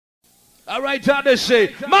All right,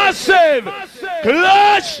 Odyssey. Massive.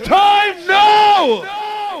 Clutch time now.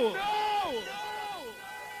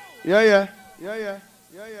 Yeah.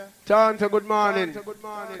 Toronto, good morning.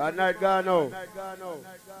 At night, gone now.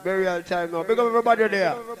 Burial time now. Big up everybody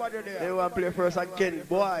there. They want to play first again.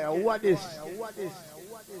 Boy, what is?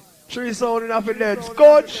 3 sound enough in there.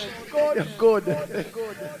 Coach, you're good.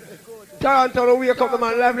 Toronto, don't wake up, the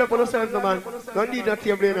man. Live up on yourself, the man. Don't need that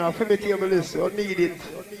table now. For me table list. Don't need it.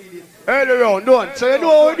 Early round, don't. So you know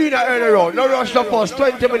how we do that early round. No rush the first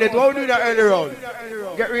 20 minutes. How we do that early round?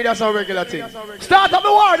 Get rid of some regular thing. Start up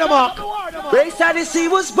the war, the mark. Race Odyssey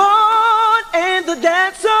was born in the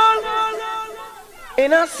dancehall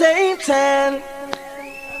in a St. Anne.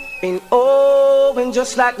 In Owen,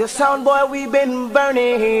 just like the sound boy, we've been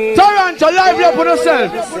burning. Toronto, lively up on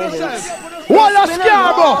yourself. Walla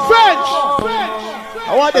Scarborough, French.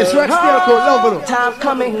 I want this Rex Steel Code, love it. Time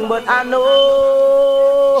coming, but I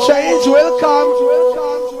know change will come.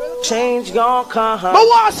 Change gonna come. But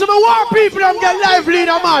watch some war people them get lively in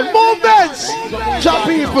a man. Movements. Job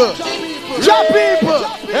people.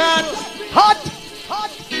 And hot.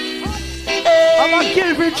 I'm a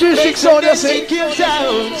kill for 3-6 on the scene.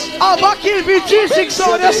 I'm a kill for 3-6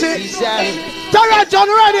 on the scene. Toronto,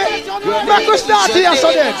 ready? Make us start here,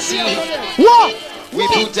 so then. What? We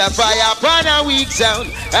put a fire upon a weak sound,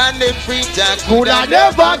 and the free talk could I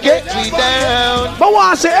never get me down. But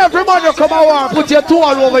once every man you come out, put your toe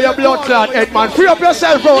all over your blood clot head, man. Free up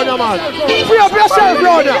yourself, brother, man. Free up yourself,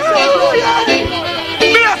 brother.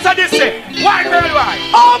 Yes, I did say, why, girl, why?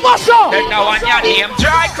 Oh, what's up? Then now on your name,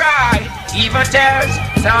 dry cry. Even tears,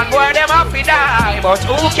 sound boy, them up and die, but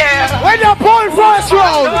who cares? When you pull first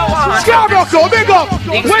round, Scarborough, big up.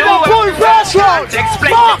 When you pull first round,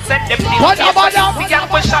 what about that?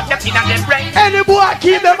 Any boy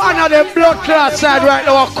keep them under them blood clot side right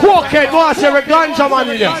now, a cokehead wants every ganja man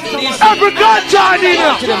in there. Every ganja in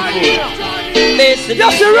there.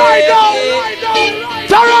 Yes, you right now.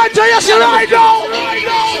 Toronto, yes, you right now.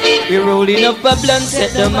 We're rolling up a blunt,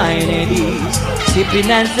 set the mind at ease.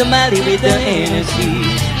 Sipping and Somali with the energy.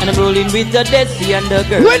 And I'm rolling with the Desi and the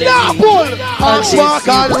girl. We're not pull. I'm walk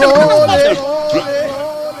and rolling.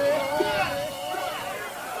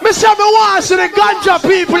 Mr. Me want to the ganja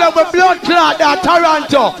people of the blood clot at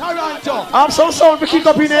Toronto. I'm some sound to kick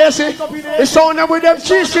up in the AC. The sound them with them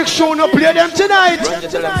 3-6 show no play them tonight.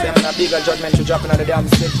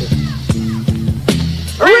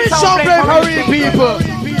 Read something for real people.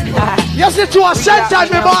 Yes, it's to a center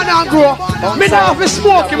me born and grow. Me now have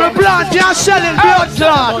smoking, me plant and selling blood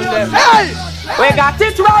clot. Hey! We got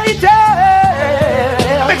it right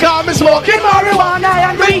there. Because me smoking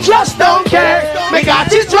marijuana and we just don't care. Me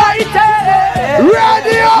got it right there.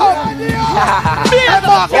 Ready up!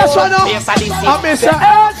 Yes or no? I miss the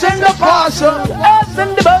earth in the parcel, Earth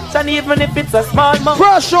in the bunch, and even if it's a small month.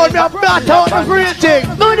 first road me a flat out the great thing.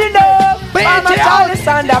 Good enough. I'm a Beat it Charlie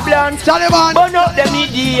and a blunt. Taliban. Burn up the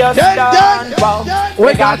media Then. stand.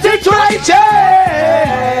 We got it right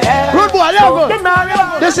here. Good boy,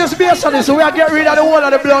 level. This is based on this, so we are getting rid of the whole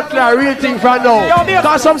of the blood clot real thing from now.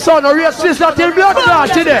 Because some son of real sister till blood clot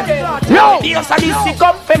today. Yo! Yes, I did sick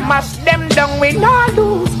up and mash them down with no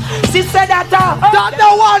lose. She said that That the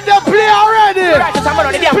one they play already.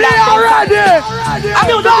 Play already.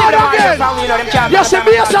 Start again. You see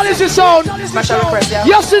based on this sound.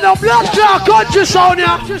 You see the blood clot country sound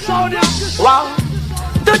here. Wow.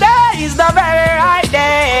 Today is the very right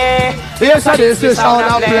day. Yes, this is sound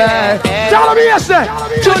of play. Tell me yes,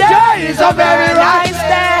 today is a very nice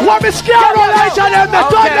day. What me scared of like them, they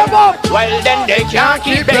turn them up. Well then they can't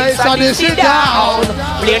keep Yes, this is down.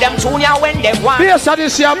 Play them tune ya when they want. Yes,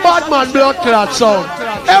 this is a bad man blood clot sound.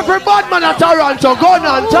 Every bad man at Toronto, gun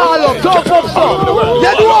and tall up, top up sound.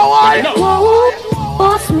 You know why?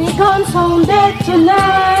 Boss me gun sound dead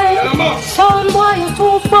tonight. Sound boy is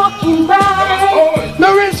too fucking bright.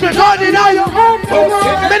 No rinse me gun in you.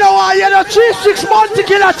 Me know why you the 3-6 months to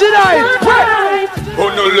kill tonight. Who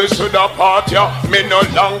no listen to party, me no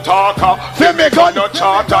long talker. Feel me gun no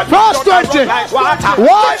charter. First 20.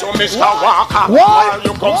 What? So Mr. Walker, What?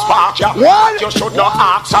 you come spark ya. What? You should not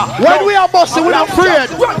answer. When we are busting, we're not afraid.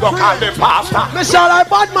 Go call the pastor. Me say like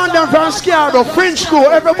bad man them from Scarborough, French school.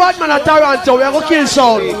 Every bad man at Toronto, we are gonna kill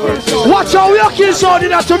sound. Watch how we are kill sound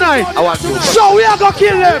in that tonight. So we are gonna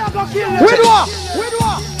kill them. With what?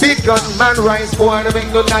 Big gun man rise for and make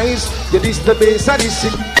no nice. You this the bass and this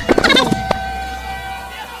it.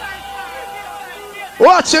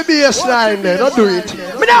 Watch the baseline there, don't do it.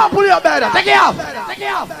 Me now pull your better, take it off.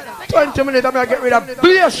 20 minutes, I'm gonna get rid of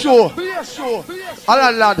bass show.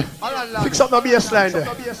 Alright lad, fix up my baseline there.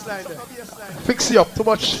 Fix it up, too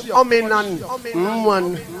much humming and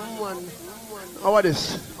How are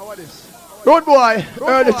this? Road boy,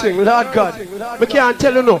 early thing, Lord God. We can't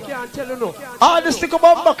tell you no. All the stick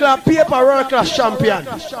about buckle and paper world class champion.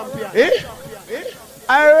 Eh?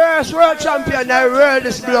 I race world champion, I wear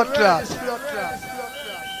this blood class.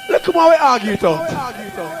 Look how we argue it out.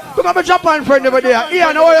 Look at my Japan friend over there.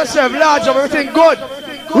 Here, know yourself, large of everything good.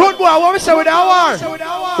 Road boy, what we say with our war?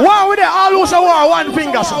 War with it, all lose a war, one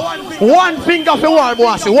finger. One finger for war,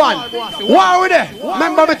 boss. One. War with it.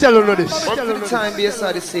 Remember me telling you this. Up to the time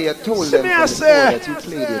BSRC, I told them that you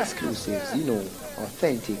play the exclusives, you know,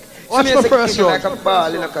 authentic. What's the first one? Like a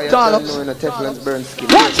ball in a kayak, you know, in a Teflon's burn skin.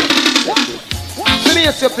 So me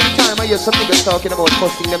up in time, I hear some niggas talking about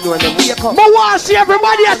posting them doing them. We come. But want to see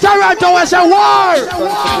everybody at Toronto and say war.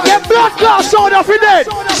 Get blood clot sound off it dead.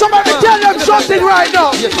 Somebody tell them something right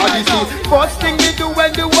now. Yes, Odyssey. First thing we do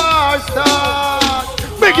when the war starts.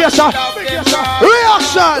 Big yes, sir.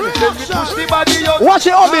 Reaction. Watch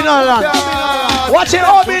it up in Ireland. Watch it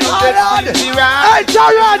up in Ireland. Hey,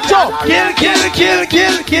 Toronto.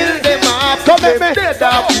 Kill them up. Come at me. Dead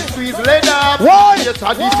up, squeeze lead up. What? Yes,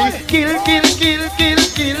 Odyssey. Kill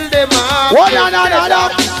them up. What? No.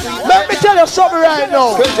 Let me tell you something right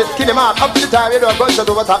now. Kill them up. Up to the time you do a gunshot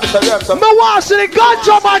over top Mr. Ripson. I want to see the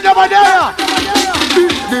gunshot man over there.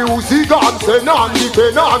 The Uzi gun, say none, the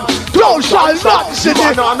Kenan. Thou shall not see it.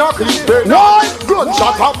 Banana clip, pen. What?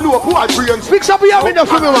 Gunshot and blow up white brains. Fix up your window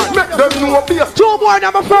for me, man. Make them know beer. 2 more in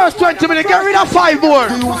my first 20 minutes. Get rid of 5 more.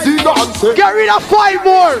 The Uzi gun, say. Get rid of 5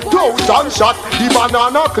 more. Thousand shot, the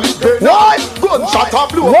banana clip, pen. What? Gunshot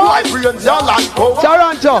and blow up white brains. You like power.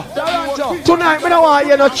 Toronto. Tonight, I don't want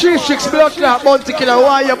you no 3-6 blood clot bounty killer. We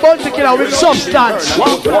want you bounty killer with substance. We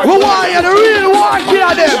want you the real war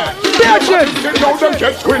killer them. Virgin. Them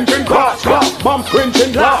get squinting class, mom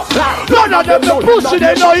squinting class. None of them the pussy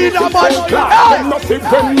they know in a man. Hey!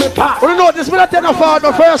 You know this, when I take a forward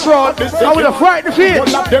the first round, I will frighten the field.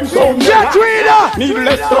 Get reader!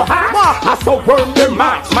 Needless to have, I so burn them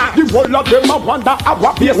max. The whole of them I wonder how I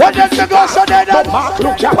what did they go so they done?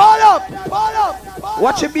 Pull up!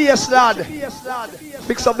 Watch it be a lad.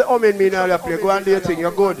 Fix up the hum in me now, play. Go and do your thing,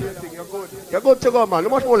 you're good. You're good to go, man. How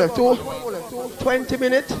much more left? 20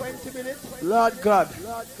 minutes? Lord God.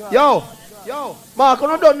 Yo, Mark,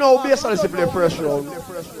 I don't know based on this play first round.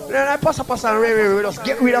 Then I pass and we just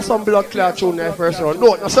get rid of some blood clot tune in the first round.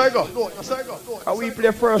 No, so I go. Can we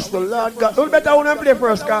play first, though? Lord God. Don't better when I play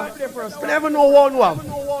first, cause I never know one.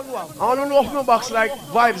 I don't know no box like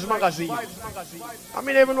Vibes magazine. I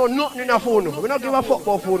mean, even know nothing in a phone. We don't give a fuck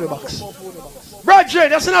about phone box. Brethren,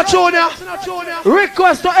 that's not true now.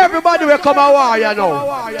 Request to everybody will come a war, you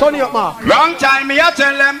know. Turn it up, man. Long time me I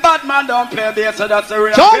tell them bad man don't play bass, so that's a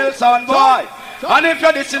real real sound boy. And if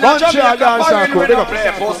you're this in a Jamaica, foreign we don't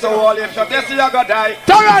play first of all. If you're this, you're gonna die.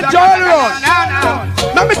 Toronto,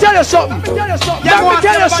 let me tell you something. Toronto, let me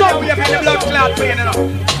tell you something.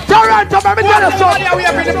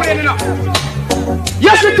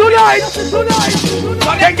 Yes, tonight.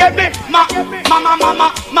 Then get me, ma.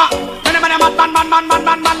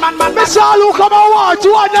 Miss all who come and watch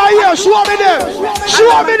you and I here. Show me them.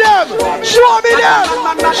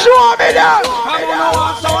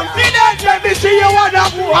 Let me see you one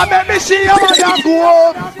up. Let me see you one up. Go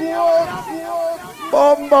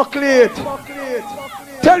home. Bumbleclate.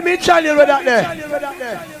 Tell me channel with that there.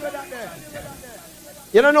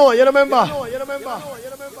 You don't know, you remember?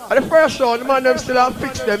 At the first round, the man them still have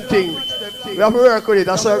fixed them things. We have to work with it,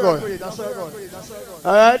 that's how it goes.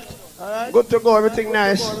 Alright? Good to go, everything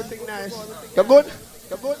nice. You good?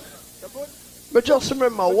 But just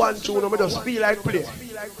remember one tune, I just feel like play.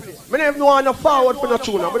 I never know no forward for no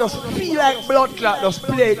tune, I just feel like blood clot, just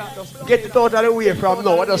play it, get it out of the way from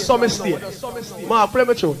now, I just some mistake. Mark, play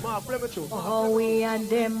me tune. Oh, we and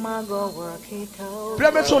them a go work it out.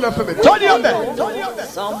 Play me tune for me, turn it up there.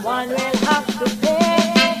 Someone will have to pay.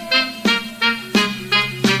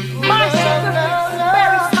 My son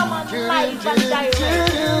bury someone's life and direct.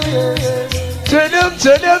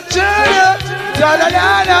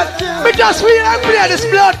 Me just feel like play this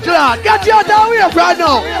blood clot. Get you out of the way right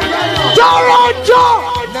now. Toronto!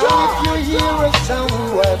 Now if you hear a sound,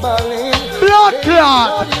 we're balling. Blood clot!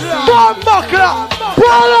 Bomba clot!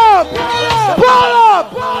 Pull up!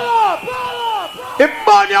 It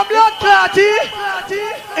burn your blood clot,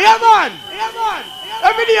 yeah man!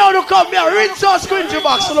 Every day you come here, rinse our squinty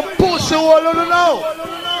box on the pussy hole, you don't know.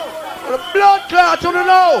 The blood clot, you don't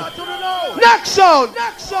know. Next sound!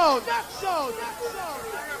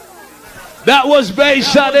 That was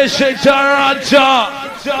based on this in Toronto.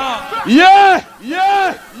 Yeah.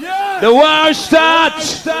 The war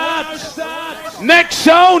starts. Next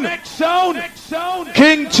sound.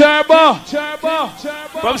 King Turbo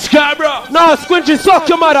from Scarborough. No, Squinchy, suck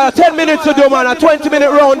your mother. 10 minutes to do, man. A 20-minute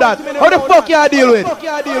round that. How the fuck you deal with?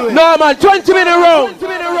 No, man. 20-minute round.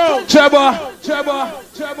 Turbo.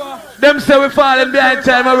 Them say we falling behind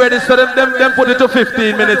time already, so them put it to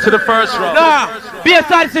 15 minutes to the first round. Nah,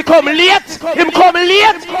 BSRC come late. Him come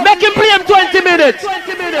late. Make him play him 20 minutes.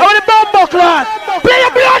 I want the bumbo class. Play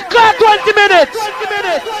a blood clot 20 minutes.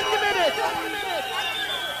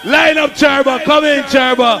 Line up, Turbo. Come in,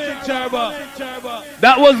 Turbo.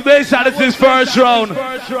 That was BSRC's first round.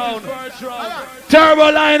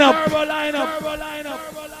 Turbo, line up.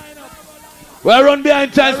 Well, run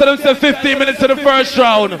behind time, so them say 15 minutes to the first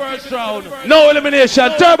round. No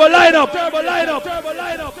elimination. Turbo, line up.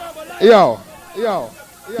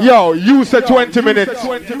 Yo, you said 20 minutes.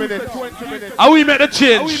 And we make the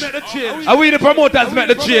change. And we the promoters make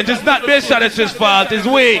the change. It's not BSRC's fault, it's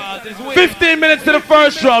we. 15 minutes to the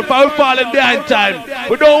first round for we falling behind time.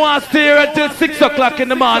 We don't want to stay here until 6 o'clock in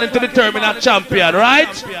the morning to determine our champion,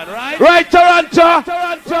 right? Right, Toronto?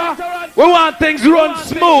 We want things run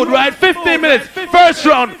smooth, right? 15 minutes, first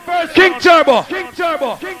round. King Turbo.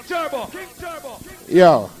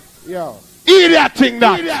 Yo. Idiot thing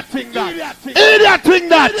that.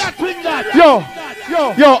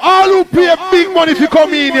 Yo, all who pay big money if you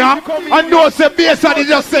come in here and don't say bass and they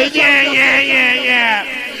just say yeah.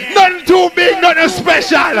 Nothing too big, nothing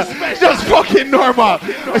special. Just fucking normal.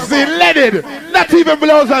 See, leaded. Not even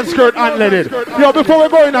blouse and skirt unleaded. Yo, before we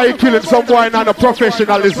go in here, you killing some boy and a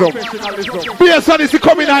professionalism. Bass and is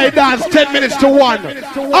coming in here dance 10 minutes to 1.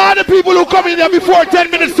 All the people who come in here before 10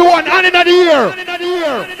 minutes to 1 and in the year.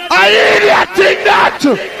 I idiot think that.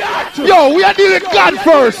 Yo, we are dealing with God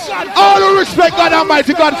first. All who respect God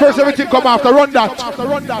Almighty, God first, everything come after. Run that.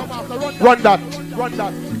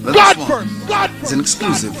 God first. God. It's an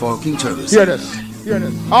exclusive for King Turbo. Hear this.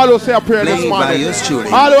 All who say a prayer this morning.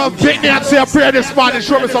 All who have picked me and say a prayer this morning,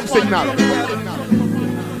 show me some signal.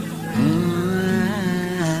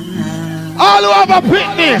 All who have a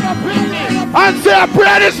picnic and say a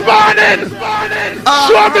prayer this morning.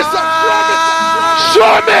 Show me some.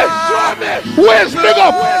 Where's big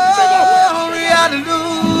up?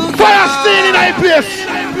 Fire steal in a place.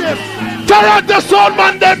 Toronto sound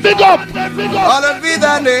man, them big up.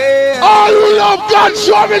 All who love God,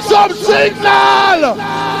 show me some signal.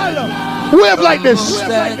 Wave like this.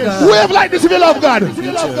 Wave like this if you love God.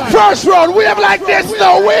 First round, wave like this.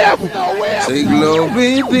 No, wave. Say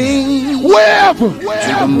glory be. Wave. To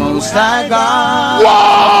the Most High God.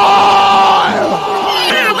 Whoa!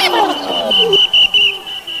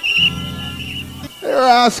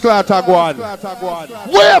 Rascal Tagwan.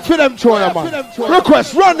 Wait for them tune, man.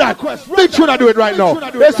 Request, run that. Big tune, do it right now.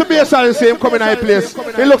 There's the bass and same coming in place.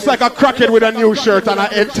 He looks like a crackhead with a new shirt and a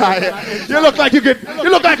head tie. You look like you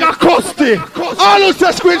look like a Costi. All who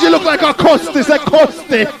say squeeze, you look like a Costi. Say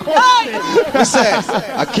Costi. Listen,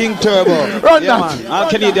 a King Turbo. Run that. Man. All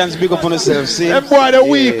Canadians big up on themselves. See? Them boy the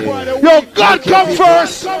week. Yo, God come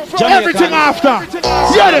first. Everything after.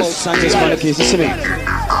 Hear this.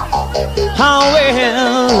 How well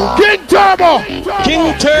King Turbo, a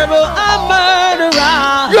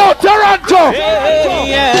murderer. Yo, Toronto.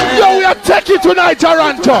 Yeah. Yo, we are taking tonight,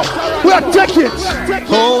 Toronto. We are taking.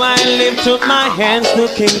 Oh, I lift up my hands to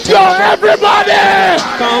King Turbo. Yo, everybody.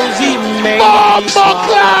 Cause he made me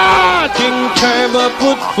smart. King Turbo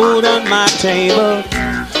put food on my table.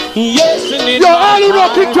 Yes, and yo, all who know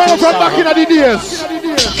King Turbo from back in the days.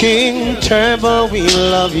 King Turbo, we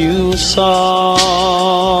love you so.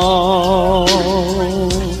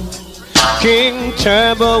 King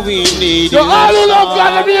Turbo, we need you. Yo, all who love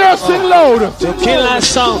God, let me hear us sing loud. To kill our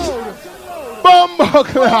song. Bumbo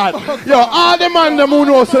clad. Yo, all the man them who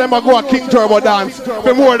know so them a go a King Turbo dance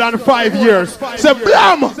for more than 5 years. Say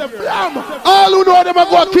blam. All who know them a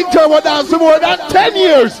go a King Turbo dance for more than 10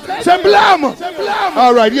 years. Say blam.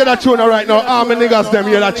 Alright, hear that tune right now. All my niggas them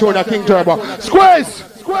hear that tune, a King Turbo. Squares.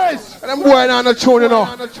 And them boy not no tune, you know.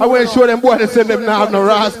 I want to show them boy they say them now have no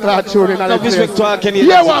rascal tune in the place.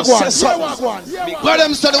 Yeah, what one? Let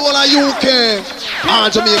them study all of UK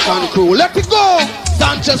and Jamaican crew. Let it go.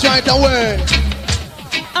 Sanchez right away.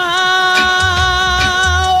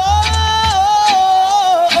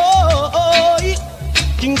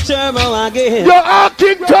 King Turbo again. Yo,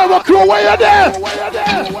 King Turbo crew, where you there?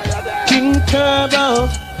 King Turbo,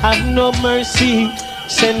 have no mercy.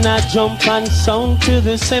 Send a jump and sound to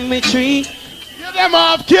the cemetery.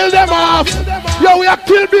 Kill them off. Yo, we have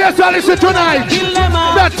killed BSRC tonight. Kill them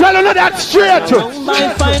off. They're telling you that straight.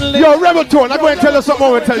 Yo, Rebel Tone, I'm going to tell you something.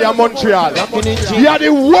 I'm going to tell you Montreal. You are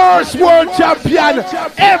the worst world champion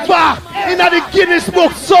ever. in the Guinness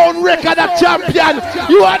Book Sound Record of Champion.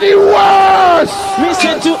 You are the worst. We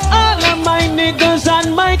said to all of my niggas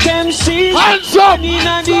and my MC. Hands up.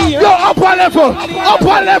 Yo, upper level.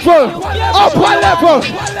 Upper level. Upper level.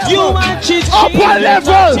 You watch it. Upper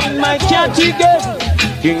level. In my category.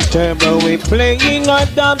 King Turbo, we playing a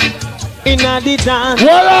dub in the dance.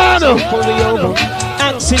 Hold on. Pull the over.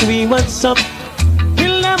 Asking we what's up.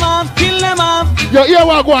 Kill them off, kill them off. Yo, here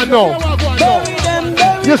we go now. Bury them,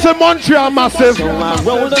 bury You say Montreal massive.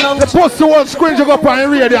 The post the one screen you go up on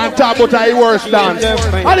radio and talk about the worst dance.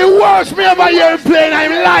 And the worst me ever hear him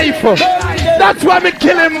playing in life. That's why me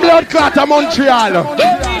killing blood clot of Montreal.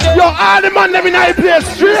 Yo, all the man them in the place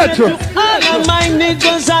straight. all of my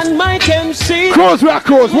niggas and my MC. Cruise we are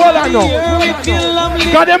cruise, hold on now.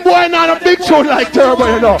 Cause them boy not a big tune like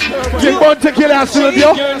Turbo, you know. You want to kill us with you?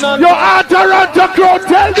 Yo, all Toronto crowd,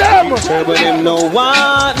 tell them. Turbo them no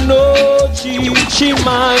want no chichi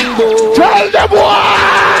mango. Tell them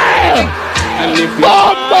why. And if you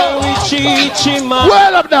want chichi mango.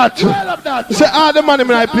 Well up that. Say all the man in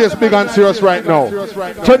my place big and serious right now.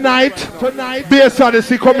 Tonight, Bass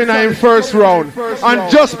Odyssey coming in first round.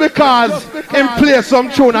 And just because him play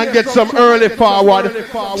some tune and get some early forward,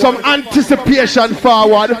 some anticipation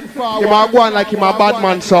forward, he might go on like him a bad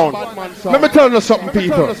man sound. Let me tell you something,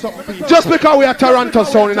 people. Just because we are Toronto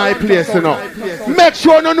sound in our place, you know. Make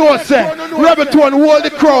sure you know, say, Rebel Tone hold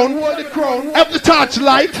the crown, have the torch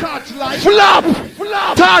light, flap,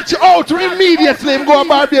 torch out immediately, him go to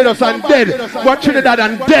Barbados and dead, go to Trinidad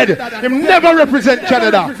and dead. Him never represent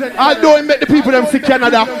Canada. Although he make the people them see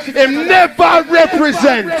Canada, him never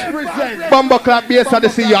represent. Bumbleclap Bass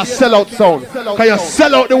Odyssey, you a sellout sound. Because you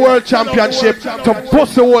sell out the world championship to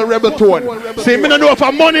bust the whole Rebel Tone. See, me don't know if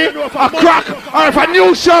a money, a crack, or if a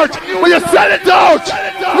new shirt, but you sell it out.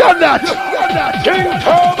 You're not. King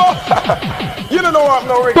Turbo. You don't know what I'm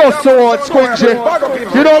no Bust the whole squingy.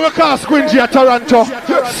 You know what we call squingy at Toronto?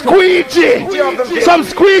 Squeegee. Some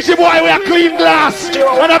squeegee boy with a clean glass.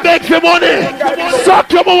 And I beg for money.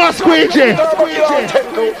 Suck your mama squeegee.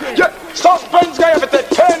 Suspense guy if it's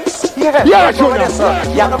 10. Yeah, Junior.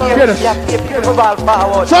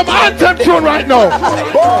 Some anthem tune right now.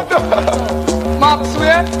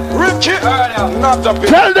 Maxwell, Richie, not a bit.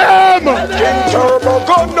 Tell them! King Turbo,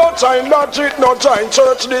 God, no time, no cheat, no time.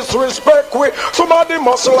 Church disrespect, we somebody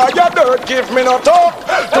muscle like your dirt, give me no talk.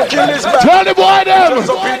 To kill his back. Tell the boy them!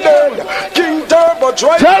 King Turbo,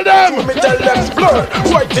 try. Tell them! Me tell them blur.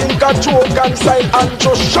 Why think a joke and side and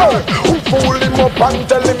just shirt? Who fool him up and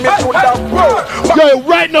tell him it would have worked? Yo,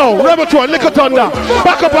 right now, Rebel Tone, Liquor Thunder,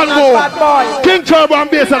 back up and go. King Turbo and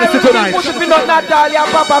Bass Odyssey tonight.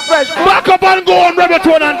 Back up and go on Rebel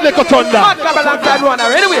Tone and Liquor Thunder.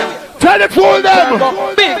 Tell the fool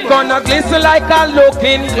them. Big gonna glisten like a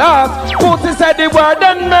looking glass. Pussy said the word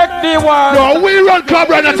and make the word. No, we run club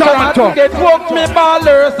right at Toronto. Get woke me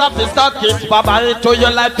ballers of the start kick babble to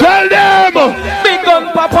your life. Tell them. Big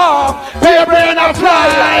gun papa. Pay your brain and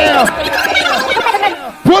fly.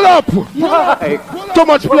 Pull up. Too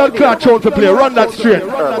much blood clot tune to play. Run that straight.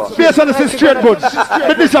 Bass Odyssey straight goods.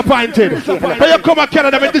 Be disappointed. When you come to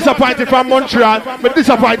Canada, be disappointed from Montreal. Be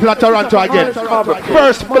disappointed at Toronto again.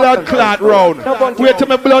 First blood clot round. Wait till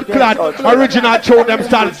my blood clot. Original tune them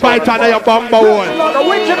start fight on your bumper hole.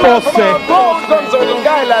 Pussy.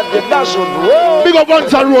 Big up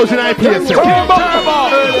Guns and Roses in our place. We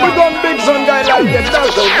got big son guy like the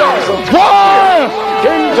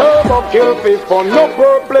King Turbo kill people, no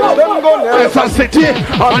perplex, them gonna. It's a city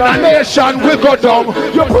and a nation will go down.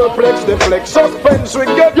 You perplex the flex, suspense we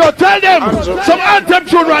get. Yo, tell them some anthem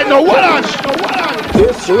tune right now. What on?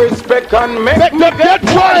 Disrespect and make them get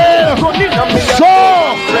quiet. So,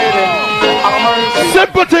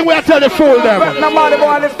 simple thing we are telling the fool them.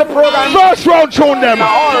 First round tune them.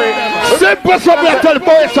 Simple something we are telling the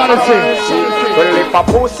Bass Odyssey. Well, if a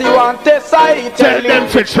pussy want to say, tell them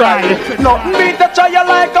to try. Nothing beat the try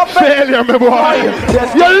like a failure, my boy.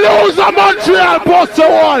 You lose a Montreal post to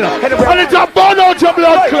one, and it's a burn out your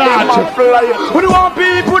blood clot. We want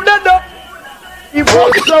people dead up. He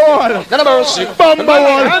post to one. And a mercy. Bumble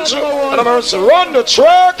one. And a mercy. Run the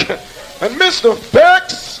track. And Mr.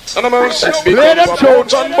 Bex. And a mercy. Play them tune.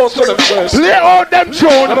 Play out them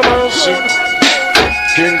tune. And a mercy.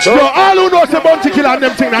 So all who knows about to kill and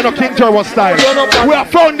them thing, I know King Turbo style. We are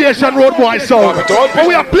Foundation Road Boy sound. But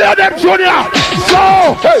we are play them junior.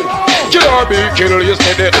 So hey, kill or be killed, you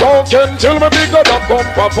say that token till me big up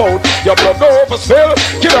bump up out. Your blood over spill.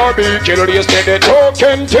 Kill or be killed, you say that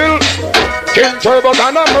token till King Turbo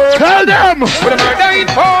gonna murder. Tell them. With a murder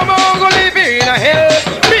informer, go live in a hell.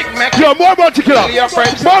 Big Mac. You're more More Bounty Killer.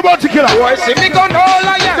 More Bounty Killer.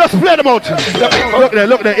 Just play them out.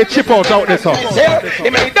 Look there. It chip out there, so.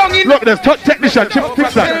 Look there, technician,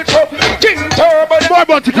 fix that. More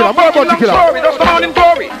Bounty Killer.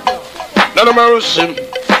 No mercy.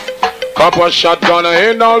 Papa shotgun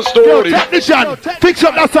in our story. Yo, technician, fix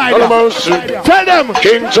up that side. No mercy. Tell them.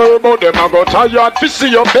 King Turbo, them I got tired to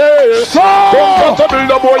see your face. So, don't to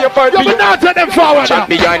build a boy you fight. You not take them forward. Chat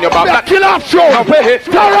behind your back. Kill off show.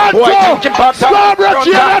 Toronto. Scarborough,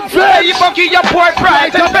 and face. You bucky your boy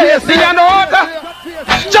pride and face and order.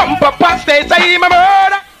 Jump up and stay, say him a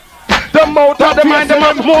murder. The mouth of the mind, the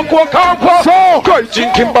man smoke walk on pop. So, great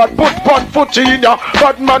thinking bad, put one foot in ya.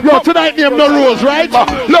 Bad man. Yo, tonight name no rules, right?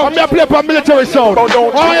 Look, me play for military sound. Oh,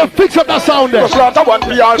 you fix up that sound there.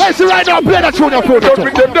 Let's see right now, play that tune your phone.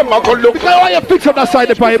 Because why you fix up that side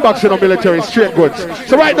the pie boxing on military, straight goods.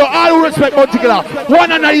 So right now, all who respect Bounty Killer,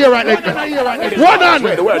 one and a year right like that. One hand.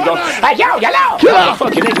 Hey, yo, Killer.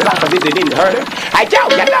 fucking niggas, it didn't hurt it. Hey, yo,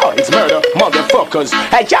 it's murder, motherfuckers.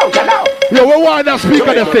 Hey, yo. Yo, we want that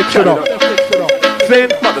speaker to fix it up.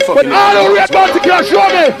 But all who read Bounty Killer, show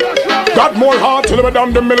me. Got more heart to live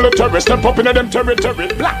down the military. Step up in them territory.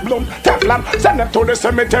 Black blood, Teflon, send them to the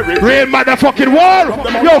cemetery. Real motherfucking war.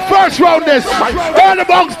 Yo, first round this. All the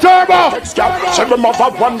box turbo. Send them off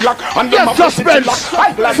of one block and them yes, suspense.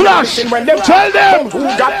 Flash. Tell them. Who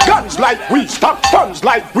got guns like we, stock guns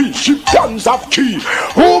like we, shoot guns of key.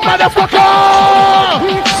 Who motherfucker?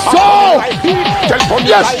 So.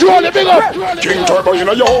 Yes, Joe, let me go. King Turbo, you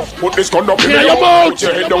know yo. Put this gun up in your mouth. Put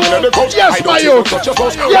your head down in the coast. Yes, my youth.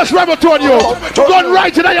 Yes, Rematonio. Gun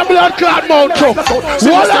right in your blood clot mouth.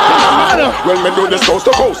 Voila! When me do this coast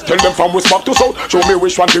to coast, tell them from west back to south. Show me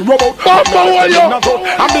which one to rob out.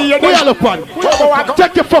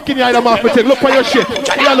 Take your fucking item off me. Look for your shit.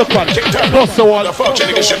 Look on. Bust the wall.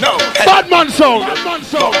 Bad man sound.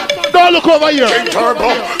 Don't look over here. King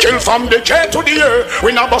Turbo, kill from the K to the air.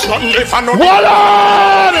 We not bust nothing if I know.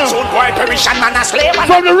 Voila! Soon boy perish and man a slave.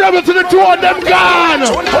 From the rebel to the two of them gone.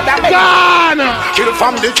 Gone. Kill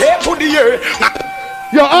from the K to the air.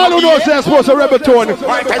 Yo, all who knows they're supposed to rebel tone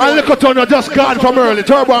and little tone are just gone from early.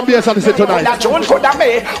 Turbo and bass on the set tonight. Turbo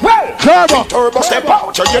step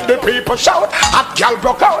out, you get the people shout. Hot gal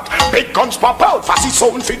broke out, big guns pop out. Fast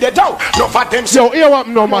sound feed it out. No for them. Yo, here what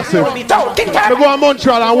no massive. We go to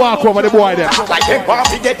Montreal and walk over the boy there.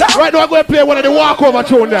 Right now I'm going to play one of the walk over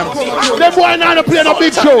tune them. Them boy now to play no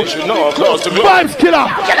big show. Vibes Killer.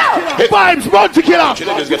 Vibes Bounty Killer.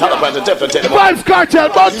 Vibes Cartel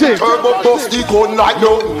Bounty. Turbo bust the gun like nothing.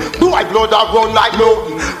 Black blood a run like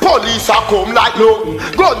nothing. Police a come like nothing.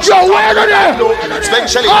 Guns yo, where are they?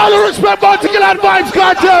 All the respect Bounty Killer and Vibes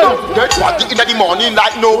Cartel. Get party in the morning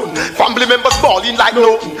like nothing. Family members balling like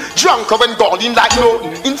nothing. Drunk and balling like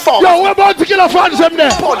nothing. Inform. Yo, where Bounty Killer fans them there?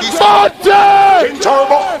 Police. Bounty!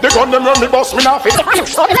 Turbo, the gun them run me bust me off it. Who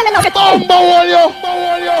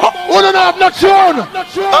don't have no tune?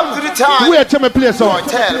 Up to the time. Wait till me play some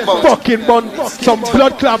fucking bun, some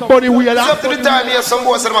blood clot bunny wheel. Up to the time here, some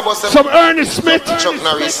boys and my boss. Some Ernest Smith. Chuck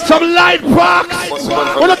Norris. Some Light Parks.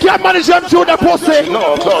 When you can't manage them through the pussy.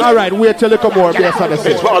 No, close. Alright, wait till you come more bass on the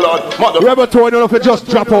set. Rebel Tour, you know if you just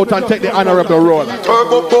drop out and take the honorable role.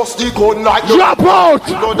 Turbo bust the gun like drop out!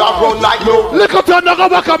 Blood a run like no. Look up and go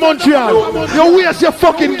back to Montreal. You waste your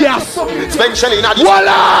fucking gas. Especially in the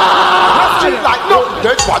voila! Like no.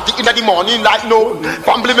 Dead party in the morning like no.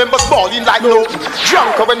 Family members balling like no.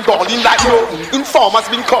 Drunk and balling like no. Informers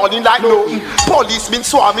been calling like no. Police been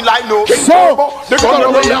swarming like no. So, the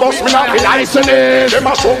gun will bust me like license it. Them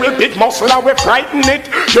a show me big muscle and we frighten it.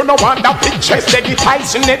 You know what that big chest they get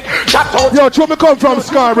icing it. Yo, where me come from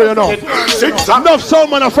Scarborough, you know. Enough sound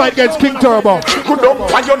man a fight against King Turbo. Good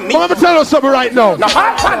up on your knee. But let me tell you something right now.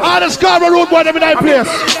 All the Scarborough road boy them in that place.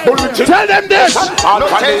 Tell them this. No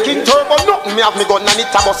tell King Turbo nothing. Me have me gun and it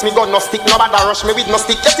a bust me gun no stick. No bother rush me with no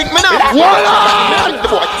stick. You think me now? Voila! The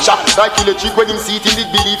boy shot like electric when him see it in the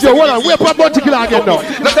belief. Yo, hold on. Wait for Bounty Killer again now.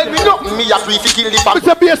 No tell me nothing. Me a free to kill the family.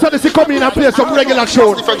 Mr. Bass and this come in and play some regular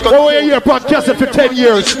show. Oh, we're here podcasting for 10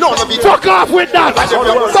 years. Fuck off with that.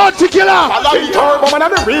 Bounty Killer. Turbo man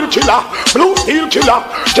and the real killer. Blue Steel Killer.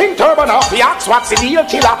 King Turbo now. The axe what's the deal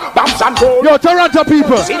killer. Bams and gold. Yo, Toronto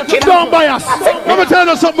people. Don't bias. Let me tell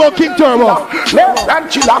you something about King Turbo. Grand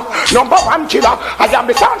killer. Number one killer. I am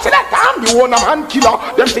the sound selector. I'm the one man killer.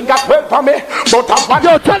 Them think that's well for me. But I'm one.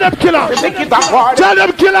 Yo, tell them killer. Tell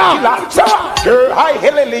them killer. So, I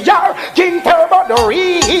hallelujah. King Turbo the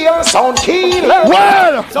real sound killer.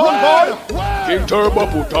 Well. Sound boy. King Turbo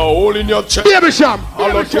put a hole in your chest. Baby Sham.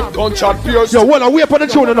 I'll let you gunshot pierce. Yo, well, wait for the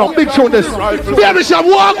tune now. Big tune this. Baby Sham,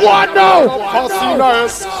 walk one now.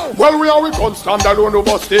 Well, we are with constant. I don't know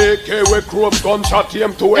what's the AK with groups gunshot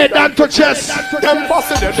him to head and to chest. Them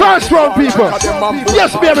busted. First round people.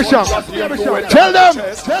 Yes, Baby Sham. Tell them.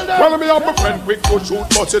 Well, me have a friend quick to shoot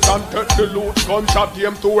buses and take the loot. Gunshot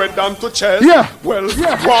him to head and to chest. Yeah. Well,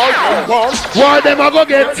 war them I go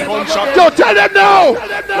get. Yo, tell them now.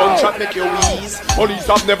 Gunshot make you wheeze. Police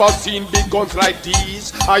have never seen big guns like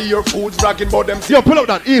these. I hear fools bragging about them. Yo, pull up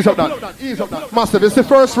that. Ease up that. Massive, it's the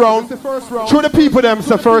first round. Through the people them,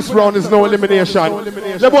 the first round is no elimination.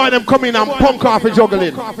 The boy them come in and punk off and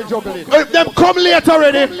juggling. If them come late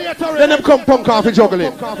already, then them come punk off and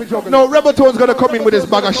juggling. No, Rebel Tone's gonna come in with his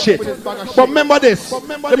bag of shit. But remember this,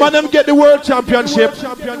 the man them get the world championship,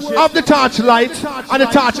 have the torch light and the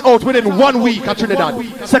torch out within 1 week at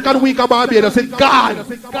Trinidad. Second week of Barbados, it's gone.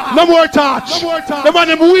 No more torch. The man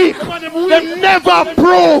them weak. Them never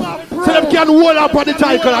prove. So them can hold up on the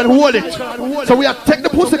title and hold it. So we have to take the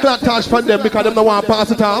pussy clock torch from them because them don't want to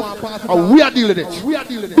pass it off. And we are dealing it.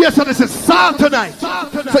 Yes, so this is Salt tonight.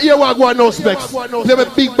 So here we are going no specs. Play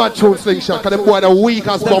with big bad tune slingshot because them boy are weak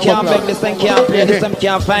as bomber can't make this, them can't play this, them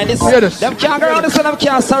can't find this. Them can't go around this and them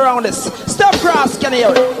can't surround this. Step cross, can you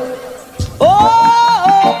hear it?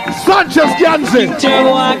 Oh, Sanchez Ganzi.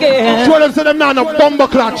 Show them to them now no bomber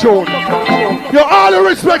clock tune. Yo, all the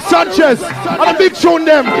respect Sanchez. And a big tune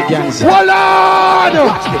them. Hold on.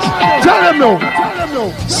 Tell them no.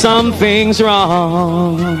 Something's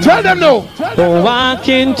wrong. Tell them no. Oh, I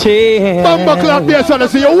can tell. Bomber clock there, son.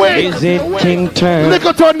 See you wait. Is it King Turbo?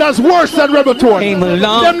 Little Tone that's worse than Rebel Tone.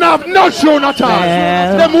 Them have no tune at all.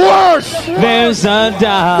 Them worse. There's a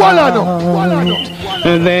doubt. Hold on.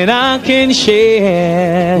 Then I can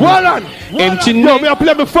share. Hold on. Yo, me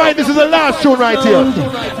play me find this is the last tune right here.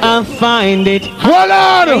 I find it. Hold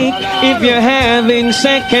on. If you're having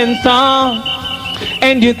second thought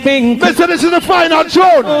and you think listen, this is the final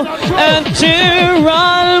tune. After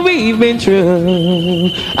all we've been through,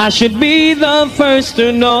 I should be the first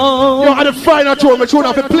to know. Yo, and the final tune, my tune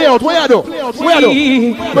have to play out. Where do? My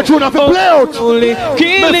tune have to play out.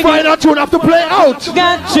 My final tune have to play out.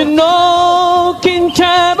 Got to know King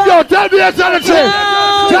Turbo. Yo, tell me that's what I'm saying.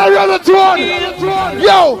 Tell me the tune.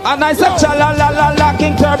 Yo. And I said, la la la la,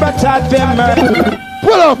 King Turbo,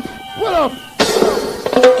 pull up.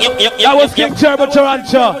 That was King Turbo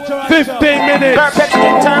Toronto. 15 minutes.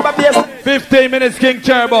 15 minutes, King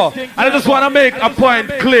Turbo. And I just want to make a point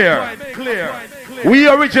clear. We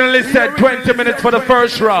originally said 20 minutes for the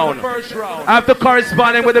first round. After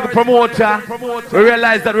corresponding with the promoter, we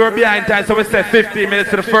realized that we were behind time, so we said 15 minutes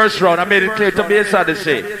to the first round. I made it clear to Bass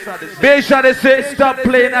Odyssey. Bass Odyssey stopped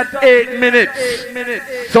playing at 8 minutes.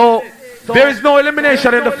 So there is no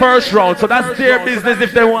elimination in the first round, so that's their business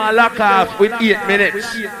if they want to lock off with 8 minutes.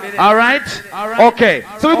 Alright? Okay.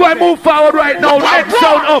 So we're going to move forward right now. Next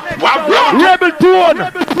sound up. Rebel Tone.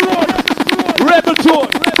 Rebel Tone.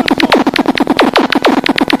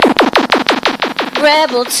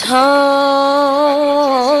 Rebel Tone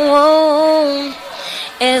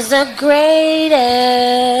is the greatest.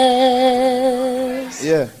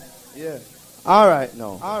 Yeah. Alright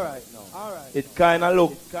now. It kinda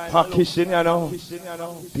look packaging, you know.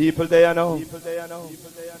 People there, you know.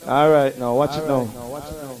 Alright now, watch it now.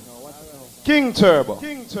 King Turbo.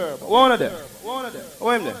 One of them. Who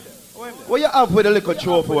him there? What you have with a little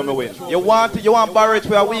trophy when we win? You want borrow it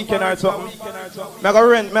for a weekend or something? I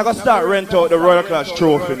go start rent out the Royal Clash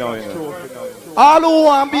trophy now, you know. All who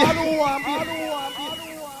want be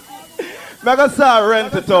I go start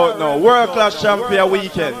rent it out now. World Class Champion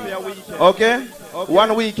weekend. Okay?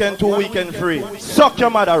 1 weekend, 2 weekend free. Suck your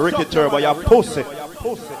mother, Ricky Turbo, you pussy.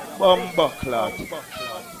 Bumba clot.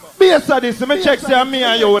 Based on this, me check say me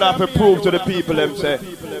and you would have to prove to the people them say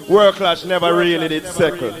World Clash never really did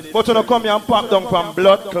circle. But when you come here and pop down from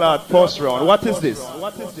blood clot first round, what is this?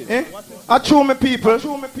 Eh? I true me people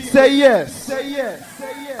say yes.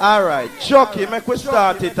 Alright, Chucky, make we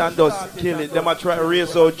start it and just kill it. Them a try to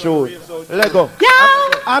raise out Joe. Let go.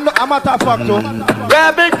 And I'm at a factor.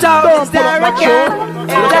 Rebel Town is there again.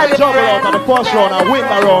 Let's juggle out on the first round and win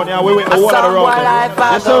the round. Yeah, we win the one of the round.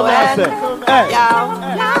 That's what I say. Hey,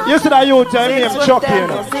 you see that you tell me I'm Chucky, you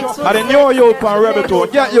know. And the new youth on Rebel Town,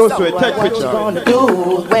 get used to it. Take picture. What you gonna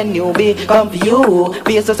do when you become for you?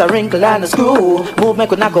 Be just a wrinkle and a screw. Movement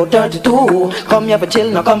could not go 32. Come here for chill,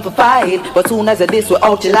 not come for fight. But soon as this will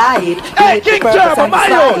out your light. Hey, King Turbo,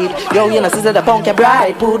 yo, you know, sister the punk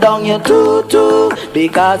bride. Pull down your tutu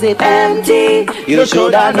because it's empty. You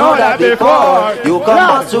should have known that before. You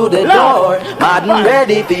come through the door. Bad and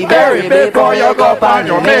ready for bury before you go on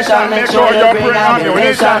your mission. Make sure you bring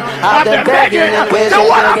ammunition. Have them begging and wishing to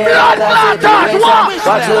get out of situation.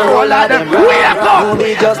 Watch the roll of them run.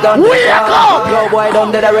 We just done the song. Yo boy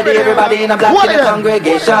done dead already. Everybody in a black in the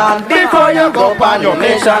congregation. Before you go on your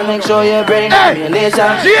mission, make sure you bring ammunition.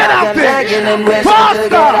 Have them begging and wishing to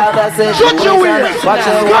get out of situation. Watch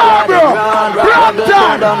the roll of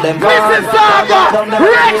them run. Mississauga,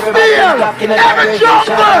 Rexfield, every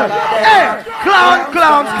jungle. Hey,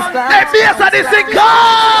 clowns. Hey, BS of this thing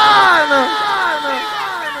gone.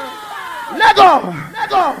 Let go.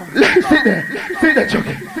 Sit there,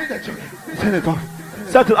 Chucky. Sit there,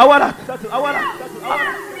 settle. I want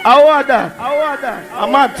that. A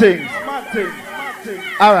mad thing.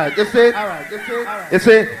 All right, you see.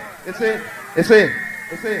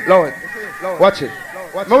 Lord, watch it.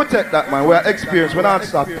 No take that, man. We're experienced. We don't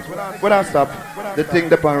stop. The thing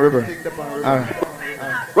the pan river.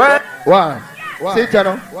 Alright. One. Sit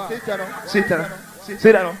down. You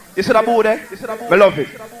see that bow there? I love it.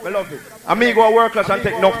 And me go work class and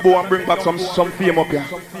take enough bow and bring back some fame up here.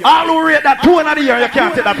 All who rate that 2 of the year, you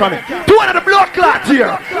can't take that from me. 2 of the blood clot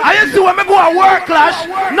here. I used to when me go a work class,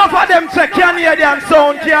 enough of them say Canadian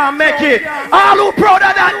sound can't make it. All who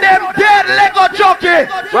prouder than them dead Lego jockey.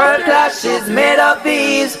 World class is made of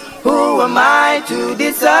these. Who am I to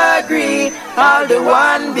disagree? All the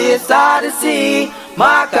one this Odyssey.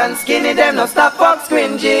 Mark and Skinny them no stop fuck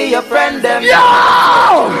Squingy. Your friend them.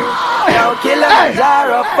 Yo, kill them.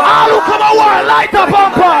 All who come a war light up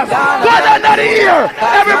on pass. God another year.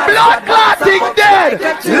 Every blood clotting dead.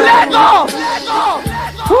 Let go.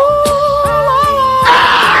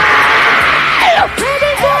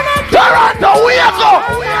 Toronto, wake up.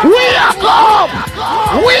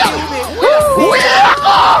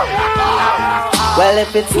 Well,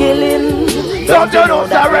 if it's killing, don't you know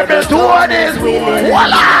that rebel doing is willing.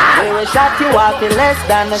 Voila! We will shot you off in less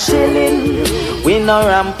than a shilling. We no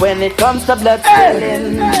ramp when it comes to blood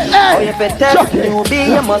spilling. Oh, if it tells you be,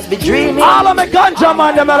 you must be dreaming. All of me ganja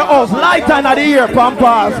man, them at the house, lighter in the ear,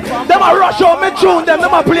 pampas. Them a rush out me tune, them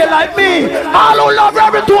a play like me. All who love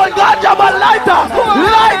rebel doing ganja man, lighter.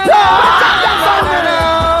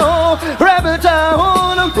 Rebel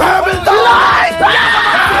town, lighter.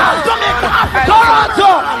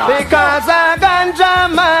 Toronto! Because a ganja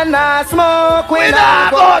man a smoke, we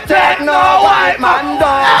not go take no white man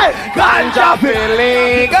down. Ganja feel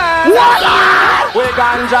legal. We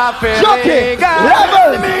ganja feel legal.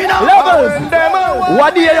 Levels.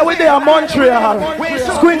 What day you with there in Montreal?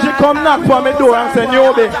 Squingy come knock for me door and say,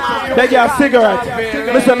 Newbie, they get a cigarette.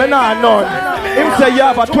 Me say, me nah none. Him say, you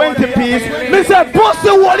have a 20 piece. Me say, bust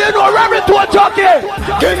the wall, you know, rabbit to a jockey.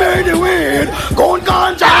 Give me the weed, go and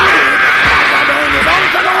ganja.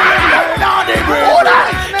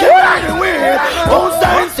 Don't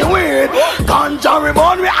stand the weed. Ganja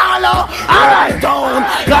reborn we all right down.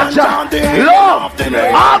 Ganja love.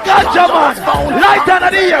 All ganja man. Light out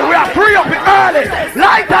of the year. We are free up it early.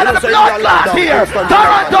 Light out of the blood clot here.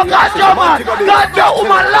 Toronto ganja man. Ganja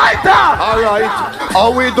woman lighter. Alright.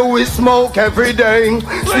 All we do is smoke every day.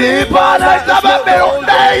 Sleep all night. Never be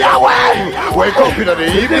day away. Wake up in the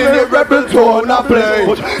evening. The rebel tone a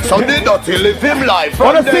play. Sunday dirty live him life.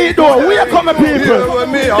 On the seat door. We are coming people.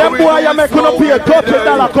 Them boy you make up here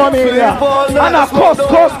 $30 come in here. And a cost.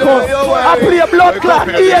 I play a blood clot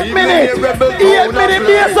 8 minutes. 8 minutes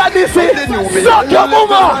days at this is. Suck your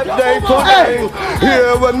mama. Hey.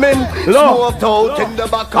 Here we men smoked out in the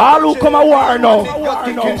back. All who come a war now.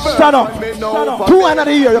 Stand up. 2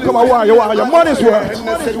 another year you come a war. You want your money's worth.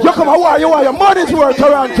 You come a war. You want your money's worth,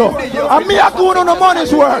 Toronto. And me a go on the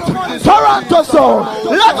money's worth. Toronto so.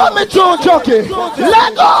 Let go me through jockey.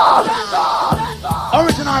 Let go.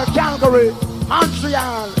 Original Calgary,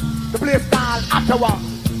 Montreal, the place called Ottawa,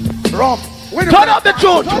 Rum. Turn up the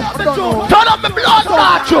tune. Turn up the blood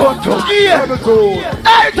clot tune. Yeah.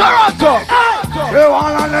 Hey, Toronto. Hey,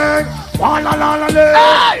 wanna learn.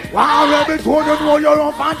 Wow, rebel told you know you're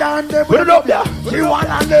on Fandande. Put it up there. See,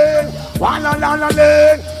 wanna learn.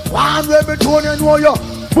 Wow, rebel told you know you're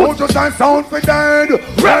put us on sound for dead.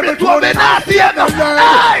 Rebel told me not to hear them.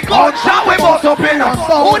 Hey, gunshot we bust up in us.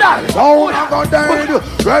 Who that? Sound for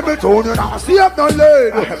dead. Rebel told you not to see up no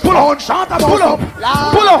lead. Pull up.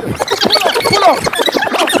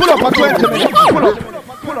 Pull up for 20 minutes.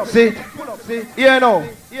 Pull up. See? You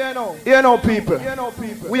know people.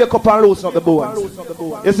 Wake up and loosen up the bones.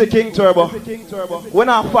 You see King Turbo? When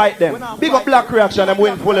I fight them, big up Black Reaction, them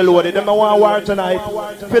win fully loaded. Them no want war tonight.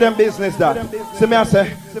 For them business that. See me I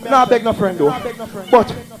say, nah beg no friend though.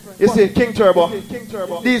 But You see, King Turbo,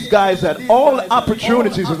 these guys had all the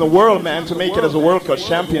opportunities in the world, man, to make it as a World Cup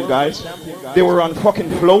champion, guys. They were on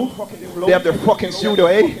fucking Flow. They have their fucking Studio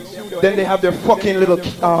A. Then they have their fucking little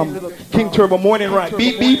King Turbo morning ride.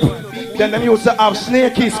 Beep, beep. Then they used to have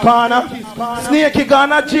Snakey's corner. Snakey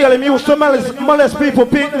gonna jail. Him used to molest people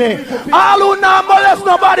pitney. All who not molest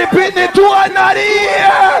nobody pitney. 200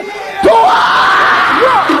 here.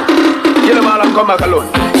 200. You know, man, I'm come back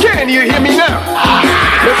alone. Can you hear me now?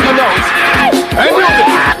 Let's go down. And you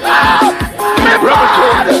Rebel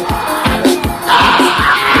Tone.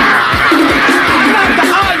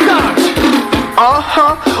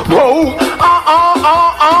 Whoa.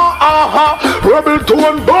 Rebel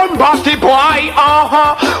Tone, Bun Batty Boy.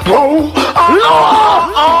 Whoa.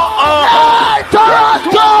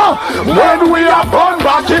 Toronto. When we are Bun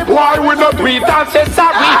Batty Boy, we not tweet and say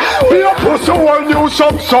sorry. We are push a whole new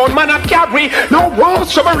sound, man, I carry. No one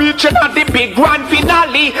summer reaching at the big grand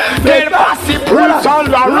finale. They'll pass the Prince and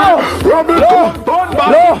Larry. Rebel Tone, Bun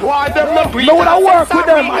Batty Boy, them not tweet. No one I work with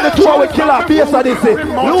them and the two hour killer base of this.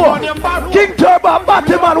 No. King Turbo and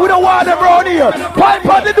Batman, we don't want them around here. Pipe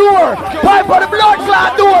on the door. Pipe on the blood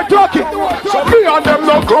clot door, talking. So me and them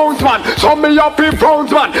no clowns, man. So me up in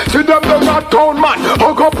frowns, man. See them no not town, man.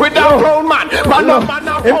 Hook up with that brown man.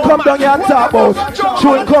 Him come down here and talk about.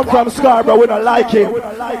 Should him come from Scarborough, we don't like him.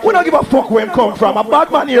 We don't give a fuck where him come from. A bad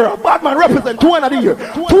man here. A bad man represent 200 here.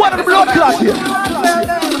 200 blood clot here.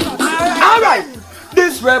 Alright.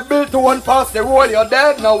 This Rebel Tone pass the wall, you're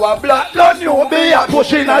dead. Now a black blood you be a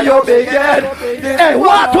pushing on your big head. Hey,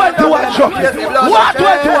 what went to one shot? What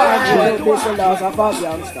went to one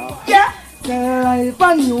shot? Yeah.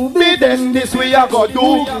 Be then this way I go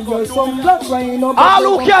do. All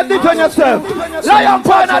who can defend yourself. Lion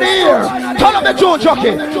point of the ear. Turn up the tune,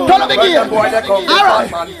 jockey. Turn up the gear. Alright.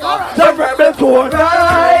 The Rebel Tone.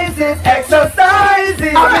 Rising,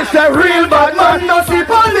 exercising. I'm Mr. Real Bad Man. No see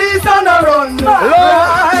police on the run.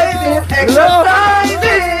 Rising,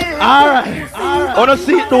 exercising. Alright. On a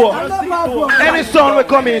seat door. Any song will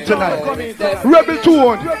come in tonight. Rebel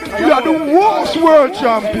Tone, you are the worst world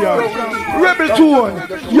champion. Rebel Tone,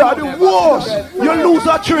 you are the worst. You lose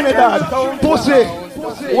at Trinidad. Pussy.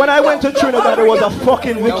 When I went to Trinidad, it was a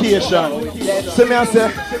fucking vacation. See me, I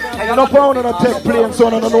say, no pound on a tech plane, so I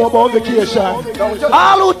don't know about vacation.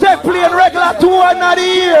 All who take plane regular 200 a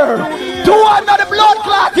year. 200 the blood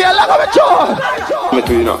clot here, look at me, John. Me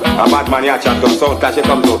too, you know. A bad man here chat come sound clash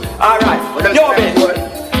come to. Alright, yo, man.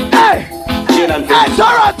 Hey! Hey,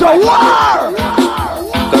 Toronto, war!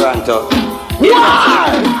 Toronto. War!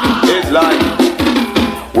 It's like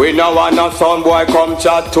we no want no son boy come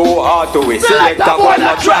chat too hard to we. Select a boy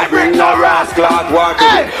that try bring no rascal out work to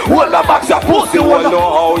me. Hold the box of pussy, won't know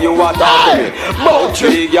how you want to talk to me. Bow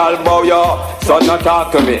tree, y'all bow your son not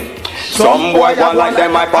talk to me. Some boy want like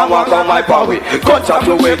them, my palm walk on my power. Cut chat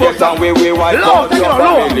to we get and we wipe out your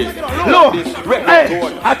family. Look, hey,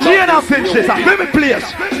 a G&L Finch is a vivid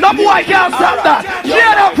place. No boy can't stop that.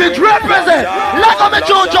 G&L Finch represent. Let go me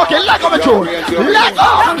Joe jockey, let go me Joe. Let go.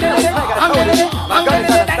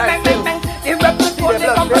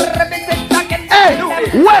 Hey,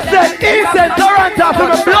 Western, Eastern, Toronto from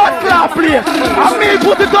the blood clot place. And me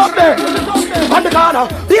put it up there. On the corner.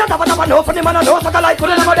 The other one never know for the man I know. So I like put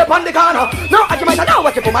them on the corner. No, I can make a now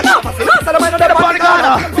what you put my now. So the man on the corner.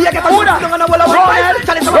 Be a get a food on the wall of Ronan.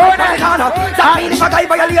 Tell him to run the corner. That means if a guy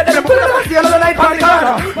violated them, put them on the other night on the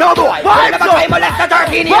corner. No boy, never try molest a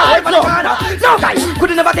turkey in the corner. No guy,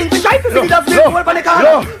 could never think to try to see that flip on the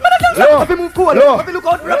corner.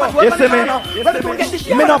 You see me?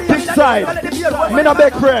 Me not pick side. Me not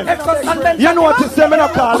big friend. You know what to say, me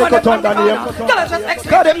not call Lico Thunder name.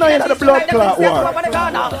 Cause them know in the blood clot war.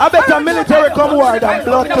 I bet a military come war than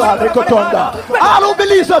blood clot Lico Thunder. All who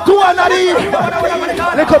believe so 200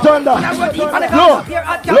 Lico Thunder.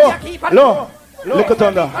 Low. Lico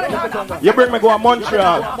Thunder. You bring me go to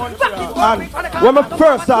Montreal. And when I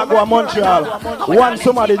first start go to Montreal, one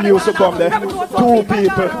somebody used to come there. 2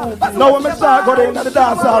 people. Now when I start go there in the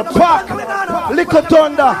dancehall, pack Lico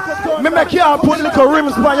Thunder. Me make you put little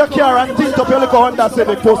rims on your car and tint up your little Honda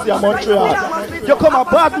Civic pussy in Montreal. You come a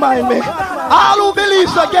bad mind me. All who believe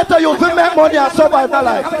so get to you to make money and survive their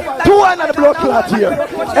life. 200 blood clot here.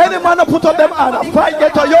 Any man who put up them hand, a fight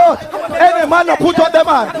get to youth. Any man who put up them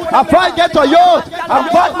hand, a fight get to youth. And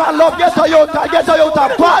bad man love get to youth. I get to youth a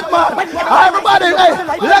bad man. Everybody, hey,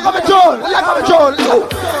 leg of a tune, leg of a tune.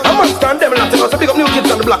 I must stand them and so big up new kids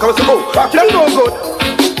on the block. I was like, oh, them no good.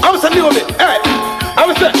 I was saying, new me. Hey, I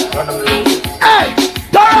was saying, hey,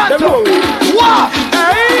 Toronto, what?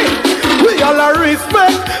 Hey, we all a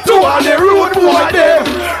respect to all the rude boy them.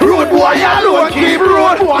 Rude boy boy alone keep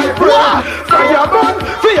road boy pray. Fire burn,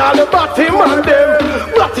 fire the body man them.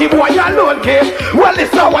 Body boy alone keep. Well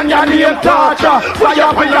it's a one your name torture.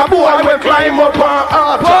 Fire for your boy will climb up on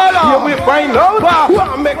archer. Here we find out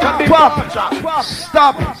what make a departure.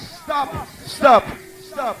 Stop.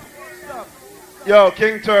 Yo,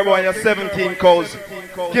 King Turbo and your 17 cows.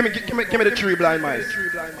 Give me the 3 blind mice.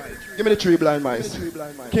 Give me the 3 blind mice.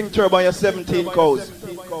 King Turbo and your 17 cows.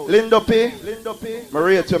 Lindo P.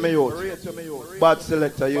 Maria to me out. Bad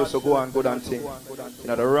selector used to go and good and sing. You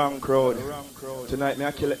know the wrong crowd. Tonight me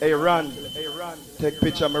I kill it. Hey run. Take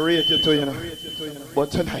picture Maria to you know. But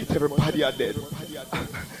tonight everybody are dead.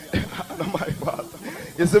 No my fault.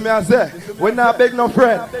 You see me I say, we not beg no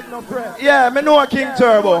friend. Yeah, me know King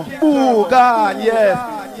Turbo. Ooh, gone,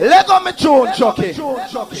 yes. Leg on me tune, Chucky.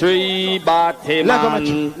 3 batty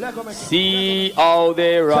man, see how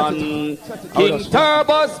they run. King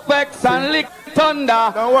Turbo specs and lick thunder.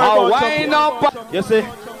 How wind up. You see?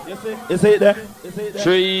 You see it there?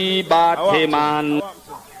 3 batty man.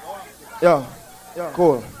 Yo,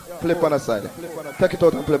 cool. Flip on the side. Take it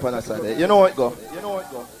out and flip on the side. You know what it go?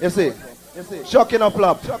 You see? Chucky up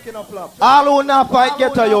flop. All who not fight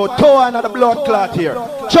get to you. Toe and the blood clot here.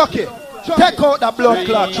 Chucky, take out that blood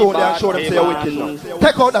clot tune and show them say you're wicked now.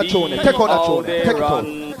 Take out that tune. Take out that tune. Take it out.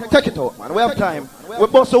 Take it out, man. We have time. We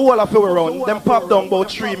bust the whole of our run. Then pop down about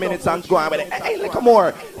 3 minutes and go on with it. Hey, look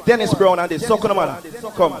more. Dennis Brown and this. Suck on the man.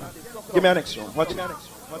 Come. Give me an next one. Watch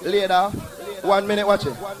it. Later. 1 minute. Watch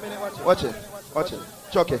it. Watch it. Watch it.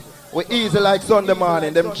 Chucky. We easy like Sunday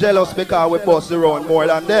morning. Them jealous because we bust the round more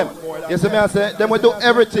than them. You see me I say? Them we do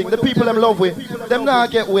everything. The people them love we. Them not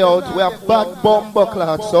get we out. We have bad bomb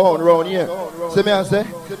buckler sound around here. See me I say?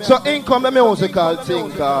 So in come the musical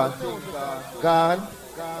thing called Gone.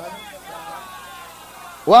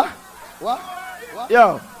 What?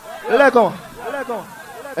 Yo, let go.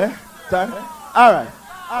 Eh? Time? Alright.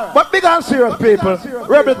 But big and serious people,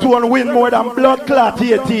 Rebel 2 win more than blood clot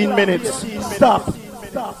 18 minutes. Stop.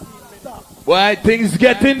 Why things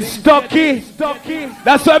getting stocky?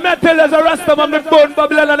 That's why I tell you as a Rasta man, the bone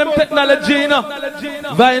Babylon and them technology, you know.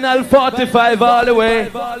 Vinyl 45 all the way.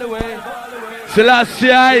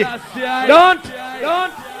 Selassie, don't.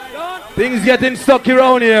 Things getting stucky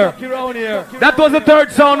around here. That was the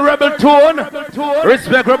 3rd sound, Rebel Tone.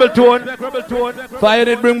 Respect Rebel Tone. Fire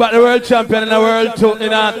did bring back the world champion in the world in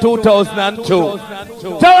 2002.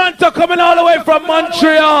 Toronto coming all the way from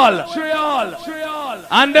Montreal.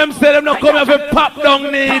 And them say them not coming for pop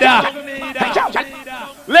down neither.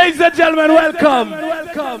 Ladies and gentlemen, welcome.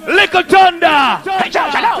 Little Thunder.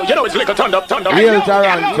 You know it's Little Thunder. Real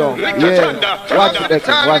Toronto. Yeah.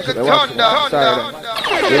 Watch it. Sorry.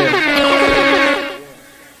 Yeah.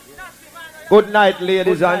 Good night,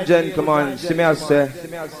 ladies and gentlemen. See me I say.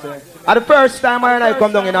 At the first time I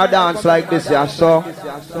come down in a dance like this, yeah, so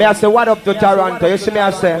me I say, what up to Toronto? You see me I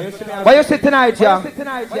say. What you see tonight,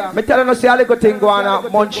 yeah? Me tell you, see a little thing going on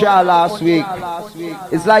at Montreal last week.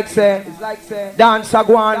 It's like say, dance a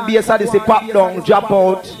go on, bass a this pop down, drop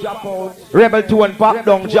out. Rebel 2 and pop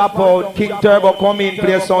down, drop out. King Turbo come in,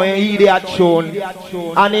 play some idiot tune.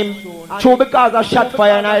 And him, true because of shot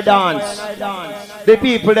fire and I dance. The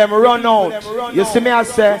people them run out. You see me I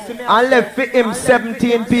say, and left with him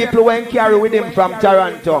 17 people when carry with him from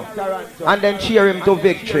Toronto. And then cheer him to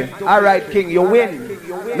victory. Alright King, you win.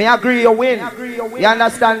 Me agree you win. You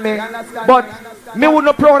understand me? But me would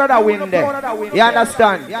not proud of that win there. You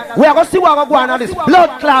understand? We are going to see what going on this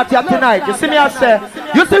blood clot here tonight. You see me I say?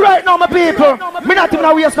 You see right now my people, me not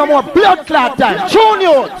even waste no more blood clot time. Tune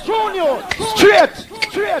you. Straight.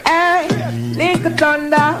 Hey, Little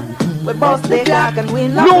Thunder. We bust the clock and we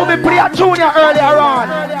love. You me play a tune earlier on.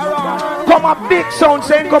 Come a big sound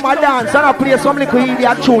saying come a dance and I play some little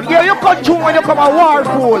idiot tune. Yeah, you come tune when you come a war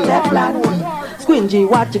fool. Squingy,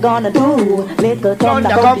 what you gonna do? Little Thunder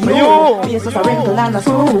come for you. Pieces a wrinkle and a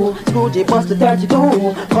screw. Scrooge bust the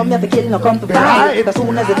 32. Come here to kill, no come to fight. As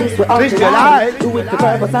soon as it is, we're up to light. Do it for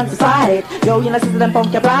purpose and society. Yo, you know, sister and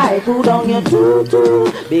punk your pride. Who don't you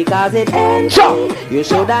too? Because it ain't true. You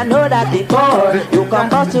should have known that before. You come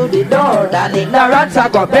bust to the door. That ignorance I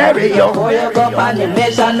go bury you. Before you go on your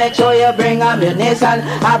mission, make sure you bring ammunition.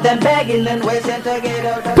 Have them begging and waiting to get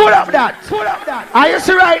out. Pull up that. I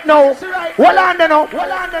see right now. Hold on now.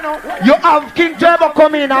 You have King Turbo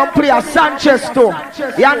come in and play a Sanchez too.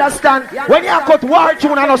 You understand? When you cut war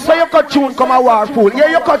tune and so you cut tune come a war fool. Yeah,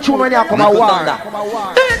 you cut tune when you come a war.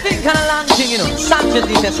 Do you think kind of long thing, you know? Sanchez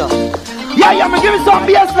this so. Yeah, me give me some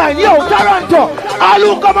bass line. Yo, Toronto. All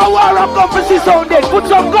who come a war and come to see sound dead. Put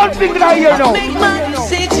some gun finger here now.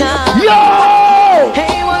 Yo!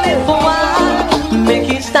 Hey, well, if for one, make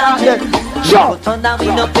it stop. Jump. Thunder we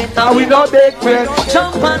no pet and we no big friends.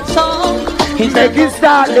 Jump and song. Make it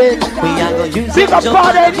start lit. Big up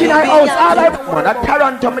father in our house. All I man, that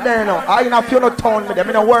Toronto me there now. I in a few no town me there.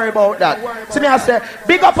 Me no worry about that. See me I say,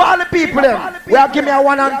 big up all the people them. We are give me a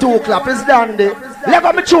 1 and 2 clap. It's done there.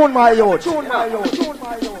 Let me tune my youth.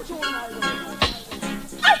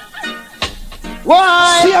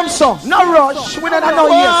 Why? See him so. No rush. We don't know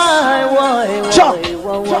yes. Why? Jump.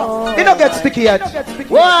 It don't get sticky yet.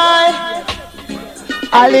 Why?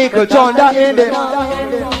 A little thunder in the.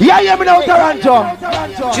 Yeah, me now Toronto.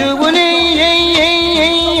 Jubilee,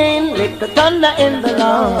 little thunder in the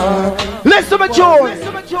Lord. Listen to me tune.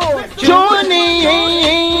 Jubilee,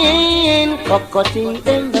 cockatoo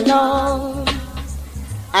in the Lord.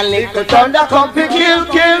 And little thunder come to kill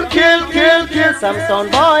some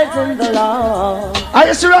sound boys in the Lord. I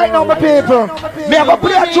used to right now, my people. Me have a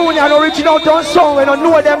play a tune and original on song when I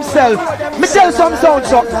know themselves. Me tell some sound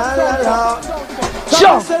so.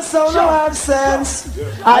 Sure. So no have sense.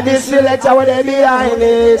 I this selector with them behind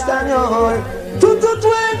it.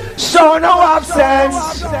 So no have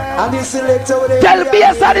sense. And this selector with them. Tell me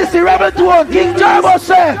yes, I this the rebel tune. King Turbo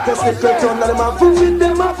say. Testicle tongue that them a fit.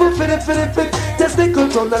 Them a fit. Testicle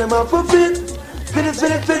tongue that them a fit. Fit.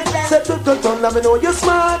 Set to tongue that me know you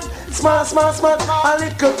smart. Smart. A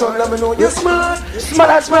little tongue that me know you smart.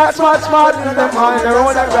 Smart. Them on the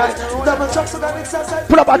road and right.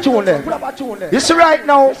 Put up a tune there. You see right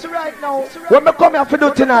now, when we come here for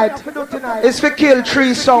do tonight, it's for kill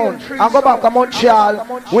 3 sound and go back to Montreal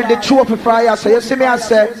with the trophy fire. So you see me I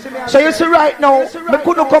say. So you see right now, me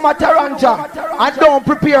couldn't come to Toronto and don't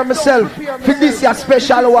prepare myself for this year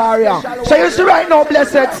special warrior. So you see right now,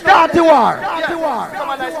 blessed, start the war. Come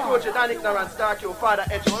on, nice coach, you don't ignorant, start your father,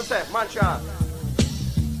 edge yourself, Montreal.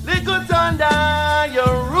 Little thunder,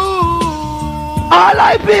 your rule. All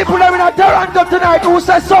I people that in Toronto tonight who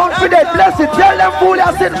say sound for that, bless it, tell them fool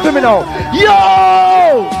you sitting to me now.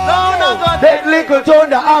 Yo! That little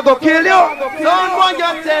thunder, I go kill you. Don't want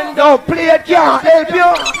your tender. No, play it can't help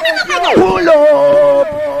you. Pull up.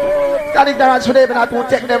 That ignorance for them not to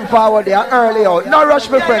take them forward there early out. No rush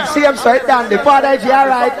my friend, see him so it's done. The father is here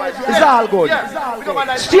right, it's all good.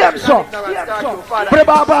 See him so.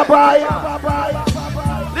 Bye.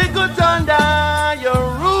 Little thunder,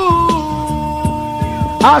 your rule.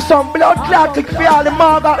 And some blood clotting for all the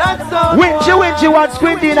mother. Winchy want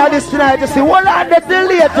squinty in this tonight to see what I get till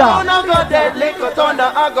later. Don't go dead, little thunder,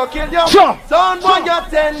 I go kill you. Sure. Don't want your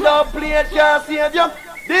tender, play can't save you.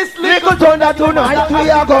 This little thunder tonight we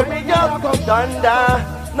are going. Thunder,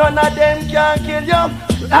 none of them can kill you.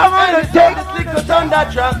 I want to take this little thunder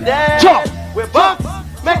drop dead. Sure. We box,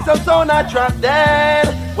 make some sound and drop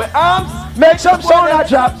dead. We arms, make some sound and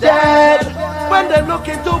drop dead. When they look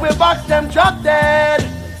into we box, them drop dead.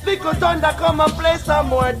 Little thunder come and play some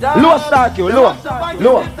more down. Low start you, low.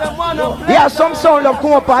 Yeah, some sound of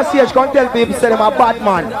come up on stage, can tell people say them a bad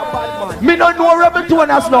man. Me don't know Rebel 2 and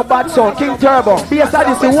that's no bad sound. King Turbo, yes, I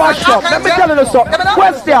just wash up. Let me tell you something.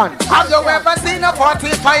 Question. Have you ever seen a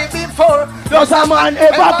 45 before? Does a man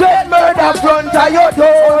ever get murder front of your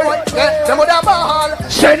door? Them with a ball.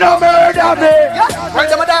 Say no murder me. Well,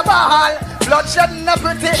 them with a ball. Bloodshed not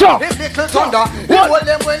pretty. Sure. If little thunder, they hold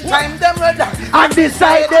them when time them red. And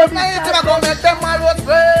decide them.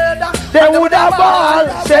 They would have ball.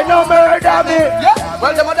 Say no murder me.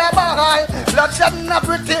 Well, them with a ball. Bloodshed not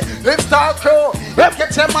pretty. If Star Crow, get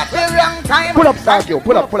them at the wrong time. Pull up, Star Crow.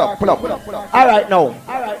 Pull up. All right now.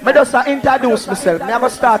 Me just introduce myself. Me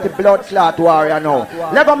have start the blood clot warrior now.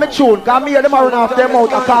 Let me tune. Cause me hear them run off them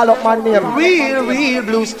out and call up my name. Real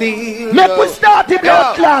blue steel. Make we start the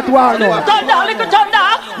blood clot warrior now. Little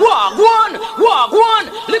thunder, walk one,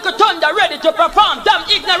 little thunder ready to perform, damn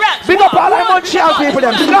ignorant. Big up all the Montreal people,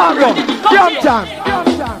 them strong run. Jump time.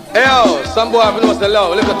 Hey yo, some boy have knows the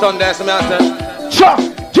love, little thunder, some man say. Jump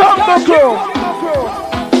the crew.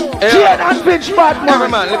 Chain and pitch bad man. Every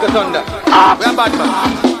man, little thunder. We are bad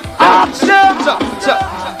man.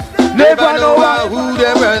 Never know who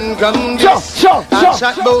them run come this. And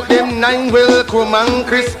chat about them 9 will come and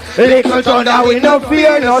Chris. Little thunder we no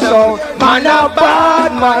fear no sound. Man a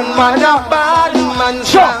bad man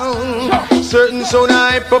sound. Certain sound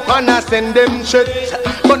I pop and I send them shit.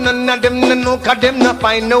 But none of them no cause them not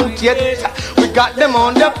find out yet. We got them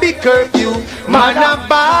on the big curfew. Man a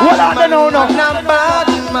bad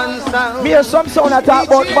man sound. Me hear some sound I talk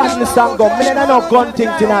about badness and gun. Me never know gun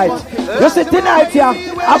thing tonight. You see tonight here,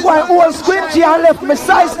 I'm going old squinty and left my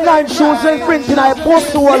size 9 shoes and print tonight.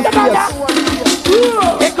 Post to all face.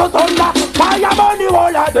 little thunder, fire burn the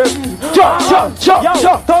whole of them. Jump,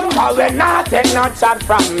 thunder, we not take no shot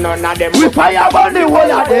from none of them. We fire burn the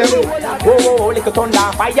whole of them. Oh, little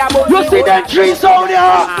thunder, fire burn. You see them trees out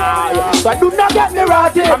there? So do not get me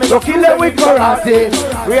rotted. You kill them with karate.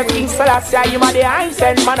 Real King Selassie, you are the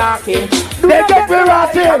ancient monarchy. They get me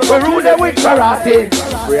rotted. We rule them with karate.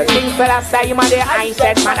 Real King Selassie, you are the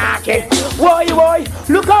ancient monarchy. Boy,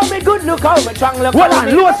 look how me good, look how me strong, look. Hold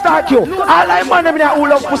on, low start you. All I man them in that who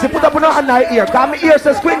love pussy, put up on your hand in ear. Cause my ear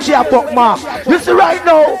says squingy a fuck mark. You see right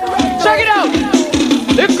now. Check it out.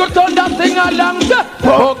 Little thunder sing along the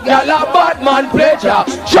fuck y'all a bad man pleasure.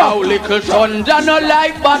 Show little thunder no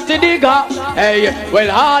like batty digger. Hey,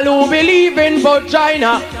 well all who believe in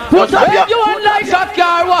vagina. Put up you want like a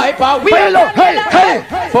car wiper. Hey.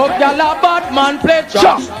 Fuck y'all a bad man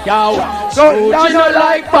pleasure. Yo, Scrooge no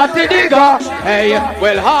like batty digger. Hey,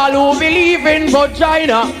 well all who believe in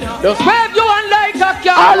vagina. Just wave you want like a car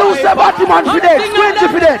wiper. All who say batty man for dead, squingy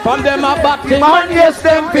for dead. From them a batty man, yes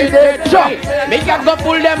them for dead. Me can go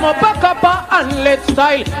pull them up a copper and let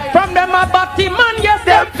style. From them a batty man, yes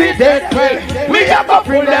them fit dead well. Me can go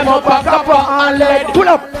pull them up a copper and let. Pull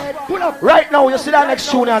up. Right now, you see that next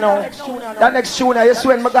tune now. That next tune, you see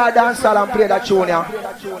when my guy dance and play that tune.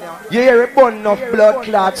 You hear a bun of blood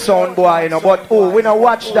clot sound, boy, you know. But oh, we don't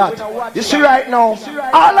watch that. You see right now,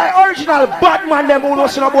 all the original Batman them who know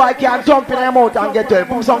see no boy can't jump in their mouth and get there.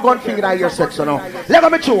 Put some gun finger in your sex, you know. Let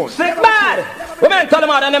me tune. Sick bad. Women tell them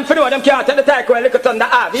out and them for them can't tell the type where look at on the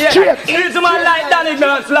app. Yeah. He's a man like Danny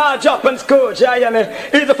Burns, large up and Scrooge. Yeah, yeah, me.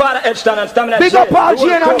 He's the father Edgton and Stamina. Big up all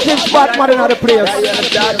Jane and King Batman in the place. It's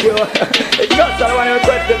just I want to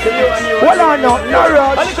request it to you and you. Hold on now, no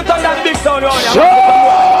rush. I look at on that big sound on you.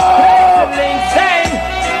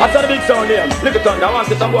 I saw the big sound there. Look at on, I want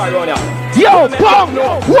to see some boy around here. Yo, bang!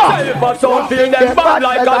 What? Silver sound feel them bad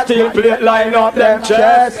like a steel plate line up them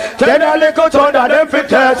chest. Then a little thunder them fit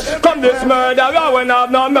test. Come this murderer when have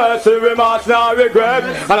no mercy, remorse, no regret.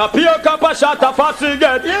 And a pure cup of shot of a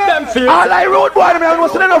cigarette. Them feel all I road boy, them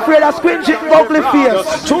was not afraid of squingy ugly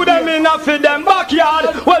face. Shoot them in a fit them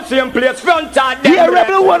backyard. Well, same place front of them. Yeah,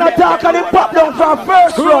 rebel one attack and him pop down from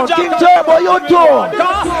first round. King Turbo, you too.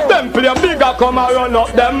 Them play bigger come and run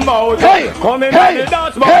up them mouth. Hey, come in the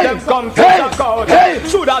dance, but them come to check out.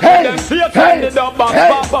 Should have seen them face when the dub box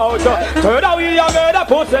pop out. Third out we have made a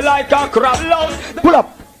pussy like a crab louse. Pull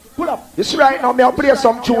up. You see right now, me I play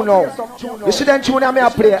some tune now. You see them tune I me I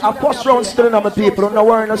play. A first round still on my people, don't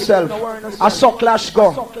worry yourself. A so clash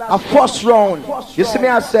go. A first round. You see me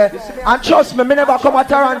I say, and trust me never come to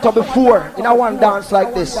Toronto before in a one dance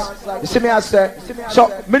like this. You see me I say.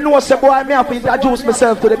 So me know say boy me have to introduce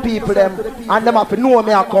myself to the people them, and them have to know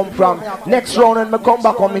me I come from. Next round when me come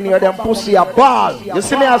back on me near them pussy a ball. You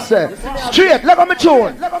see me I say. Straight, look at me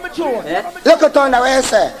tune. Look at on the way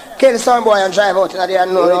say. Kill some boy and drive out in the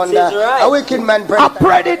unknown under a wicked man a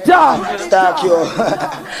predator. Start you.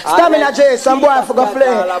 Stamina J, some boy for go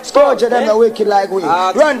play. Scourge them a wicked like we.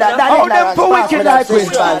 Run that. How them for wicked like we?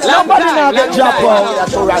 Somebody now get drop out.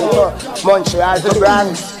 Toronto, Montreal to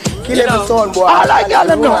Bronx. Kill every son boy. All I got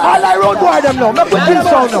them know. All I road boy them know. Make we kill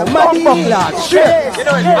sound now. Motherfucker lad. Straight.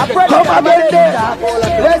 Come again there.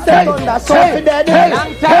 Let's say thunder. So dead.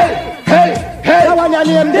 Hey, that one your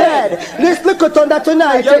name dead. This little thunder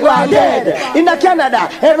tonight, you go dead. In the Canada,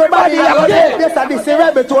 everybody are go dead. This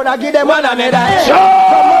rebel tone, I give them one another head. From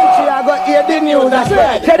Montreal, I go hear the news and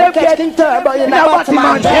spread. Tell them getting turbo in the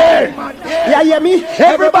Batman dead. Yeah, hear me?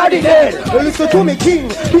 Everybody dead. Listen to me, King.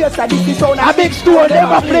 This is on a big stone,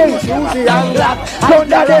 never play. Susie and Black,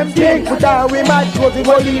 thunder them things. Put on we mad, cause we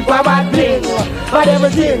won't leave a bad bling. But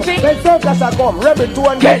everything, when circus are come, rebel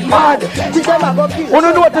tone get mad. See them a go kill. You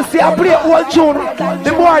don't know what to say, I play old tune.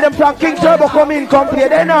 The boy them from King Turbo come in, come play,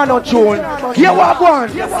 they know no tune. Here what one?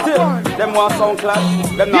 Them want sound class.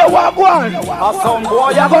 Here what one? A sound boy,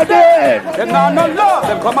 you go dead. Them not no love,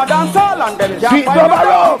 them come a dance all and them can't find no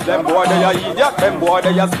love. Them boy they a idiot, them boy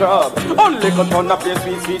they a scrub. Only go turn up play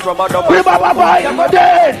sweet rubber dub. You go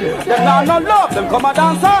dead. Them not no love, them come a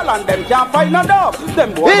dance all and them can't find no love.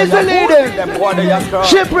 Them boy they a them boy they a scrub.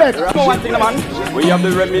 Shipwreck. One thing man, we have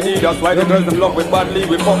the remedy, that's why the girls them love with badly,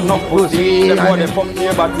 we fuck no pussy. Them boy they fuck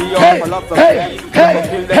near body up for lots of Hey,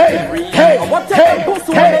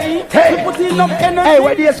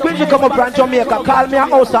 where the squidgy come up from Jamaica, call me a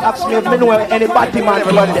house and ask me if me know any batty man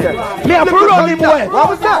from there. Me a run him away. What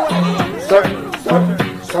was that? Certain.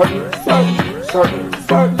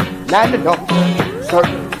 Land enough.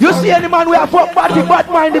 You see any man we are fuck body,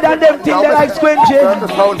 bad-minded and them things they like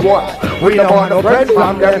squinching. We don't want no friends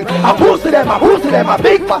from them. I pussy them, I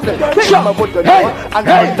big pussy. Hey,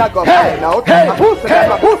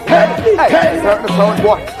 certain sound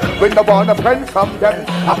boy. We don't want no friends from them.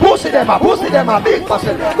 I pussy them, a big pussy.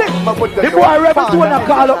 The boy Rebel 2 and I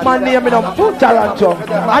call up my name in Toronto.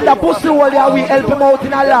 And the pussy hole there, we help him out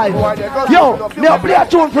in our life. Yo, me play a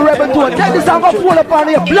tune for Rebel 2. Tell this I'm gonna pull up on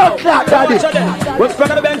your blood clot, daddy. We'll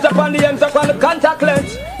spread the bench up on the ends up on the contact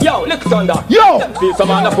lens. Yo, look thunder. Yo! Feel some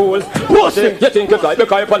man a fool. Pussy! You think it's right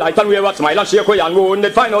because you're polite and wear a smile and shake your hand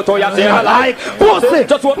wounded. Find out how you say I like. Pussy!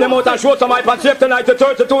 Just open them out and show some hype and shape tonight. The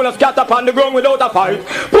 32 and scatter upon the ground without a fight.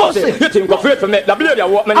 Pussy! You think you're afraid to make the blade you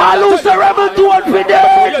walk me now? I lose the Rebel 2 and for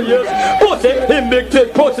them. Pussy! Him big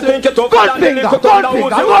tick. Pussy think you're tough. Gun finger! Hey,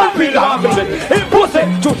 pussy!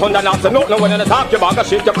 Truth on the answer. No one in the top. You bag of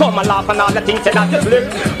shit. You come and laugh and all the things that you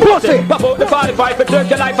flip. Pussy! Pop out the 45 to take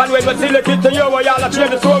your life and wait. But see the kid to you where y'all are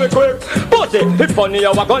trained so quick. Pussy! It's funny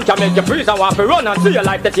how a gun can make you freeze and want to run and see your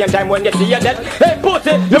life the same time when you see your death. Hey,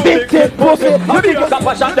 pussy! You big tick, pussy! You big up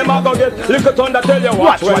a shot, them a go get. Little thunder tell you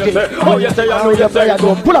what you say. Oh, you say, I know you say.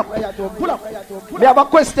 Pull up. We have a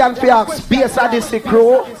question for you. Space Odyssey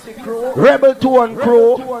crew, Rebel 2 and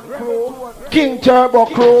crew, King Turbo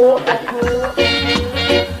crew.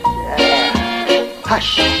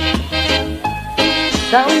 Hush.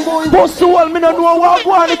 Pussy hole, me no know what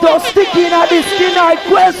one it was sticking at this tonight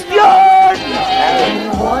question.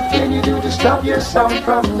 What can you do to stop your sound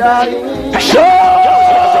from dying? Sure.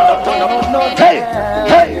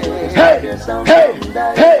 Hey.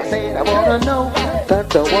 I wanna know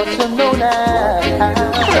that I want to know now.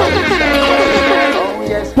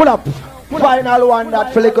 Pull up. Final one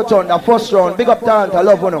that for Little Thunder, first round. Big up Toronto, I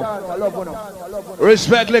love you.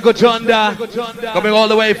 Respect Little Thunder, coming all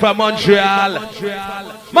the way from Montreal.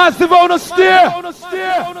 Massive on the steer.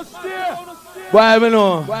 Why me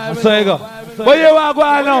know? So you go. But you are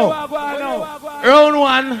going now. Round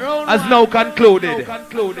 1 has now concluded.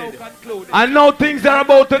 And now things are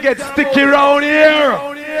about to get sticky round here.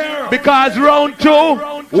 Because round 2,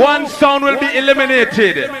 one sound will be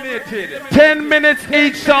eliminated. 10 minutes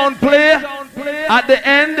each sound play. At the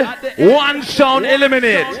end, one sound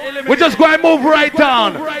eliminate. We just go and move right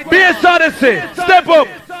on. Bass Odyssey, step up.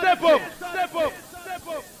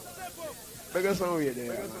 Bigger sound over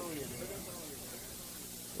there.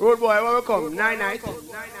 Road boy, where we come? 9 night.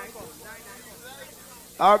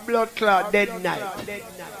 Our blood clot dead night.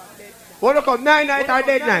 Where we come? 9 night or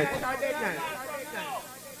dead night?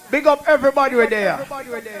 Big up everybody with there.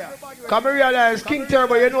 Come and realize King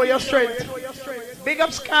Turbo, you know your strength. Big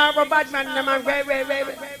up Scarborough, Badman, the man. Wait.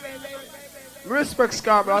 Respect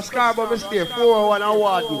Scarborough. Scarborough mistake. 401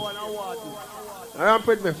 award. I'm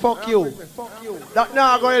with me. Fuck you. That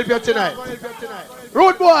now I'm going to help you tonight.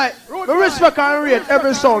 Road boy, we respect and rate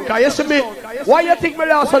every sound. Cause you see me, why you think me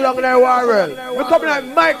last so long in the world? We come like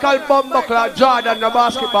Michael Bumbuckler, Jordan, the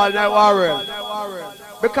basketball in the world.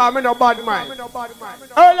 Because I'm no bad mind.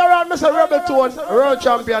 Earlier on, Mr. Rebel 2, world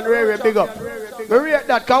champion, very big up. We rate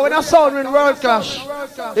that, because when a sound win world clash,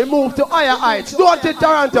 they move to higher heights. Don't in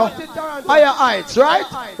Toronto, higher heights, right?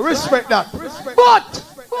 Respect that. But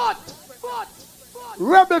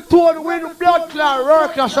Rebel 2 win blood clot,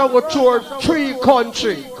 world clash, and go tour 3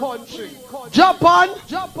 countries. Japan,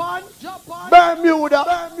 Bermuda,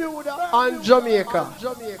 and Jamaica.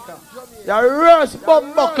 The worst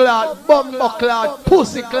bumbuclad,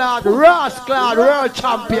 pussyclad, rasclad world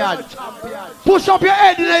champion. Push up your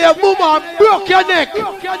head in your mama and broke your neck.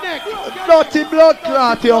 Dirty blood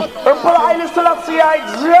clot, yo. Make we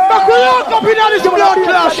look up in this blood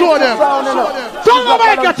clot, show them. Tell them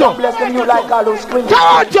I get up.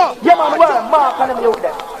 Toronto. Yeah, man, well, Mark and them out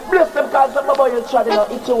there. Bless them because some boy is trying to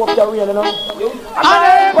eat you up the rain, you know. And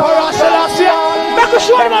make us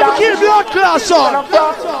show them how to kill blood clot, son.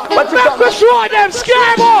 Make us show them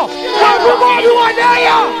Scarborough. Everybody want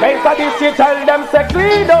there. Make a this you tell them say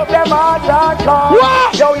clean up them heart and car.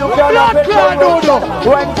 What? Yo, you blood clot, no.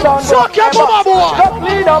 When sun suck your mama, boy.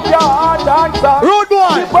 Clean up your heart and car. Road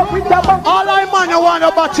boy. All I man you want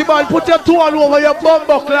a batty ball, put your two all over your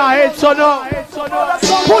bumbuckler head, son.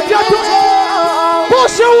 Put your two.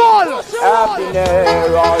 Push your wall.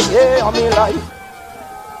 Happiness all day on me life.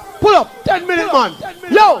 Pull up, 10 minutes, man.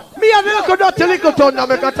 Yo, me and the Little Thunder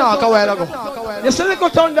make a talk a while ago. You see Little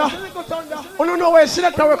Thunder? You don't know where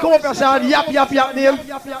selector will come up and say yap name.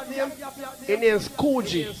 His name is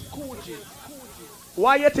Coogee.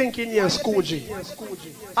 Why you think he named Coogee?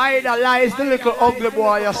 Idolize the little ugly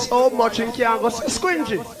boy so much he can't go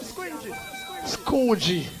squingy.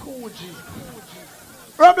 Coogee.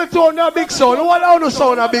 Rebel 2 a big sound. What how to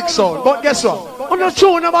sound a big sound? But guess what? On the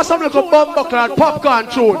tune, I'm some little bumbuckler popcorn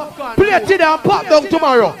tune. Play it today and pop down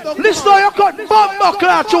tomorrow. Listen to your cut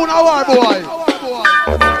bumbuckler tune, our boy.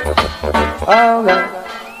 Alright,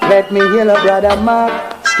 let me hear a brother Mark,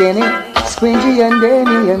 Skinny, Squingy and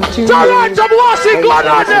Danny and Chewy. Toronto, what's it going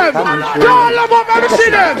on them? Y'all love up, let me see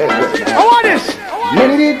them. I want this.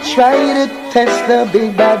 Many did try to test the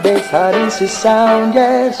big bad bass, Odyssey sound,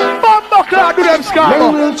 yes. Bumbuckler do them, Scott. They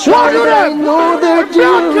will try, but I know they're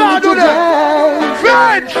doomed to die.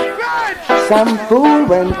 French. Some fool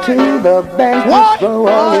went to the bank to throw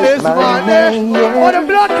all his money. What the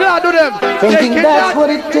blood clot do them? Thinking that's what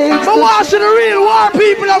it takes. But watching the real war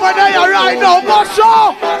people over there right now. What's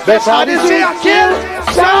up? That's how they say I kill.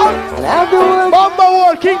 Sound. Bumba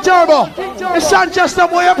Wall, King Turbo. The Sanchez, the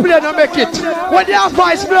boy you play and make it. When you have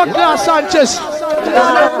vice blood clot Sanchez.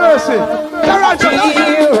 Have mercy. Here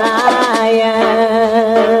I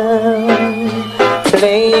am,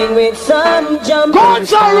 playing with some jumping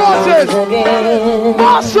sounds again.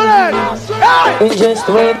 And just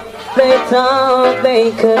wait, they thought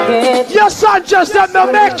they could get. Your son just let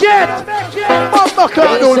me make it.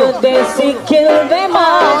 They see kill them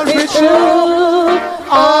all be true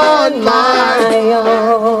on my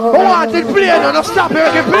own. Who want it play? No, stop it,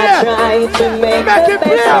 make it play. I try to make it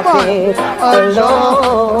play, man.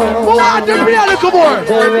 Alone. Who want it play, little boy?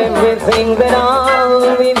 Everything that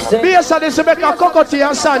all we've said. Yes, I need to make a cockatoo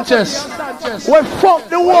and Sanchez. We fuck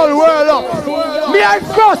the whole world up. Me I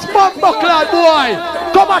first bumbuckler boy.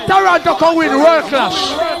 Come at Toronto, come win World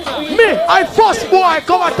Clash. Me, I first boy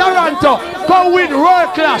come at Toronto, come win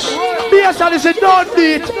World Clash. Yes, I need to don't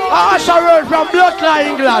beat a Asher from Bloodline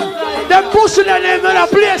England. Them pushing their name in a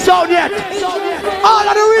place out yet. All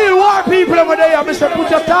of the real war people over there, Mr. Put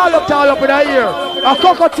your tall up in the ear. A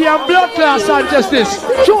cockatoo and blood class and justice.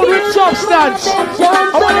 Tune with substance.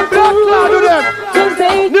 I want the blood class to them.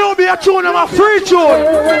 New be a tune of a free tune.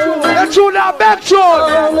 A tune of a back tune.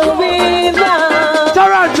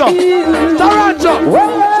 Toronto. Toronto.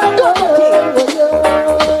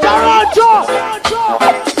 Toronto.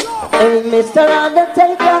 Hey, Mr.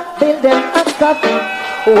 Undertaker, build them a coffin.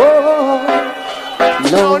 Whoa.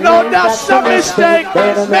 No, that's a mistake.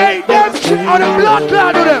 Make them on the blood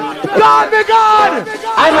clot to them. God be God.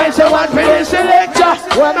 I might say one for this selector.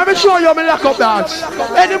 Let me show you my lock up dance.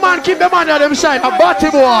 Any man keep the man on them side, a body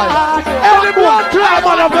boy. Any blood clot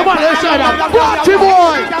man of the man on the side, a body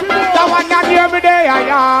boy. That one can hear me there,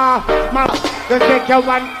 yeah. Man, go take your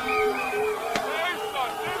man.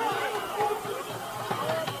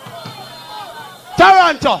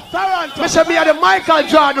 Toronto. Mr. Me are the Michael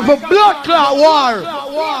Jordan for blood clot war.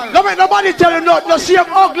 Don't make nobody tell you nothing. No see him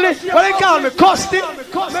ugly. What they call me? Custy.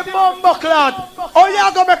 Me bumbo clot. Oh,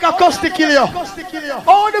 you gonna make a Custy kill you?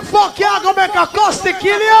 Oh, the fuck you gonna make a Custy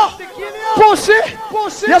kill you? Pussy.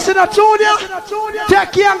 You see the junior?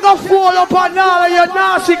 Take you and go fall up on all of your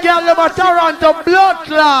nasty girl about Toronto blood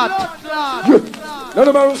clot. None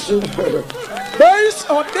of mercy. Based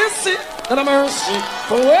on Odyssey. None of mercy.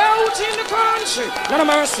 For out in the country. None of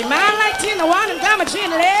mercy. Man like Tina one and damage in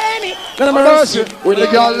Lenny. None of mercy. With the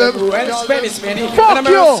girl them. And spend his money. None of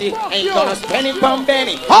mercy. Ain't gonna spend it from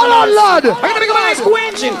Benny. Hold on, lad. I'm gonna go my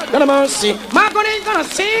squinching. None of mercy. My gun ain't gonna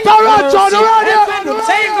sing. Toronto the radio.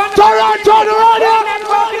 Toronto the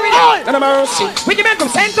radio. None of mercy. We can make them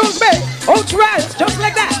sentence Bay. Out rise. Just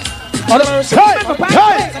like that. Hey,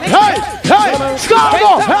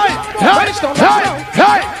 Scarborough!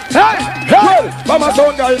 Hey! Mama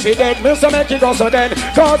son girl be dead, Mr. make it go so dead.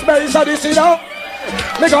 Cause Mary's a this, you know.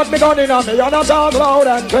 Me got me gun in on me, and I talk loud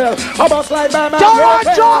and clear. I bust like my man.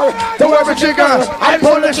 Toronto! To every trigger, I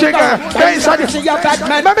pull the trigger. Mary's a this.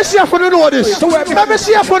 Let me see if you know this. Let me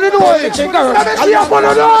see if you know it. Let me see if you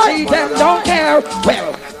know it. Them don't care.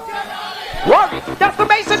 Well, what? That's the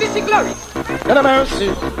base of this glory. And a mercy.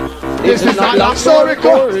 This is not long story.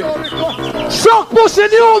 Suck pussy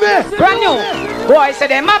new me. Brand new. Boy say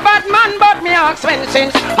them a bad man, but me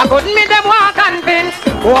expensive. I couldn't make them walk convince.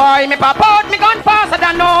 Boy, me pop out me gun faster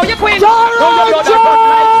than know you queen. Well,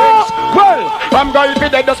 I'm going to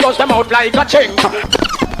dead, just flush them out like a chink.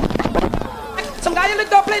 Some guy in the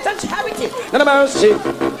dubplate and charity. None of mercy.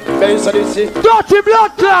 Base of this. Dirty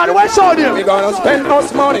blood clot, what's on you? We gonna spend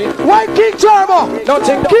us money. Why King Turbo?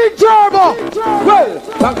 Nothing. King Turbo. Well,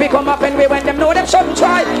 back we come up and we when them know them shouldn't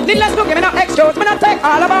try. Needless to give me no excuse, me not take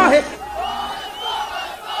all of our hit.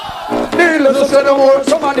 Needless to say the word,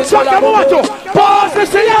 somebody Suck a moto. Pause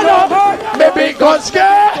the yellow. Me big gun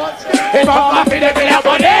scare. If I'm happy, they be up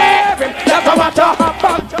on them. That's a matter.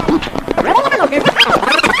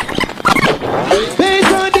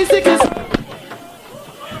 Based on this sickness.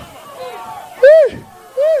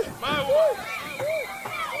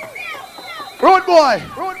 Road boy.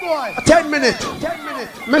 10 minutes.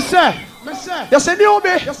 Me say. You say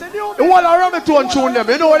newbie. The one around the tune tune them.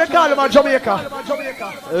 You know what they call them in Jamaica?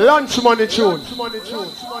 Lunch money tune.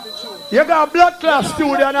 You got a blood class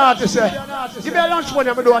studio and artist say, give me a lunch money,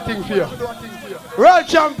 I'm going to do a thing for you. World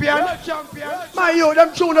champion. My you,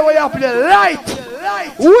 them tune the way you play. Light.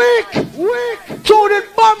 Weak. Tune in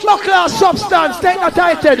bomber class substance. Take the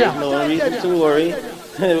title. No reason to worry.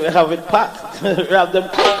 We have it packed. We have them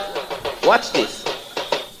packed. Watch this.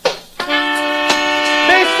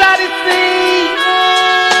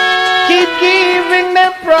 Keep giving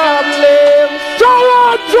them problems.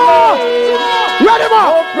 Toronto! Ready, man!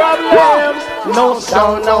 No problems. No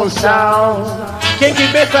sound, no sound. Can't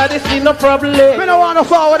keep better, this is no problem. We don't want to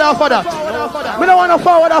forward after that. We don't want to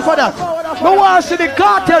forward after that. We want to see the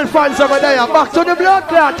cartel fans over there. Back to the blood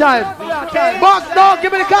clot time. Back, no,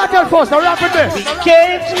 give me the cartel first. Now ramp with me. We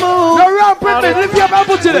can't move. Now ramp with me. Lift your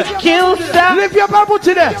bamboo to there. Kill stuff. Lift your bamboo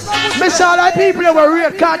to there. Miss all the people that were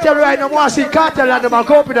real cartel right now. Want to see cartel and them are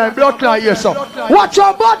coping in blood clot here, so. Watch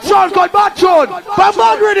your Batron, called Batron.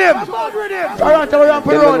 Bombard with him. Alright, now ramp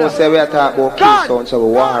with him. Say we are talking about kill sounds, so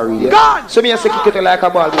we worry. So me I say kick it like a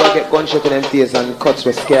ball, we get gunshot in them face and cuts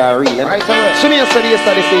were scary. So me I say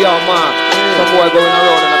yesterday, say, yo man, some boy going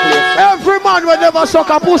around in a place. Every man will never suck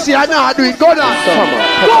a pussy and not do it. Go down.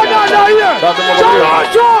 Go down here.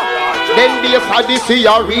 Then they for this is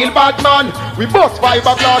a real bad man. We bust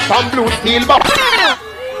fiberglass and blue steel.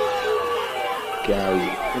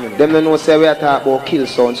 Them don't know say we are talking about kill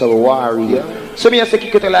sounds, so we worry. So me I say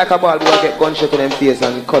kick it like a ball, we get gunshot in them face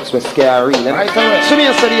and cuts were scary. So me I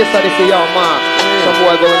say yesterday, say, yo man, some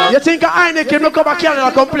boy going around. You think a Heineken will come back here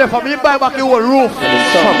and come play for me, buy back the whole roof. And in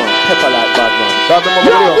summer, pepper like bad man.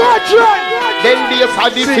 Then they for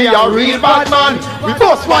this is a real bad man. We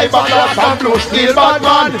bust fiberglass and blue steel bad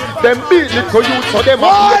man. Them beat little youth so them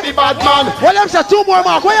a the bad man. Well, them say 2 more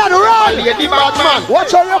mark. Where are the run? The bad man.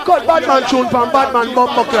 Watch how you cut bad man tune from bad man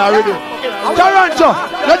bumper already. Toronto,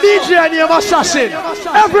 the DJ and him assassin.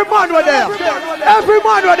 Every man were there. Every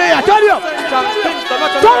man were there. Tell you.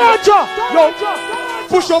 Toronto. Yo,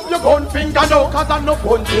 push up your gun finger now, cause I'm no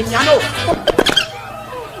gun finger now.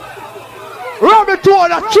 Rabbit to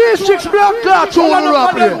on a 3-6 block clock tune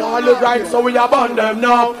rap here. All the right, so we abandon them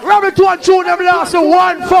now. Rabbit to on tune them last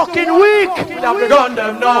 1 fucking week. We have begun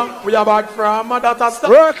them now. We are back from that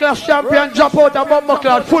stuff. World class champion drop out a bomber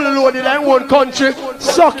cloud full loaded in one country.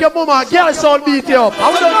 Suck your mama, girl sound beat you up.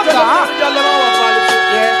 How done that?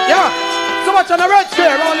 Yeah. So much on the red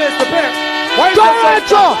square, all this to pay.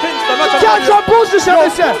 Toronto! Catch your pussy, say.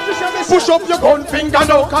 Push up your gun finger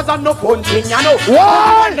now, cause I'm no gun finger now.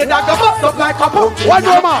 One! The dagger bust up like a pumpkin. One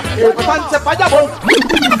more man.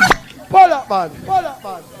 Pull up, man.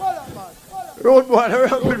 Road boy,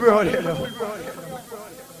 rapid road here.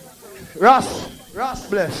 Ross,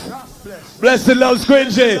 bless. Blessed love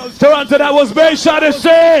Squingy. Toronto, that was very shot to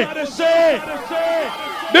say.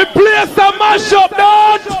 The place to mash up,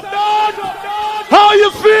 dog. How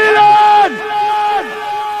you feeling?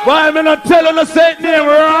 Why am I not telling the same name,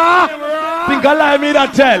 rah? Think I lie me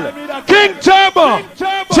that tell. King Turbo,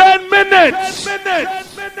 10 minutes.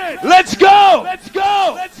 Let's go.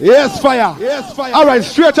 Yes, fire. All right,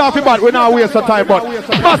 straight off your bat. We're not wasting time, but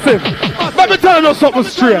massive. Let me tell you something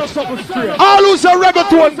straight. All who say rebel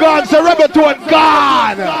to one gone, say rebel to one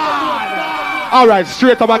gone. All right,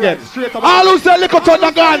 straight up again. All who say little to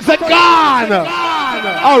the gone, say gone.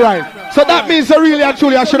 All right. So that means really and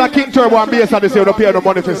truly I should have King Turbo and BS and they say don't pay no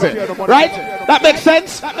money for say. Right? That makes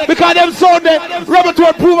sense? Because them sound that Rebel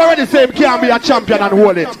to prove already say him can't be a champion and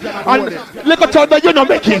hold it. And look at that you don't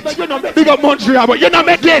make it. Big up Montreal, but you don't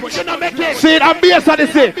make it. See it and BS and they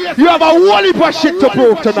say you have a whole heap of shit to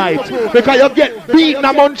prove tonight. Because you get beaten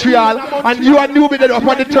in Montreal and you and Newbie up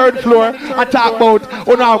on the 3rd floor and talk about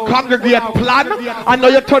our congregate plan and now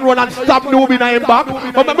you turn around and stab Newbie in him back.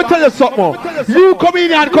 But let me tell you something. You come in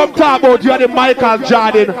here and come talk about you are the Michael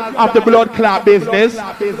Jordan of the blood clot business.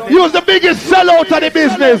 You was the biggest sellout of the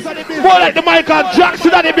business. More like the Michael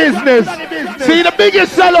Jackson of the business. See, the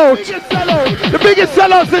biggest sellout. The biggest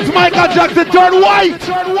sellout since Michael Jackson turned white.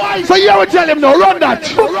 So you would tell him no, run that.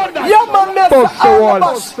 Yeah, man,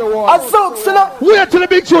 Bust the wall. Wait till the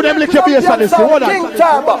big two them lick your bass and listen. Hold on. King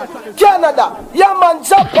Turbo, Canada, yeah, man,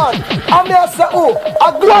 Japan. I'm here say, oh,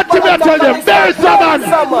 a good what did I tell them? There's someone.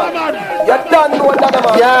 You don't know that,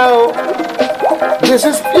 man. Yo, this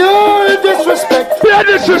is pure disrespect. Pure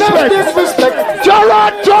disrespect. No disrespect.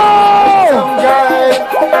 Toronto!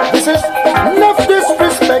 This is enough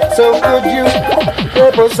disrespect. So could you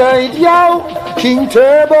side, yo. King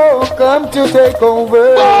Turbo come to take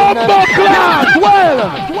over. Bomba class, well.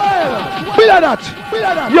 Be like that.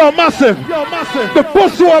 Yo, massive. The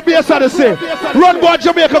pussy will be aside to say. Run boy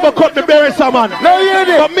Jamaica go cut the berry salmon. No, you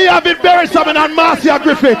did. But me having berry salmon and Marcia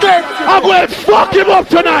Griffith. I'm going to fuck him up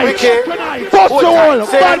tonight. First of all,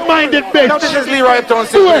 bad-minded bitch. Now this is Leroy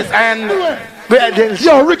Thompson and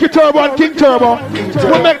yo, Ricky Turbo and King Turbo.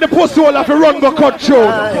 We make the pussy hole have to run go cut show.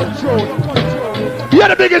 You're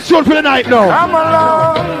the biggest show for the night now. Come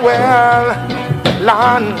along, well,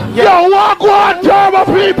 land. Yo, walk one Turbo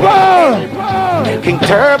people. King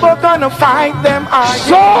Turbo gonna fight them all.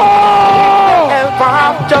 So help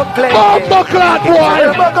out to play. Bomba clad boy.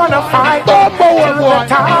 King Turbo gonna fight Bomba the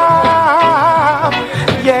top.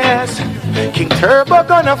 Yes. King Turbo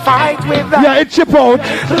gonna fight with that. Yeah, it chip out.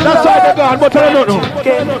 That's why they gone, but I don't know.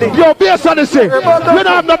 Yo, based on the say, we don't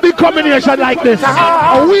have no big combination like this.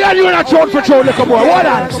 And we and you in a throne for throne, little boy. What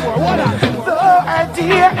else? The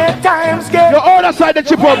idea at times get. The other side, the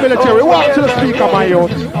chip out military. Walk to the speaker, my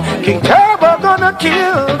youth. King Turbo gonna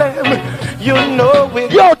kill them. You know we.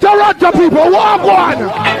 Yo, Toronto people, walk one.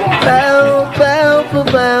 Bow, bow, bow,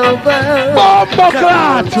 bow, bow. Bomba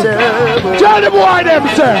clad. Tell the boy them,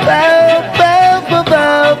 sir. Bow, bow, bow,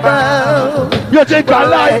 bow, bow. You think I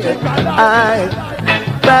like?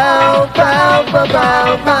 Bow, bow, bow,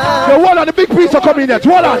 bow, bow. Yo, what on the big piece of coming yet?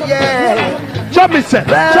 What on? Yeah. Jamie say.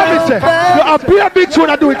 You appear big tune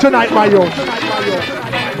and do it tonight, my youth.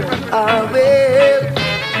 I will.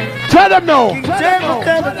 Tell them no.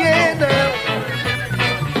 Come again now.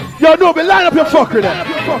 Yo, no, but line up your fucker there.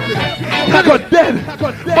 I got dead.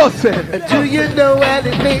 Bust it. Do you know what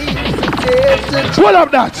it means? What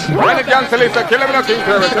up that?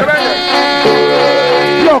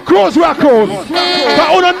 Yo, crows were crows. But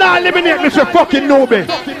who don't not eliminate me if you fucking know me?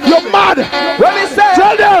 You're mad. What is that?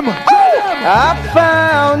 Tell them. I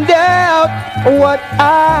found out what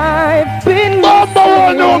I've been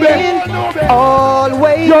missing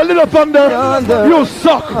always. Yo, little thunder, you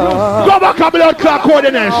suck. Go back and blood clock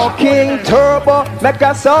coordination. King Turbo, make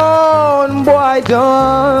a sound boy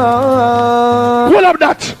done. Pull up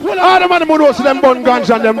that. All the man who knows them bun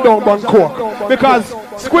ganja and them don't bun coke. Because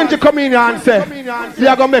Squinty come in here and say,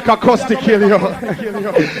 you're going to make a custy kill you.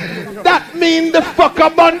 That mean the fucker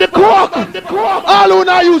bun the coke. All who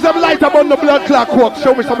now use them light up on the blood clot coke.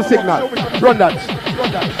 Show me some signal. Run that.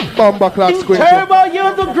 Bomba clock Squinty. Turbo,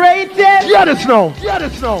 you're the greatest. Yeah, this now.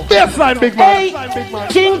 Baseline, big man. Hey,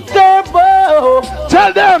 King Turbo.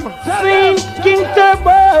 Tell them. Sing King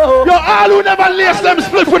Turbo. Yo, all who never lace them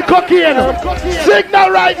split with cocaine. Signal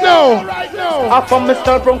right now. I'm from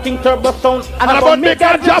Mr. Brown King Turbo sound. And about me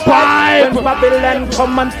ganja pipe. When Babylon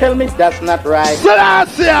come and tell me that's not right.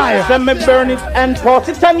 Selassie. Let me burn it and pass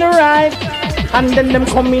it on the right. And then them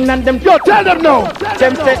come in and them. Yo, tell them no.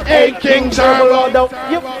 Them say, hey, King Turbo.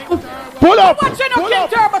 Pull up. Watching up King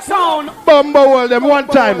Turbo sound. Bumbo world them one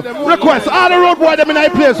time. Request all the road boy them in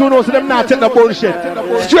that place who knows them not take the bullshit.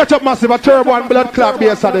 Straight up massive, a turbo and blood clot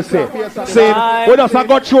base as they say. Saying, we just a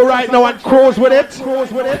got show right now and crows with it.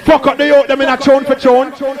 Fuck up the youth them in a tune for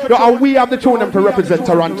tune. Yo, and we have the tune them to represent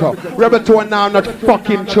Toronto. Rebel Tone now not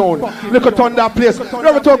fucking tune. Look at on that place.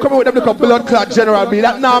 Rebel Tone coming with them look at blood clot General B.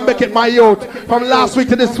 That now make it my youth. From last week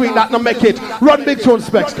to this week that now make it. Run big tune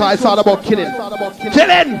specs cause it's all about killing.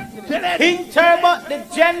 Killing! King Turbo, the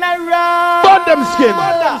general. Burn them skin.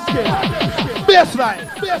 Baseline.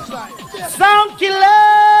 Sound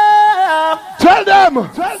killer. Tell them.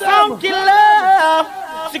 Sound killer.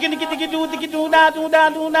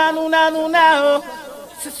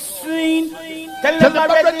 Tell them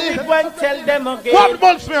already, we go and tell them again. What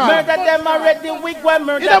Montreal? Murder them already, we go and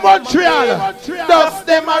murder them. In Montreal. Dust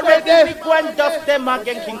them already. We go and dust them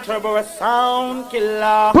again. King Turbo, a sound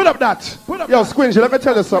killer. Put up that. Yo, Squingy, let me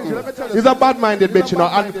tell you something. He's a bad-minded bitch, you know,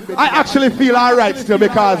 and I actually feel alright still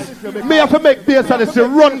because me have to make bass and it's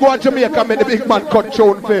run go to Jamaica, make the big man cut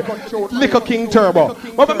tune for Liquor King Turbo.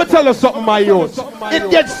 But let me tell you something, my youth.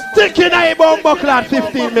 It gets sticky in a bomb clock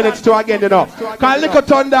 15 minutes to again, you know. Because Liquor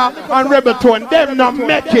Thunder and Rebel Tone, them not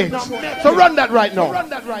make it. So run that right now.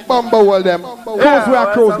 Bumbo well them. Crows where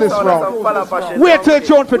I crows this round. Wait till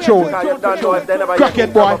tune for tune.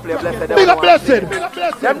 Crackhead boy. Big up blessed.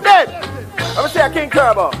 Them dead. I'm say a King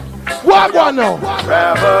Turbo. What one now?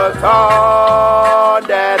 Rebel Tone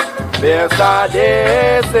dead. Mr.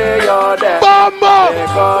 Day say you're dead. Bumbo.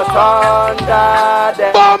 Liquor Thunder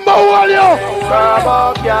dead. Bumbo well you.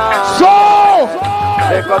 Turbo can. So.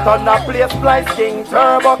 Liquor Thunder place flies, King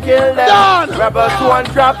Turbo kill them. Done. Rebel 2 and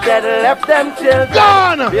drop dead, left them children.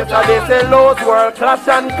 Done. Mr. Day say Lowe's world clash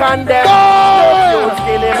and condemn. Done. You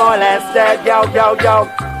skinny molested, yo.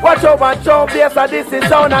 Watch out, bass, and this is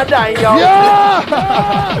sound and die, yo.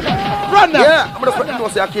 Yeah! Run that. Yeah, I'm gonna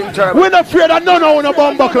say King Turbo. We're not afraid of none of a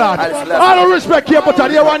bomber clad. I don't respect Cape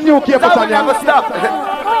Town. You want new Cape Town. Never stop.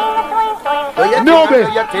 No, babe.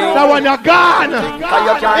 That one you're gone.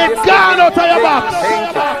 It's gone out of your box.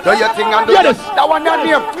 Do you think I'm doing that one your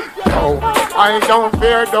name? No, I don't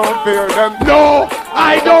fear them. No,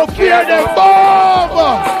 I don't fear them, Bob.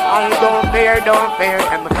 I don't fear them.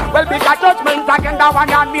 Well, because judgment again, that one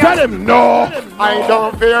your name. Tell him no. I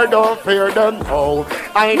don't fear them. No,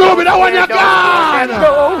 I no, but that one you're gone.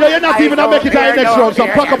 Yeah, you're not even gonna make it out next round, so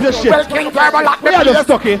pack up your shit. Well, King Turbo lock the place. Just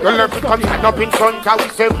stuck it. Well, if you come stand up in front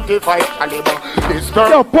of 75 caliber.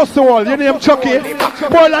 Yo, post the wall. Your name Chucky.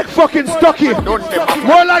 More like fucking Stucky.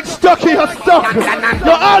 More like Stucky or Stuck.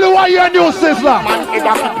 Yo, all who are your new sizzler.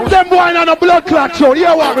 Them boy on a blood clot show. You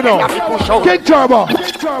what we know? King Turbo.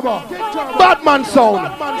 Batman sound.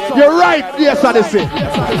 You're right. Yes, I see.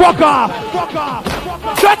 Fuck off.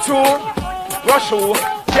 That's true. Rush true.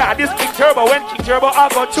 Yeah, this King Turbo, when King Turbo I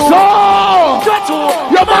got two. So, that's true.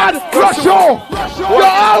 You're mad. Rush show. You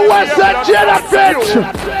always said Jada bitch.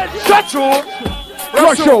 That's true.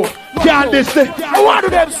 Rush show. Can't this thing. I want to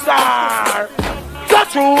them star.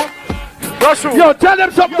 That's true. Rush true. Yo, tell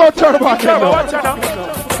them something about Turbo.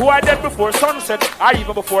 Who I did before sunset, or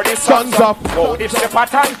even before the sun's up. Oh, it's the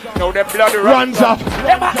pattern. Now the blood runs up.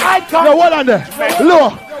 Yo, what on there?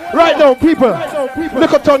 Look. Right now, people,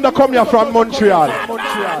 look at Thunder come here from Montreal.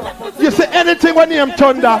 You see, anything when name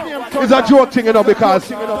Thunder is a joke thing, you know, because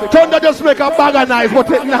Thunder just make a bag of nice,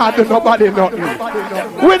 but it not do nobody nothing.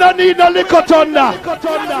 We don't need no liquor Thunder.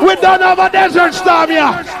 We don't have a desert storm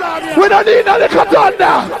here. We don't need no liquor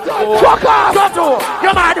Thunder. Fuck off.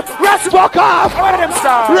 You're mad. Yes, fuck off.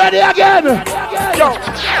 Ready again. Yo,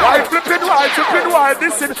 why flipping why?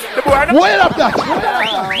 This is the boy. Wait up that.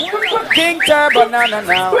 King Turbo,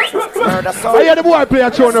 no. I hear the boy play a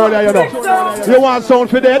tune earlier, you know. You want sound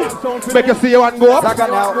for dead? Make you see you want go up?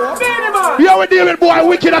 Here we deal with boy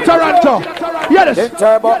wicked at Toronto. Hear this.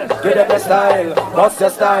 Turbo, give them the style, bust your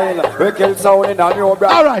style. We kill sound in a new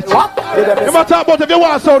brand. Alright. You must talk about if you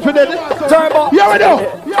want sound for dead. Turbo. Here we do.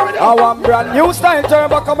 I want brand new style.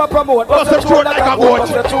 Turbo come and promote. Bust your throat like a goat.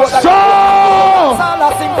 So!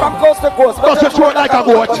 Sala sing from coast to coast. Bust your throat like a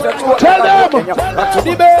goat. Tell them. Back to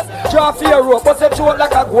the base. Draw for your rope. Bust your throat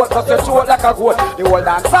like a goat. Bust your throat like a goat. The whole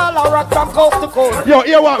dance Sala rock from coast to coast. Yo,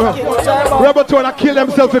 here what? Rebel Tone kill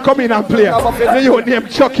himself to come in and play. You name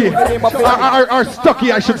Chucky. Or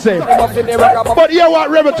Stucky, I should say. But here what,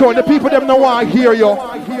 Rebel Tone, the people them no want to hear you.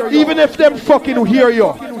 Even if them fucking hear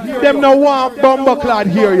you, them no want Bumbleclad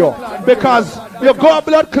hear you. Because you got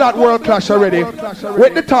blood clot world clash already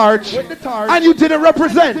with the torch and you didn't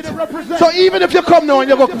represent. So even if you come now and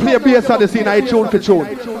you go play bass on the scene, I tune for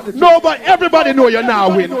tune. Nobody, everybody know you now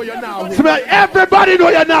win. So everybody know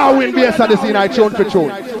you now win bass on the scene, I tune for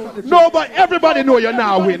tune. Nobody, everybody know you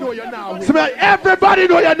now win. So everybody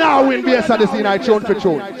know you now win bass on the scene, I tune for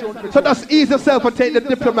tune. So that's ease yourself and take the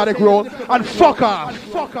diplomatic role and fuck off.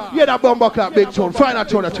 Yeah, that Bumbleclad big tune. Find a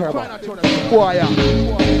tune of Turbo. Boy, yeah.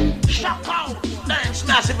 Shout out, Dance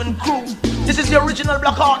Massive and crew. This is the original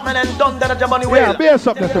Black Hartman and Don Dana Jamani Whale. Yeah, bass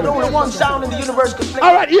up there. The only one sound in the universe could play.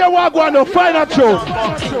 Alright, here we are going to find that tune.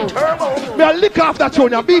 Me a lick off that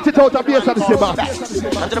tune, you beat it out of bass at the same back.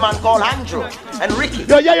 And to the man called Andrew and Ricky.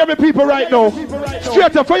 Yo, yeah, me people right now.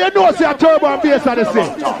 Straight up, for you know, say a Turbo and bass at the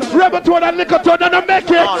same. Rebel tune and liquor tune and make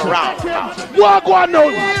it. What go on now?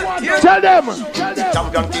 Tell them.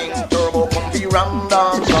 Champion King Turbo, come be round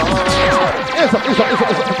down.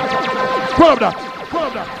 Pull up that.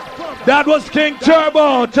 That was King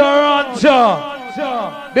Turbo, Toronto.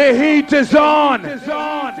 The heat is on.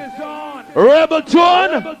 Rebel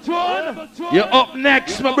Tune, you're up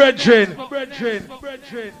next, my brethren.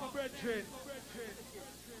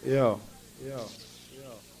 Yo.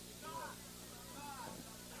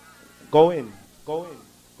 Go in.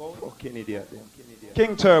 Fucking idiot.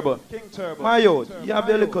 King Turbo. My youth, you have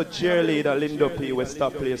the little cheerleader Linda P. will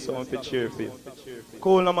stop play sound for cheer for you.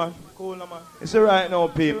 Cool, no, man. You see right now,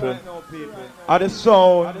 people. At the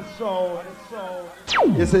sound.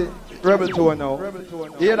 You see, Rebel Tone now.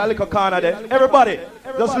 You hear that little corner there? Everybody,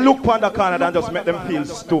 just look on the corner and just make them feel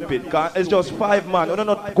stupid. Cause it's just 5 man. You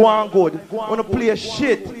not go on good. You wanna play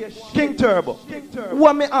shit. King Turbo.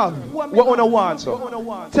 What me have? What you want,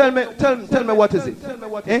 so? Tell me what is it?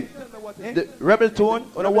 Eh? The Rebel Tone,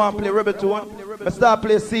 when I want to play Rebel Tone, I start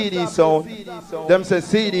play CD sound. Them say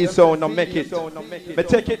CD sound, now make it. I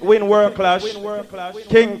take it, win World Clash.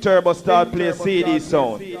 King Turbo start play CD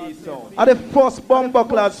sound. At the first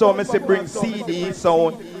Bumbleclad sound, I say bring CD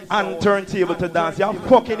sound and turntable to dance. You're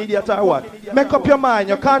fucking idiot or what? Make up your mind,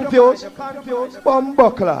 you're confused.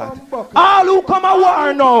 Bumbo clot. All who come a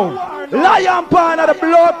war now. Lion pan of the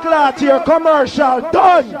blood clot here. Commercial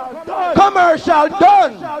done. Commercial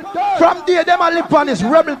done. From there, them a live on this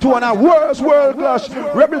rebel tone and worst world clash.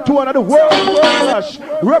 Rebel tone of the worst world clash.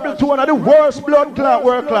 Rebel tone of the worst blood clot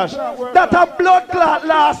world clash. That a blood clot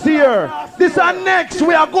last year. This and next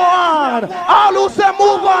we are going. All who say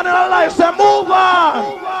move on in our life say move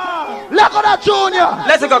on. Look at that junior.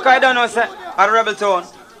 Let's go, I don't know, sir. A rebel tone.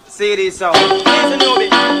 See this song.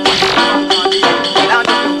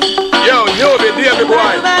 Yo, newbie, baby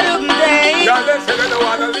boy. Y'all listen to the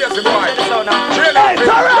one, lazy boy. Hey,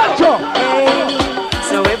 Toronto.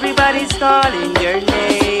 So everybody's calling your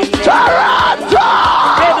name. Toronto.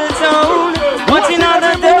 Rebel tone. Watching all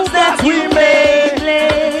the things that we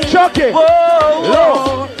play. Chucky.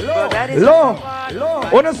 Low.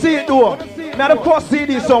 Wanna see it though? Now the first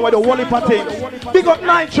CD song with the Wally Things. Big up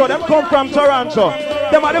Nitro, them come from Toronto.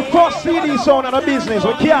 Them are the first CD song in the business.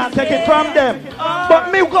 We can't take it from them.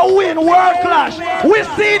 But me go win World Clash. We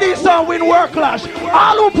CD song win World Clash.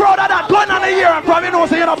 All who proud of that gun on the year and from you know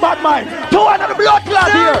say you're a bad mind. 200 the blood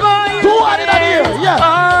class here. 200 in the year. Yeah.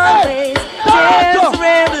 Hey. Toronto.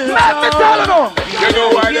 Let me tell you now. You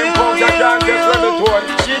know why them folks can't get rebel tone?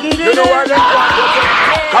 You know why them can't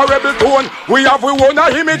a rebel tone? We have we own a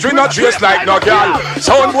image, we not dress like no girl.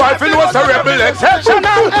 Sound boy feel was a rebel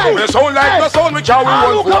exceptional. We sound like no sound which are we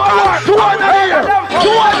want vocal. 200 here.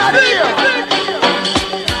 200 here.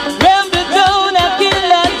 Rebel tone, a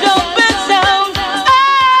killer jumping sound.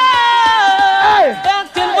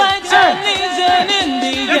 Black and white, Chinese and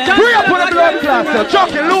Indian. Free up on the blood class.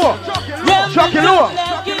 Chucky low. Chucky low.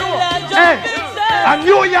 Hey. And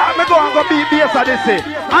New York me go and go beat bass of this.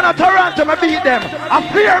 And a Toronto me beat them. And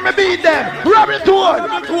Fear me beat them. Rebel tone.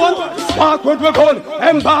 Spark with we gun,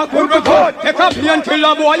 embark with we gun. Take a plane, kill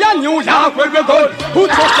a boy and New York with we gun. Who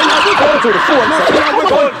trust in a we gun? To the phone,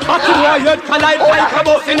 I see why you collide like a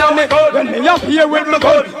bus in a me gun. When me up here with me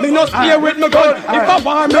gun, me no stay with me gun. If I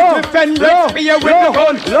want me defend, let's spear with me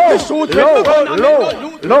gun. Me shoot with me gun.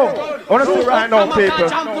 Low. Honestly right now, people.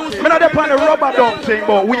 Me not up on the rubber dub thing,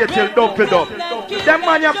 but wait till dub for dub. Them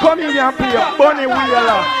man you come in and play Bunny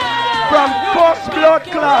Wheeler. From first blood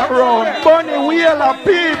clot round, Bunny Wheeler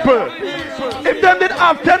people. If them did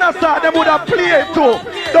have tenor side, them would have played too.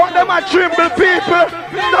 Don't them a tremble people?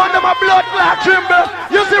 Don't them a blood clot tremble?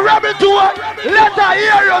 You see Rebel Tour? Let her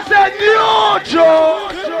hear you say new Joe.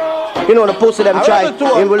 You know the pussy them try,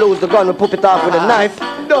 and we lose the gun, we pop it off with a knife.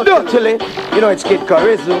 Don't chilling. You know it's Kid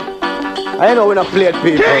Carizo. I know we not played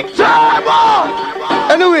people. King Turbo!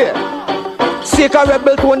 Anyway. Sick a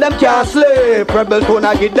rebel tone, them can't sleep. Rebel tone,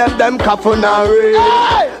 I give them coffin and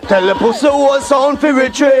rape. Tell the pussy whole sound for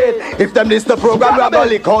retreat. If them this the program, we are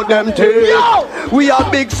lick out them teeth. We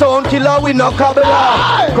are big sound killer, we no cobbler.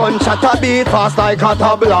 Gunshot a beat fast like a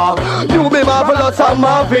tabla. You be marvelous and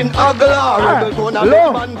Marvin Agla. Rebel tone, a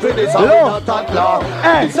big man for this and not tackler.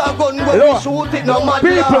 It's a gun when we shoot it, no matter.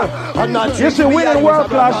 People, you see winning World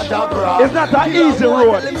Clash is not an easy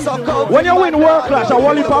road. When you win World Clash, a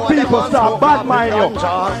whole heap of people start bad mind you.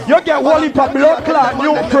 You get whole heap of blood clot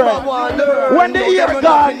new friend. When they hear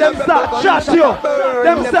God, them start chat you.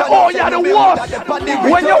 Them say, oh you're the worst.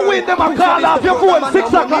 When you win them a call off your phone 6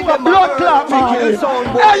 o'clock a blood clot man.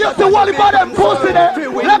 Hey, you see whole heap of them pussy there.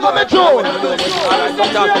 Let me show.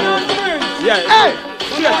 Hey,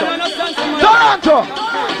 Toronto.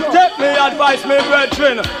 Take me advice, me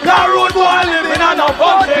brethren. Car road boy living on a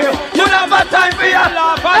country. You never time for your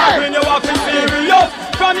laugh and when you have to serious.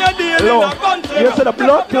 From your deal in a country. You see the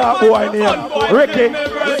blood clot boy name Ricky.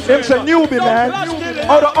 Him's a newbie man.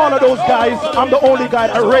 Out of all of those guys, I'm the only guy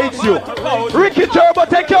that rates you. Ricky Turbo,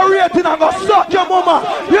 take your rating and go suck your mama.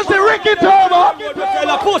 You see Ricky Turbo? Tell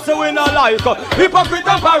a pussy we not like. Hypocrite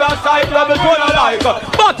and parasite, rebel we not like.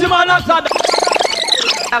 But him and us are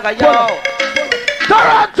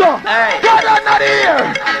Toronto! Hey. God on not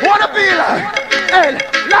here! Wanna be like? Hey,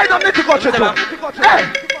 light up Nitty Culture too. Hey,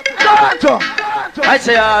 Toronto! I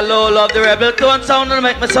say I love the rebel tone sound and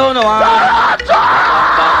make me sound no one. Toronto!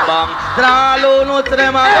 Bang bang. Then I know to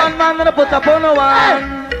them a gunman and I put up on no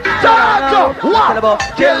one. Toronto! What?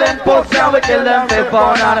 Kill them pussy and we kill them for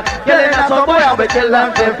fun. Killing a some boy and we kill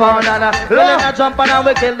them for fun. Rolling a jump and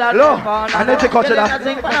we kill that for fun. I need to cut it off.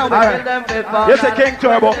 Alright. You say King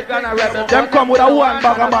Turbo. Them come with a one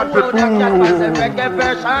bag of man for boo.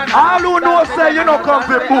 All who know say you no come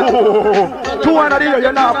for boo. 200 here,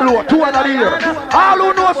 you not blow. 200 here. All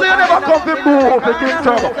who know say you never come for boo for King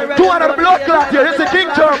Turbo. 200 blood clot here. You say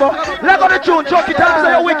King Turbo. Let go the tune. Chucky time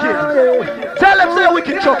say you're wicked. Tell them say you're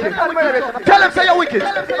wicked, Chucky. Tell them say you're wicked.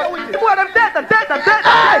 Boy, them dead.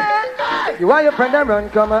 Hey! You want your friend and run,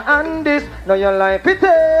 come on this. Now your life it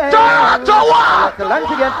is. Toronto what? The land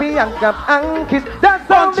to get pee and cap and kiss.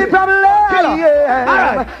 That's all the problem.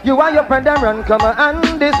 Yeah. You want your friend and run, come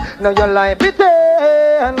on this. Now your life it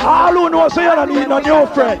is. All who know so you don't need no new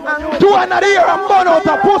friend. 200 year and burn out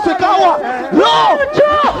a pussy cow. No!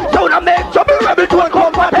 Don't make trouble, rebel to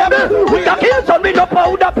uncomfortable. We can kill some me no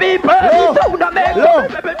powder people. Don't make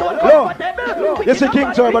rebel to uncomfortable. You see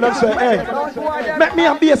King Turbo them say, hey, make me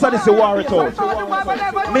and base of this war it out.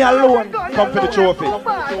 Me alone come for the trophy.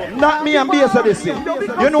 Not me and base of this.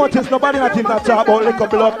 You notice nobody not in that talk about little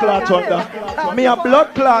blood clot under. Me a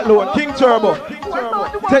blood clot alone. King Turbo.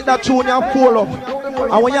 Take that tune and pull up.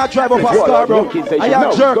 And when you drive up a Scarborough, and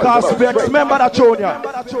you jerk off specs, remember that tune ya.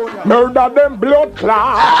 Murder them blood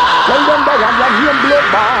clot. Tell them that I'm your blood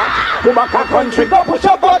bar. Go back a country, go push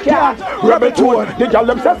up a cat. Rebel tune. The girl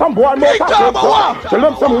them say some boy make a shit. Tell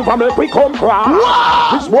them some move and make we come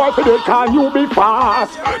cross. This boy today can you be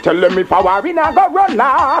fast. Tell them if I were in I go run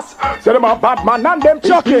last. Tell them a bad man and them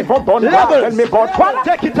chucky. Tell me about what.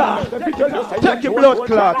 Take it off. Take your blood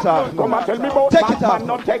clot off. Come and tell me about take it off.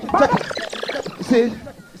 Not take it off. See,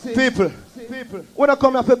 people, we don't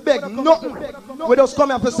come here for beg nothing. We just come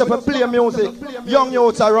here for say play music. Young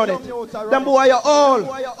youths are run it. Them boy are all.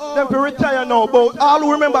 Them to retire now. But all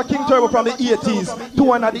who remember King Turbo from the 80s,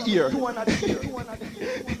 200 the year.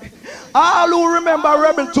 All who remember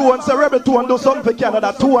Rebel 2 and say Rebel 2 and do something for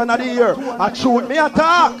Canada 200 the year. I shoot me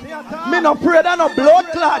attack. Me no pray that no blood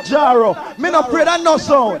clot Jaro. Me no pray that no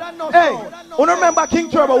sound. Hey, you remember King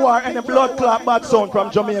Turbo war and the blood clot bad sound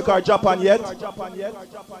from Jamaica or Japan yet?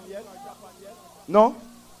 No?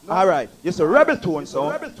 Alright, you say Rebel 2 and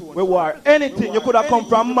so we war anything. You could have come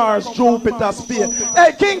from Mars, Jupiter, space.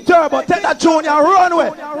 Hey, King Turbo, take that tune and run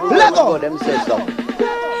away. Let go.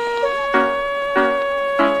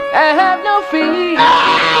 I have no fear.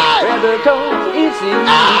 Rebel tone is in.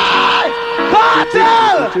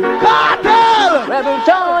 Cartel! Rebel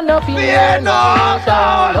tone no fear. No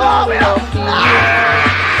sound, no fear.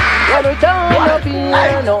 Rebel tone no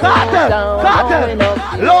fear. No sound, no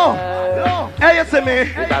fear. Hey, you see me?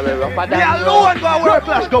 Me alone go work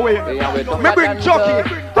class go in. Me bring Chucky.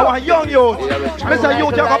 I want young youth. Me say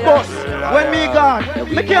youth you have a bus. When me gone,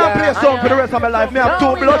 me can't play song for the rest of my life. Me have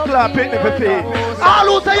 2 blood clot pitney for feed. All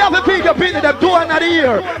who say you have a feed your pitney, them 200 a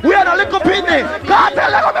year. We are a little pitney. Can't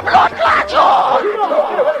tell them the blood clot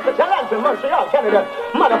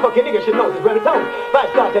Motherfucking nigga should know the Rebel Town.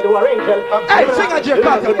 Vice Cartel, the War Angel. Hey, sing a J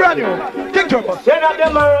Cartel, brand new. King Turbo. Say that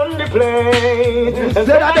them are on the plane. Say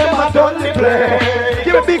that them are done the play.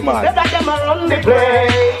 Give it big man. Say that them are on the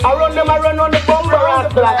plane. I run them, I run on the bomber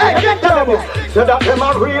and flat. Hey, King Turbo. Say that them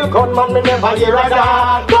are real gunman, me never hear a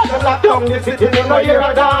that. Got them locked down the city, me no hear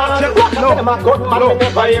a that. What them a gunman, me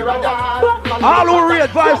never hear a that. All who rate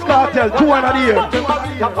Vice Cartel 200 a year.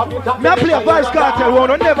 Me a play Vice Cartel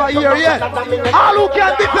one, never hear yet. All who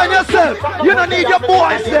can defend yourself, you don't need your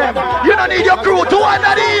boys them. You don't need your crew 200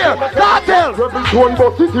 a year. Cartel. Rebel tone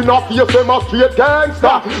but it in a face them a straight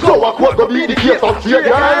gangster. So I could go be the case of straight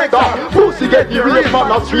gangster. Pussy get the rape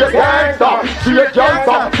man a straight gangster. Straight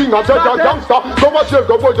gangster, sing a judge a gangster. So much you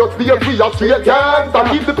go just be a free a straight gangster.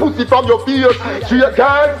 Keep the pussy from your face, straight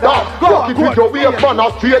gangster. Fuck it with your waist man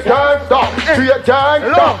a straight gangster. Straight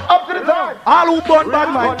gangster. Up to the time. All who born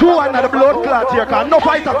bad man, 200 the blood clot here. Cause no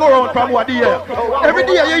fighter go around from what year. Every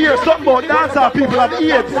day you hear something about dancehall people have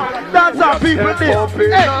AIDS. Dancehall people this.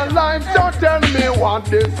 Hey. Life don't tell me what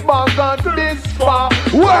this bag and this far.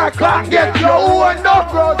 Work and get your own up.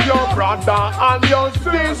 Brought your brother and your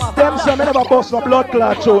sister. Them say me never bust no blood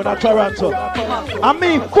clot tune in Toronto. I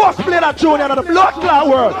mean first play that tune in the blood clot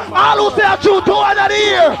world. All who say a tune 200 a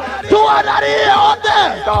year. 200 a year out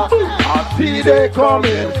there. I see they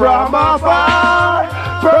coming from afar,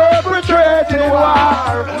 perpetrating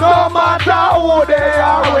war. No matter who they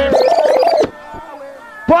are with.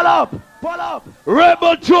 Pull up.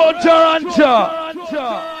 Rebel Toronto.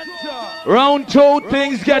 Round 2,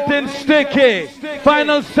 things getting sticky.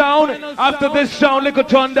 Final sound. After this sound, Little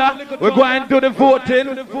Thunder, we're going to the voting.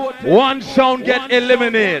 One sound get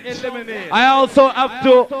eliminated. I also have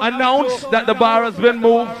to announce that the bar has been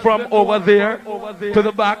moved from over there to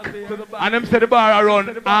the back. And them say the bar are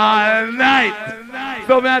run all night.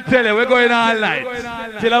 So may I tell you, we're going all night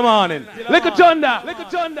till the morning. Little Thunder.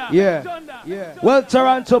 Yeah. Well,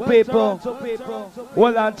 Toronto people.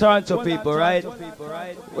 Well, and Toronto people, right?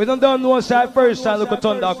 We don't know side first time Little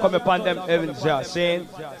Thunder come upon them heavens just saying.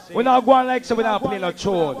 We're not going like so we're not playing a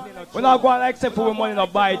tune. We're not going to accept for money to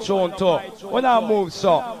buy tune too. We're not move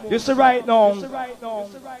so. You see right now,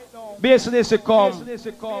 basically they come,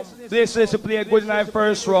 basically they play good in the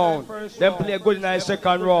first round, then play good in the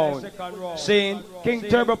second round. Seeing King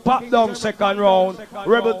Turbo pop down second round,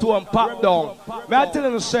 Rebel 2 and pop down. May I tell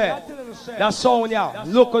you say, that sound yeah,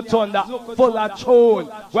 look at thunder, full of tune.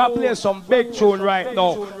 We're playing some big tune right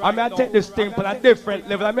now. I mean I take this thing on a different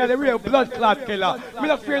level. I mean the real blood clot killer. I'm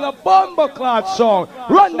not fearing a bomber clot song.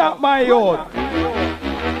 Run that my own.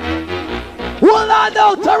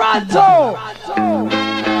 Orlando, Toronto.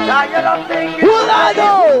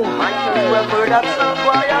 Orlando.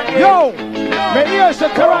 Yo, my ears to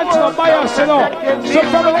Toronto bias, you know. So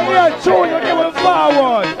from the ear tune, you're giving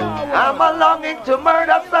forward. I'm a longing to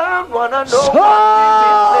murder someone. I know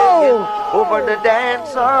over the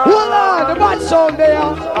dance song. Hold on, the bad sound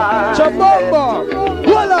there. Chabomba.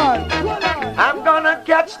 Hold on. I'm gonna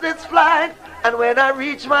catch this flight. And when I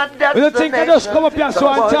reach my destination, you think I just come up here so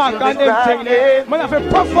and talk and them thing there? Man, I have to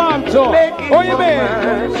perform too. What you mean?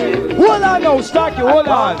 Hold on now, Starky, hold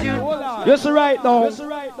on. You see right now,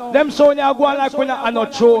 them sound you go on like when I no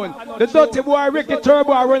tune. The dirty boy Ricky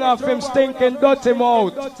Turbo I run off him stinking dirty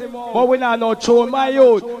mouth. But we not no tune, my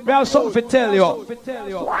youth. We have something to tell you.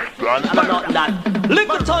 Run, I'm not that.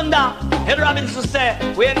 Little thunder, Ed Robinson say,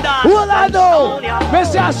 we ain't done. Hold on now. We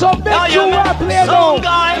see some big tune I play now.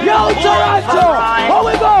 Yo, Toronto. How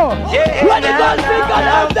we go? When the gun finger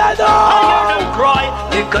down the door. I hear them cry,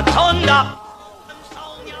 little thunder.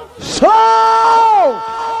 So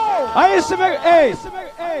I used to make a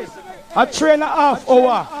 3.5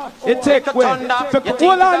 hour. It take away. Hold on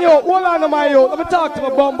my youth. Let me talk to my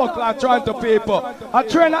bumbuckler Toronto people. A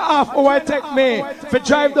 3.5 hour it take me to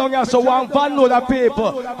drive down here so one van load of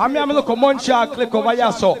people. And me I'm look a Montreal click over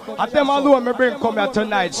here so. At them alone me bring come here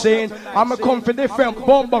tonight saying I'm come for different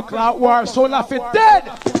bumbuckler war so not fit dead.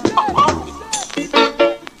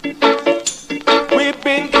 We've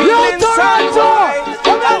been killing Toronto!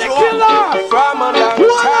 from a long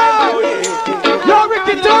time. Yo,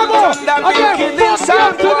 Ricky Turbo! Again, fuck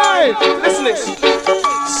you tonight! Listen this.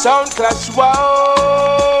 Sound clash,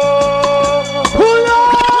 wow! Pull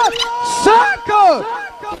up! Circle!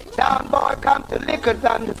 Down boy, come to liquor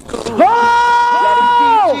down the school. Oh! Let him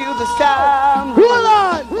teach you the sound. Hold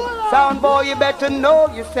on! Sound boy, you better know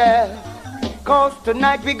yourself. Cause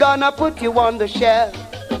tonight we gonna put you on the shelf.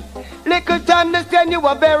 Little to understand you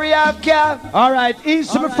are very outcast. Alright,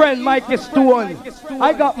 easy my friend Mikey Stone.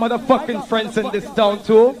 I got motherfucking friends in this town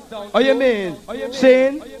too. Oh you mean?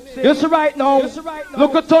 Saying? You see right now,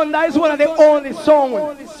 look at Thunder is one of the only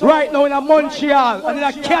songs right now in Montreal and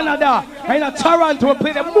in Canada and in Toronto we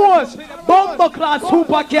play the most bumper class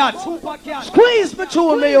super cats. Squeeze me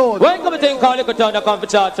through me out. When come a thing called Little Thunder come for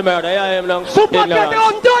charge to murder? I am long. Super cat they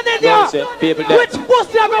are done in here. Which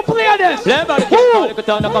pussy are gonna play this? Play about the thing called Little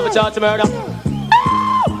Thunder come for charge to murder.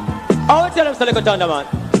 I will tell them to Little Thunder man.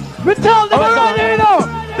 We tell them already you know.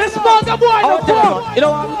 This mother boy no fuck. You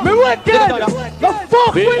know what? Me wicked. No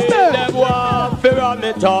fuck with me. Them want fear on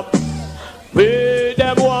me top. We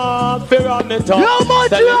them want fear on me top. Yo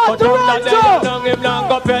Montreal, Toronto. Him long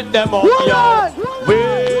go pet them up. We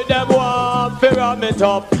them want fear on me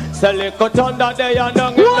top. Say little thunder they and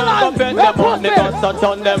him long go pet them up. Because I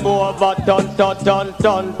turn them over,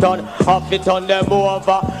 turn. Half it turn them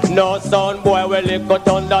over. No sound boy well little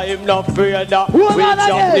thunder him not afraid of. We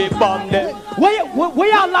jump the bomb them. Where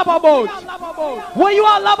you all love about? Where you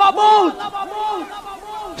all love about?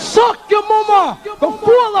 Suck your mama! Go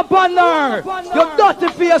fall upon her! You dirty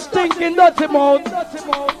for your stinking dirty mouth!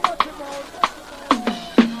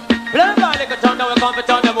 Remember little thunder we come to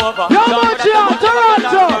turn them over. Yo Montreal,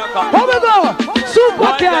 Toronto! How we go?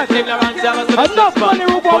 Super cat! Enough money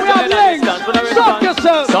Rubo, we have legs! Suck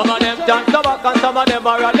yourself! Some of them dance the back and some of them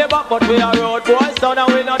are on the back. But we are road boys, so now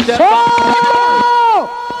we not dead.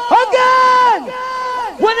 Again!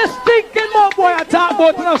 When the stinking mouth boy I talk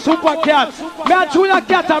about no super cat, me a Junior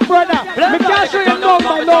cat and brother, me can't show you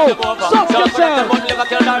number now. Suck yourself.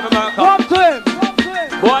 Come to him.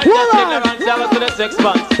 Boy, just ignorance, I was to the 6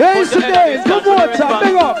 months. Days to days, good water,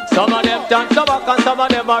 big up. Some of them dance the back and some of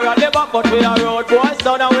them are on the back. But we are road boys,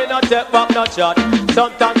 so now we not take back no shot.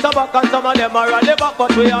 Sometimes the back and some of them are on the back.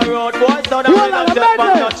 But we are road boys, so now we not take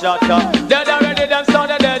back no shot. Dead already, them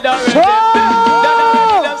sound dead already. Dead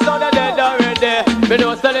already, them sound dead already. Me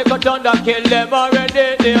know say Little Thunder kill them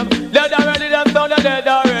already. Dead already, them sound dead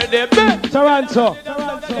already. Toronto,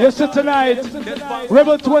 you see tonight,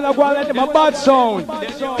 Rebel 2 are going to let them a bad sound.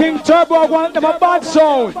 King Turbo are going to let them a bad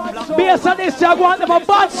sound. Bass and Odyssey are going to let them a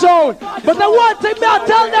bad sound. But the one thing me I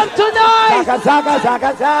tell them tonight.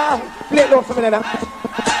 Zaga. Play it low for me now.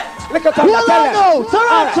 Look at Toronto,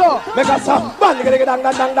 Toronto. Make us some.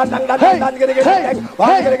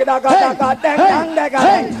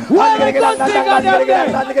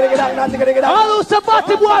 All who's a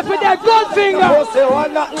body boy with their gun finger.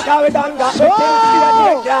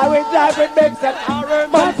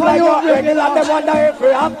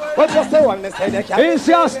 Is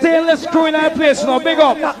your stainless screw in that place now? Big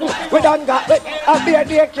up. We done got it. A beer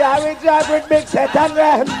day carry drive with big set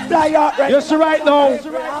and fly out. You see right now,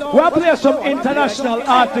 we'll play some international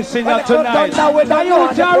artists in here tonight. Now you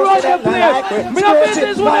can run the place. Me no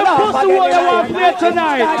business with them pussy what you want to play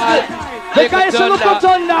tonight. The guys who look at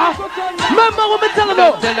Thunder. Remember what me telling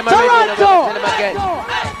you? Toronto.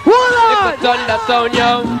 Hold on. Thunder sound, yo.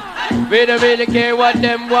 We don't really care what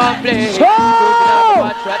them want play.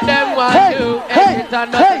 Watch what them want do. Every time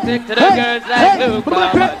I stick to the girls like Luke.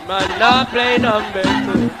 But man, not play number 2.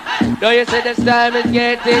 Though you say this time is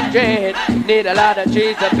getting drained. Need a lot of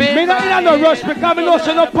trees to be. Me not in no rush because I know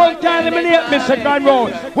so no point can eliminate me second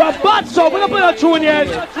round. Well, bad so we don't play a tune yet.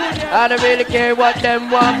 I don't really care what them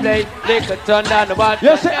want play. They could turn down the watch.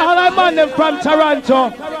 You see all I man them from Toronto.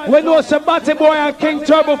 When no Sabati boy and King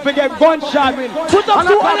Turbo forget gunshot. Put up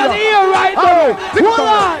 200 here right now. Hold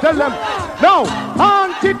on. Tell them, now,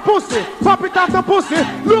 haunted pussy, pop it off the pussy.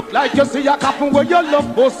 Look like you see a couple where you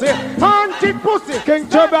love pussy. Haunted pussy. King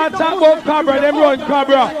Turbo and talk about Cabra, them run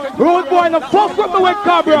Cabra. Road boy no fuck with me with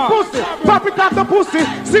Cabra. Pussy, pop it off the pussy.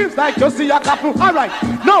 Seems like you see a couple. Alright,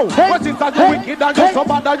 now, what is that you wicked and you so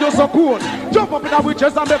bad and you so cool? Jump up in the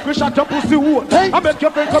witches and make you shut your pussy hole. I make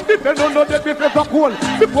your friend come defend, don't know that we feel so cool.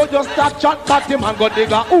 Before you start chat, bat him and go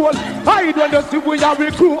dig a hole. Hide when you see we are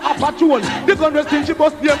recruit a patrol. The gun resting she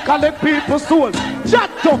must be and collect people's soul.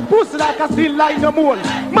 Chat up, pussy like a steel line the moon.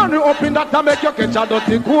 Man you up in that to make you catch a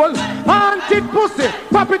dirty coal. Haunted pussy,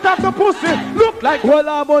 pop it off the pussy. Look like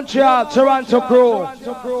well, Montreal, Toronto crew.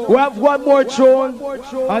 We have one more tune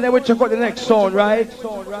and then we check out the next song, right?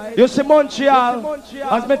 You see Montreal,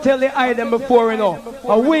 as me tell the item before, you know,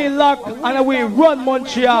 and we lock and we run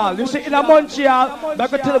Montreal. You see in a Montreal, I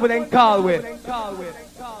can tell you what they call with.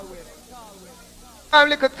 I'm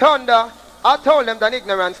like a thunder. I told them that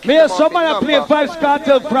ignorance. Me and somebody play Vibes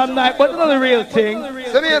Cartel from night, but not the real thing.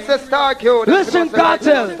 So me and say Star Q. Listen,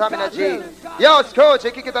 Cartel. Yo, Scrooge,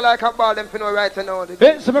 you kick it like a ball, them for no right to know.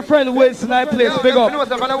 It's my friend Wilson, I play, big up.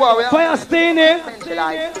 Fire Stain in.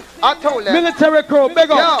 I told them. Military crew,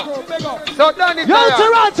 big up. Yo, so Danny. Yo,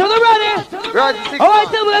 Toronto, they ready? Alright,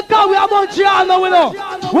 tell me the car, we are Montreal now, we know.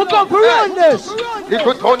 We're going to run this.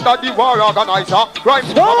 Little thunder, the war organizer. Crime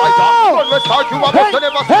supervisor. When we start, you are going to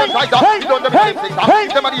never see them like that. You don't have any things.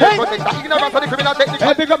 Give them a year protector. Ignorance of the criminal technique.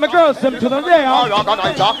 I pick up my girls, them to the day. War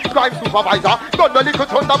organizer. Crime supervisor. Don't the little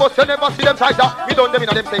thunder, but you never see them like that. We don't them in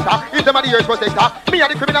them sector. Give them a year protector. Me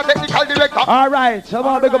and the criminal technical director. Alright, I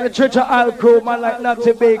want to pick up the Church of Isle crew, man like not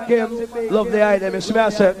to bake him. Love the item, it's me, I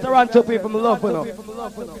said. Toronto people, love for them.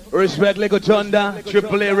 Respect Lego Thunder,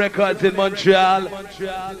 AAA Records in Montreal.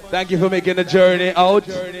 Thank you for making the journey out.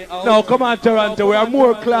 Now come on Toronto, we are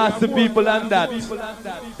more classy people than that.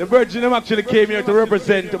 The Virgin actually came here to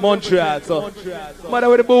represent Montreal, so matter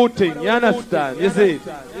with the booting, you understand, you see.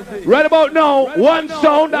 Right about now, one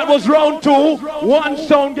sound that was round 2, one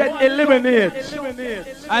sound get eliminated.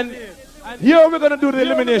 And here we're going to do the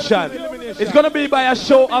elimination. It's going to be by a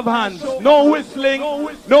show of hands. No whistling,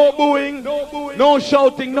 no booing, no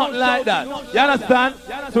shouting, nothing like that. You understand?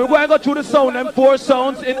 So we're going to go through the sound and 4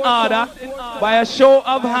 sounds in order by a show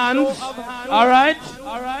of hands. Alright?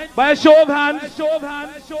 By a show of hands.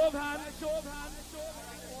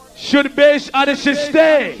 Should Bass Odyssey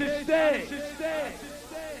stay?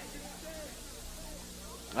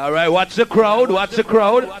 Alright, watch the crowd, watch the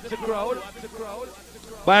crowd.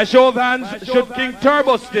 By a show of hands, should King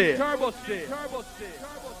Turbo stay?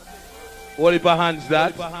 Hold it by hands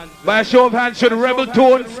that. By a show of hands, should Rebel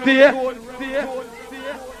Tone stay?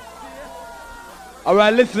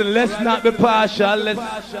 Alright, listen, let's not be partial,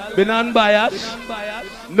 let's be non-biased.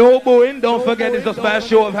 No booing, don't forget it's just by a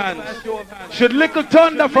show of hands. Should Little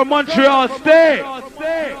Thunder from Montreal stay?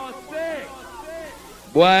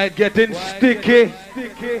 Boy, getting sticky.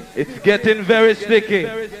 It's getting very sticky.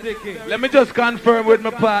 Let me just confirm with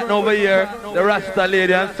my partner over here, the Rasta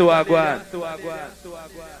lady and so I go on.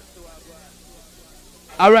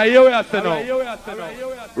 Alright, here we are now.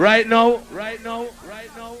 Right now,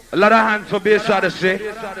 a lot of hands for Bass Odyssey.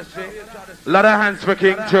 A lot of hands for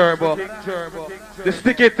King Turbo. The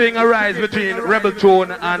sticky thing arises between Rebel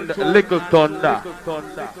Tone and Little Thunder.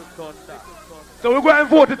 So we're going to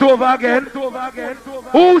vote it over again.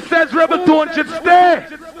 Who says Rebel Tone should stay?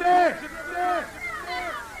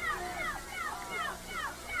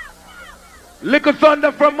 Little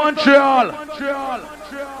Thunder from Montreal.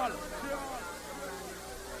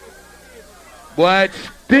 Boy, it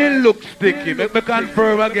still looks sticky. Make me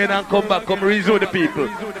confirm again and come back, come reason with the people.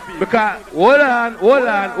 Because, hold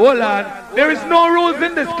on. There is no rules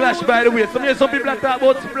in this clash, by the way. Some people are talking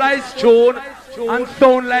about splice tune and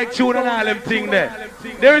sound like tune and all them thing there.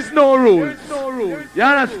 There is no rules. You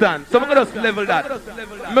understand? So I'm going to just level that.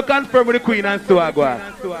 Me confirm with the Queen and so I go on.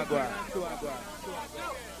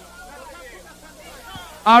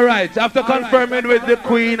 Alright, after confirming with the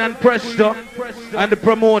Queen and Presto and the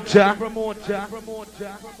promoter,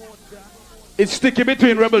 it's sticky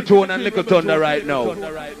between Rebel Tone and Little Thunder right now.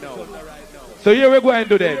 So here we're going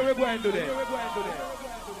to do that.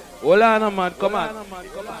 Hold on, man, come on.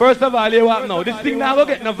 First of all, you what now? This thing now go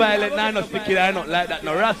get no violent, no sticky, not like that.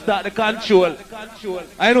 No, Rasta the control.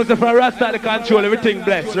 I know so from Rasta the control, everything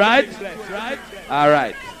blessed, right?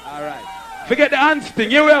 Alright. Forget the hands thing,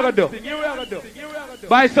 here we are going to do.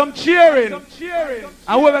 By some cheering, and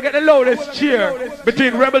whoever get the loudest cheer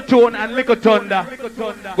between Rebel Tone and Little Thunder,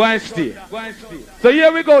 go and stay. So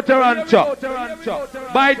here we go, Toronto.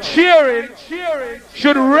 By cheering,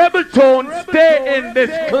 should Rebel Tone stay in this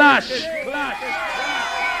clash?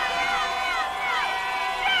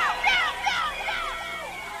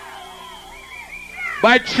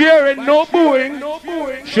 By cheering, no booing,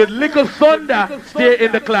 should Little Thunder stay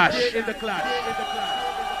in the clash?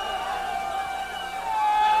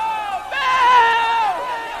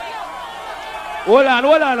 Hold on,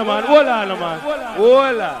 man. Hold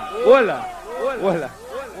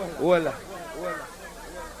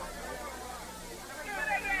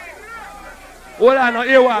on,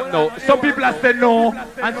 here what now? Some people are saying no,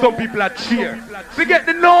 and some people are cheer. Forget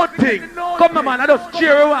the no thing. Come on, man, I just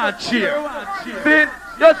cheer, want cheer. See?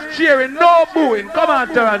 Just cheering, no booing. Come on,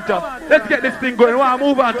 Toronto. Let's get this thing going. We want to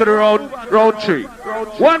move on to the round 3.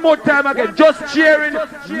 One more time again. Just cheering,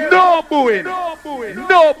 no booing.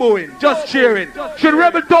 No booing, just cheering. Should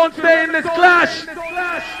Rebel Tone stay in this clash?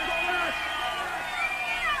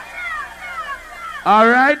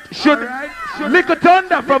 Alright. Should Little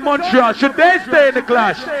Thunder from Montreal, should they stay in the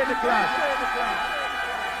clash?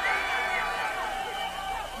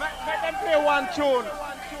 Make them play one tune.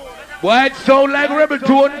 Boy, it sound like Rebel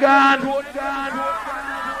Tone gone.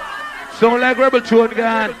 Sound like Rebel Tone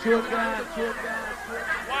gone.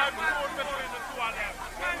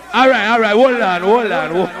 Alright, hold on, man. Hold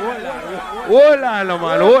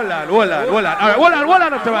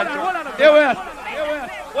on, Toronto. Here we are.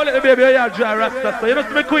 Hold it, baby, you draw Rasta, so you know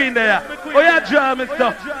see me queen there. Oh, you draw,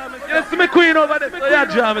 mister. You see me queen over there, so you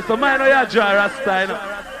draw, mister. Mine, you draw Rasta, you know.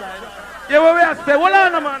 Yeah, what we are saying, hold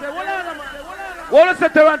on, man. What I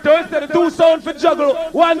said, Toronto, I said the 2 sound for juggle,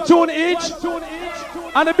 1 tune each,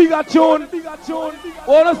 and a bigger tune.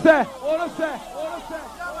 What I say?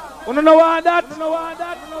 You don't want that?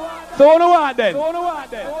 So you don't want then?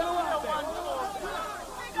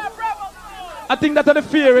 I think that's the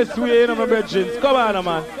fairest way, you know, my brethren. Come on,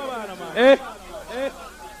 man. Eh?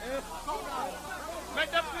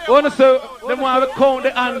 Want to say, they want to count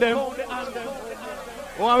the anthem.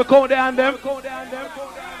 Want to count the anthem?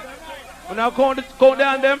 Now count the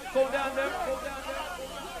anthem.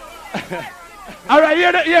 Alright,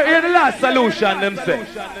 here the last solution, them say.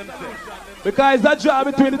 Because it's a draw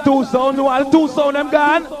between the 2 sounds. You want the 2 sounds, them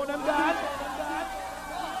gone?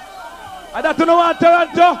 And that you know what,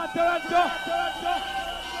 Toronto?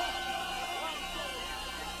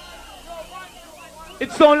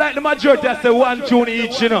 It sounds like the majority has say 1 tune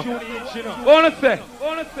each, you know. What say?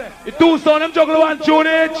 The 2 sounds, them juggle 1 tune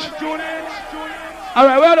each.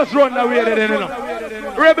 Alright, we'll just run the way then, you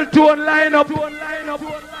know. Rebel Tone line up.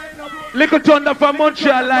 Little Thunder from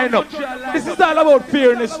Montreal line up. This is all about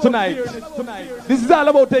fairness tonight. This is all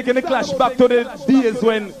about taking the clash back to the days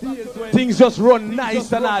when things just run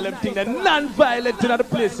nice and all them things. And non-violent in the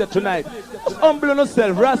place here tonight. Just humble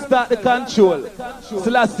yourself. Rasta the control.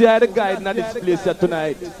 Celestia are the guide in this place here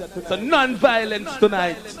tonight. So non-violence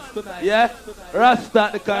tonight. Yeah? Rasta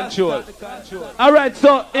the control. Alright,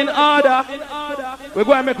 so in order, we're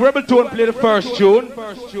going to make Rebel Tone play the first tune.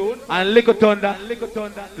 And Little Thunder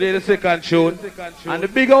play the second tune. And the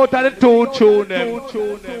big out of the 2 tune them.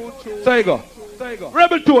 So you go.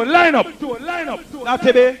 Rebel Tone, line up. Now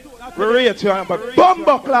today, we rate you, but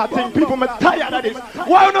bumbuckler thing, people me tired of this.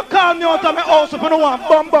 Why you not call me out of my house if you don't want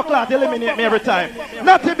bumbuckler to eliminate me every time?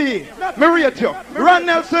 Not to be, me rate you. Ron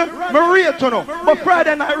Nelson, me rate you now. But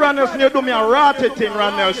Friday night, Ron Nelson, you do me a ratty thing,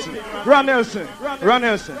 Ron Nelson.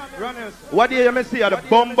 What do you see at the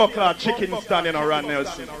bumbuckler chicken standing on Ron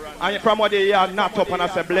Nelson? And from what they are not up and I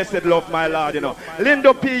say, blessed love, my Lord, you know.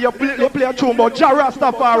 Lindo P, you play a tune about Jah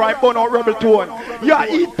Rastafari, born out rebel tone. You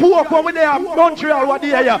eat pork when we there, Montreal, what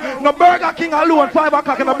they are. No Burger King alone, 5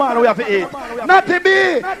 o'clock in the morning we have to eat. Not to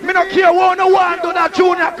be, me no care what no one do that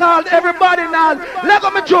tune you called everybody now. Leg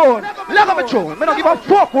of me tune, me don't give a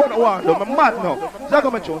fuck what no one do, me mad now. Leg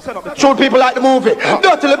of me tune, set up the tune. Shoot people like the movie.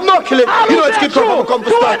 Don't tell him, not kill him. You know it's Kid Crump come to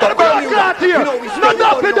start. No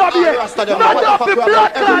dumpy dubby, no dumpy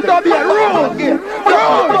blood clot dubby, rude.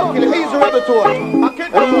 He's a rebel too.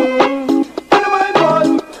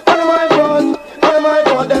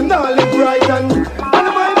 Them not live right and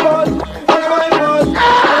my boss,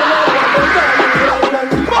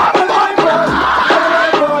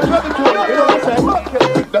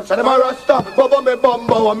 Say them a rasta, bubba me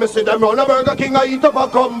bumbo. When me see them round a Burger King, I eat up a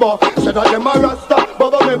combo. Say that them a rasta,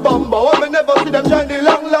 bubba me bumbo. When me never see them shine the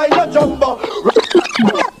long line a jumbo.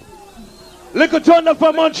 Little Thunder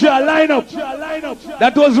from Montreal, line up.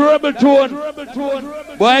 That was Rebel Tone.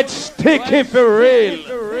 But it's sticky for real.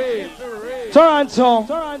 Toronto,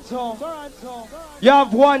 you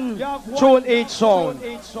have one tune each song.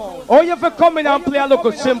 Or you have to come in and play a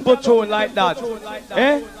little simple tune like that.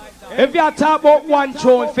 Eh? If you talk about one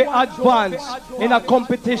tune for advance in a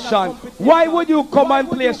competition, why would you come and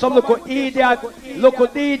play some little idiot, local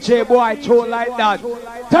DJ boy tune like that?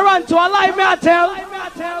 Toronto, alive me I tell.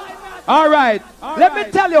 Alright, let me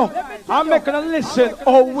tell you, I'm making a listen.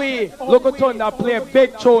 Oh, we look at Thunder play a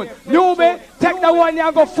big tune. Newbie, take the one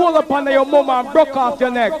you go full up under your mama and broke off your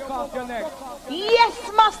neck.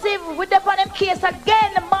 Yes, massive, with the bottom case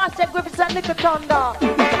again, the Master Griffiths and Little Thunder.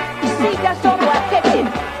 See that song was kicking.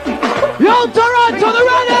 Yo, Toronto, the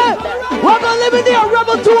ready? We're gonna live in there,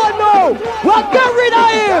 Rebel 2 now. We'll get rid of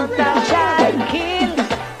him. Kill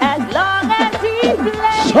as long as he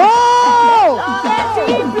plays.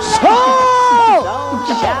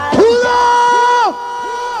 Pull up!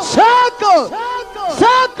 Circle!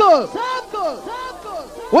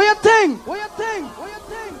 What you think?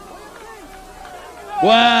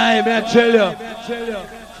 Why, man, tell you.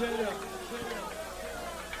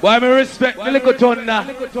 Why, me respect the Little Thunder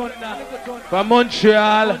from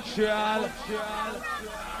Montreal.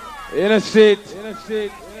 In a seat.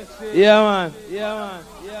 Yeah, man.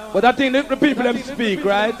 But I think the people them speak,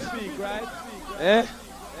 right? Eh?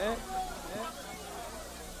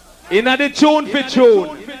 In a the tune for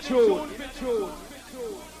tune.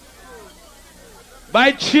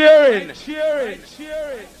 By cheering.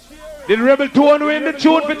 Did Rebel Tone win the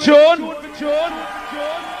tune for tune?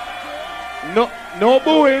 No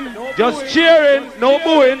booing. Just cheering. No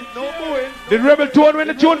booing. Did Rebel Tone win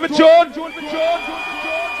the tune for tune?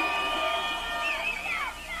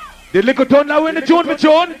 Did Little Thunder win the tune for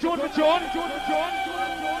tune?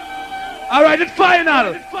 Alright, it's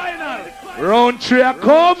final. Round 3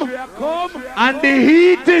 come. And the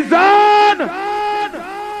heat is on.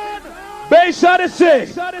 Base Odyssey.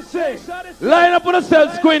 Line up on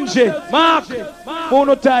yourself, Squingy. Mark.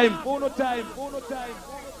 Mono time.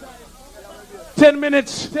 10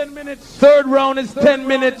 minutes. Third round is 10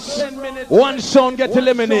 minutes. One sound get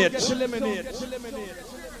eliminated.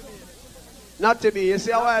 Not to be, you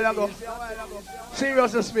see a while ago.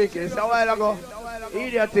 Seriously speaking, it's a while ago.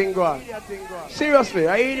 Idiot thing going. Seriously,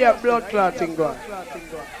 I idiot blood clot thing going.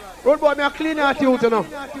 Road boy, me a clean out you know.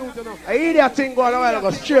 I idiot thing going a while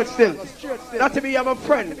ago, straight still. Not to be, I'm a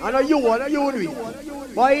friend. I know you and me.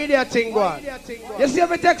 But idiot thing going. You see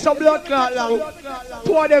if I take some blood clot long,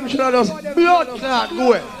 2 of them should have just blood clot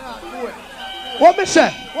going. What me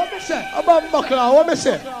say? About buckler, what me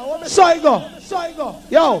say? So I go.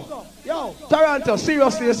 Yo, Toronto,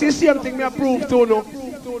 seriously, you see the same thing me approve to no.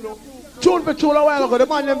 Tune for tune a while ago, the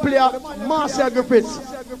man them play a Master Griffiths.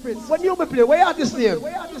 When you play, where you this name?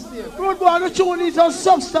 Road boy, the tune is a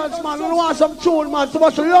substance, man. You want some tune, man. So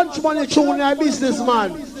much lunch money tune in your business,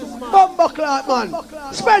 man. Bumbleclot, man.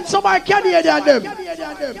 Spend some more Canadian them.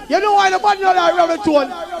 You know why the man not like Rebel Tone?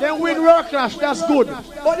 Then win World Clash, that's good.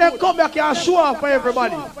 But then come back and show up for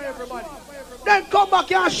everybody. Then come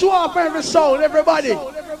back and show up every sound, everybody.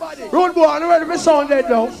 Road boy, I'm ready for sound dead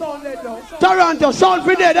now. Toronto, sound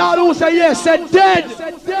for dead. All who say yes, said dead.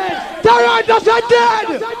 Toronto said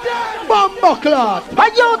dead. Bumbleclot.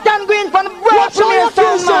 And you can go in from the break. Watch how you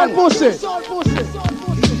feel, son, pussy.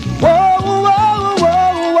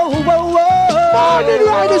 Morning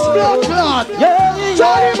Riders blood clot.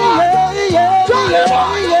 Johnny man.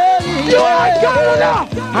 You ain't Canada.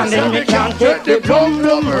 And then we can't take the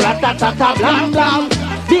blum, ratatata, blam, blam.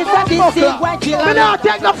 This and this is what you me now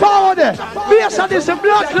take the forward there. Based on this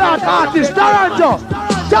blood clot artist, Toronto.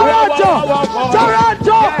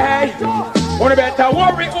 Only better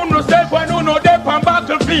worry on yourself when you know them on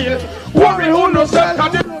battlefield. Worry on yourself.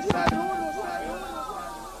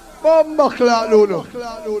 Bumbleclot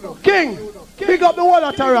Lulu. King, big up the wall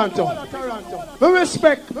of Toronto. We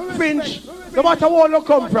respect Finch, no matter where you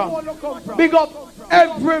come from. Big up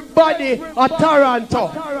everybody at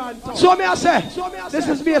Toronto. So me I say, this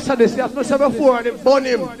is based on this. As I said before, and it burn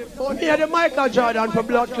him. Me and the Michael Jordan for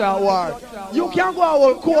Blood Clot War. You can't go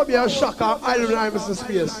out Kobe and Shaka Island Iverson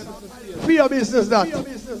space. For your business that.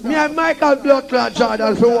 Me and Michael Blood Clot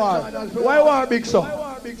Jordan for war. Why war big so?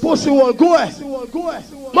 Pussy wall, go ahead.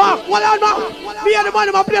 Mark, what on Mark? Me and the man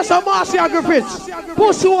in my place of Marcy and Griffiths.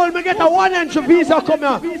 Pussy wall, me get a 1 inch visa come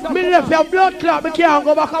here. Me left your blood clot, me can't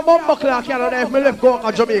go back a bumper clot Canada if me left go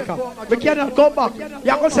to Jamaica. Me cannot come back.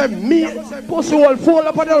 You can say me, pussy wall, fall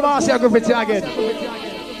up on the Marcy and Griffiths again.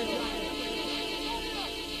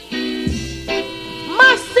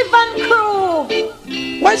 Massive and Crew.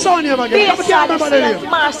 What's on here again? I can't remember the name.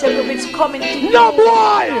 Massive Griffiths coming to No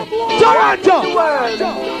boy! Toronto!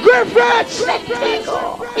 Griffiths!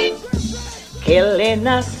 Killing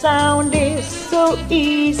a sound is so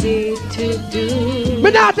easy to do.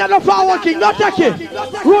 Me not tell the forward king, not take it.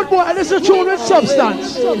 Road boy, this is a tune with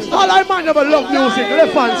substance. All I mind about love music,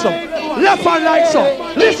 left hand so. Left hand like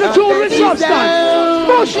so. Listen to with substance.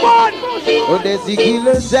 Bushman! Oh, there's a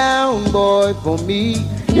killer sound boy for me.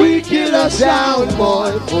 We kill a sound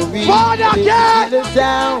boy for me. Father kill a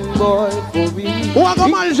sound boy for me. Who are going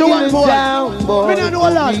to manage the one boy? Me don't know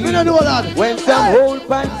a lot, me don't know a lot. When some whole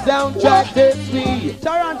pan soundtrack takes me.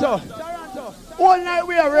 Toronto. All night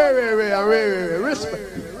we are very respect.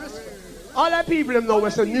 All the people them know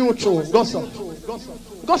it's a new tune. Gossa.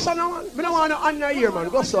 Gossa now man. We don't want to honor here man.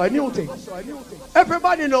 Gossa, a new thing.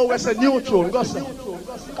 Everybody know it's a new tune. Gossa.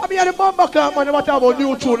 Come here the bomber club man. What about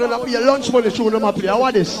new tune and be a lunch money tune and play.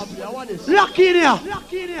 What is? Lucky in here.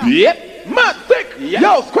 Yep. Mark thick.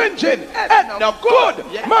 Yo, squinching. And no good.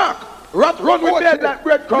 Mark. Run with them like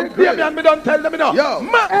breadcrumbs. Baby, and me don't tell them enough. Yo,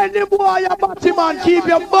 any boy you batty man, keep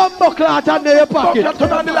your bumper clot under your pocket. Don't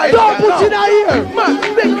put it in here. Man,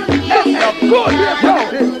 thick. And no good. Yo,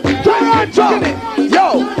 Toronto. Yo,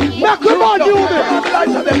 now come on, you me.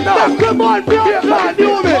 Now come on, Bloodclot,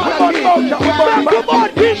 you me. Now come on,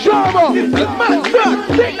 Bishop.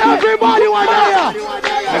 Everybody want to hear.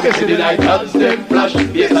 I can see the light hands them flash.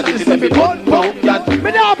 Yes, I this is every gun pound.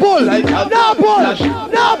 Me now pull.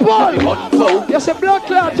 You say blood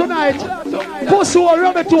clot tonight. Pussy will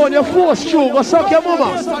rub it on your force through. Go suck your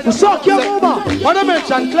mama. Suck your mama. When I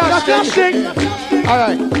mention clash thing.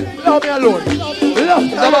 Alright. Leave me alone.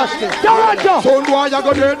 Toronto. Son boy, you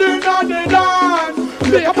go there, dance.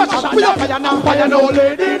 Make a patch shot, fire now, fire no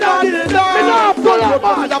lady, dance. Me now pull up,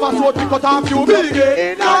 man. I was so pick out you big,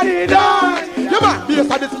 dance. You man, be a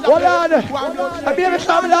sadist. Hold on. I be a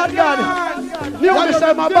star lad God. Newbie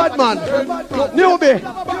say my bad man. Newbie.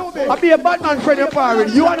 I be a bad man friend of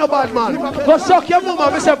parent. You are no bad man. Go suck your mama.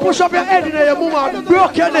 I say push up your head in your mama.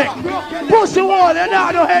 Broke your neck. Push the wall. You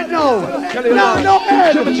know no head now. Now no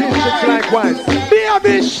head. Likewise. Be a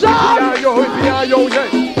bitch sharp.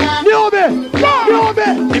 Newbie.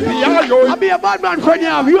 I be a bad man friend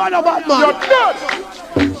of you. You are no bad man. You're not.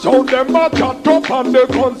 So them a chat up on the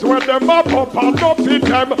guns where them a pop and up with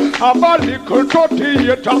them. Have a little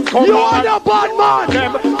 38 and come you are the bad man.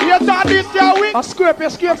 Yes, that is your way. I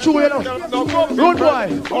scrape through you know. Good boy.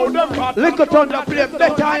 Little Thunder play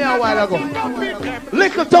better than you a while ago.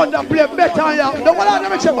 Little Thunder play better than you. No one of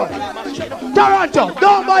them say man. Toronto,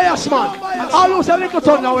 don't bias man. All who say Little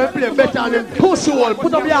Thunder will play better than him. Pussy hole,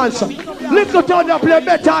 put up your answer. Little Thunder play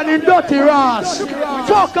better than him. Dirty Ross.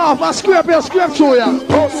 Fuck off, I scrape through you.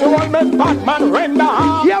 Pussy hole make Batman render.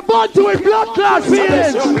 You're born to with blood clot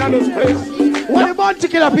feelings. What you born to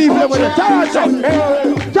kill people with it?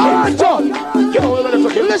 Toronto.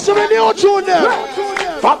 Listen to the new tune there.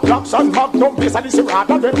 Fat blocks and magnum place and this is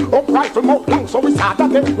rather than upright from out long so we start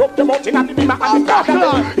at them. Rub them out in and the beam and the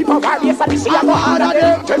garden. If a wild yes and this is a go harder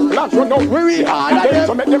them. 10 plants run out we harder them.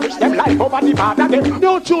 So make them reach them life over the father them.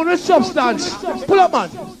 New tune with substance. Pull up man.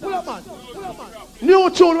 New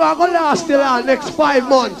tune we are going to last till our next 5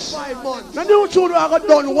 months. The new tune we are going to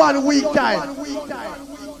done 1 week time.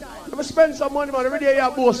 I spend some money man. Every day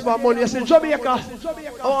you boast for money. You say Jamaica,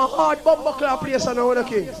 our hard bumper club place and all the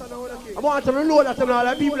king. I want to reload that and all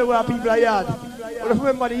the people where people are yard. But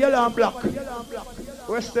remember the yellow and black.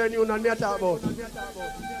 Western Union me I talk about.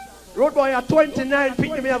 Road boy are 29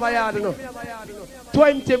 pick me have a yard you know.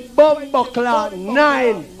 20 bumper club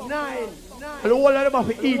 9. And the whole of them have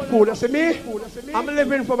to eat food. You see me? I'm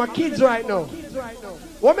living for my kids right now.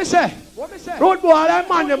 What me say? Road boy, all that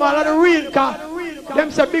man, them all of the real car.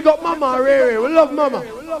 Them say big up mama, Rere. We love mama.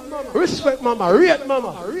 Respect mama, rate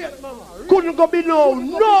mama. Couldn't go be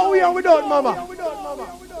nowhere without mama.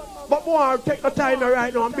 But boy, take the time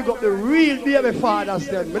right now and pick up the real baby fathers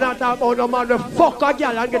then. We're not talking about no man that fuck a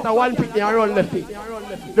girl and get a one pick and run the feet.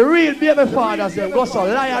 The real baby fathers then go so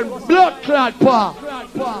lion blood clot pa.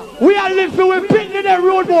 We are living for we pick in the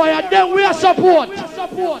road boy and then we are support.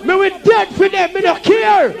 Me we dead for them, me don't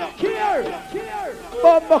care.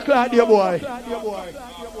 Bumper clot dear boy.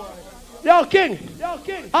 Yo, King,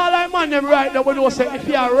 all I man them right now, we know say if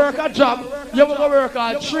you work a job, you will go work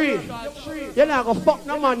a tree. You're not going to fuck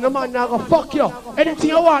no man not going to fuck you. Anything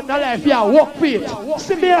you want in life, you work for it.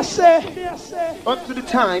 See me I say. Up to the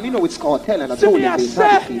time, you know it's cartel and I told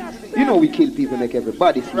you you know we kill people, make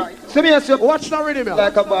everybody sleep. See me I say, watch the rhythm.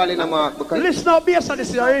 Like a ball in a mark. Listen up, based on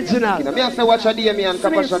this original. Me I say watch a day, me and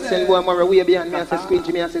Compassion send boy more way behind me, I say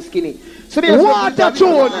squingy, me I say skinny. So me I say, water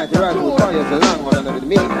tune.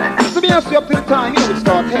 So me I say up to the time, you know it's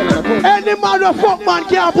cartel and I told you. Any motherfucker man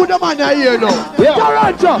can't put the man in here now.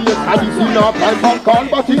 Toronto. I just see no time for call,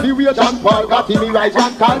 but if you wait and Paul got him, he rise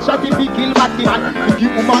and call, shot him, he kill Matty man. If you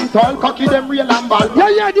woman tall, cocky them real and ball.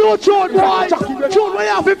 Yeah, you tune boy. Tune what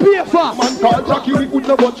you have to pay for. Man tall, cocky, we could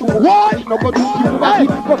not go to what? No go to you,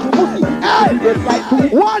 but pussy. Hey,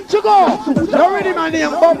 one to go. The rhythm man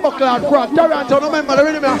name Bumper Cloud Frog. Toronto, remember the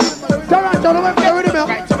rhythm man. Toronto, remember the rhythm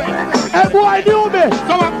man. Hey boy, knew me.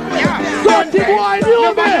 Dirty boy,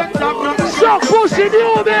 knew me. Suck pussy,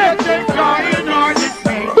 knew me.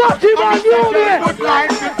 Dirty man, knew me.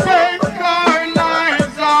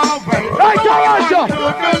 Hey, Toronto.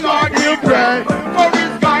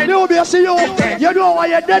 Knew me, I see you. You know why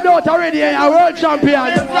you're dead out already and you're world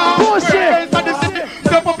champion. Pussy.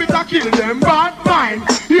 Step up it and kill them bad mind.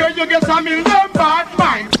 Here you get some in them bad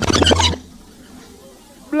mind.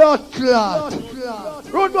 Blood clot.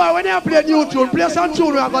 Road boy, when you play new tune, play some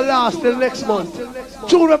tune that will last till next month.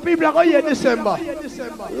 Tune where people are going to hear December.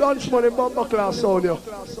 Lunch money, Bumper Class sound you.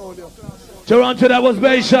 Toronto, that was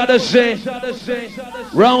Bass Odyssey.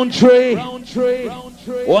 Round 3.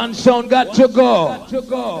 One sound got to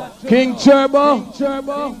go. King Turbo.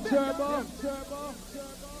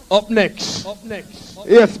 Up next.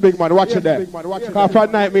 Yes, big man, watch it there. Cause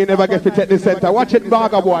Friday night me never get to take the center. Watch it,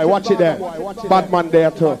 Bagger boy, watch it there. Bad man there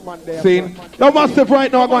too. See? Now Massive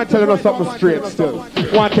right now I'm going to tell you something straight still.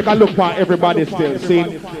 Want to take a look at everybody still.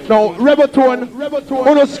 See? Now Rebel Tone,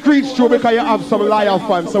 on a screech through because you have some liar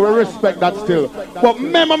fans, so we respect that still. But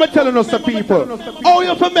remember me telling us the people, how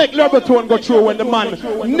you can make Rebel Tone go through when the man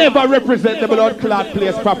never represent the blood clot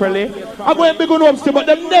place properly? I'm going to be good up still, but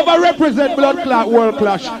they never represent blood clot world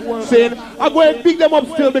clash. See? I'm going to pick them up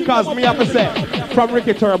still because me have to say from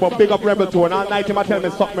Ricky Turbo, big up Rebel Tone. All night him a tell me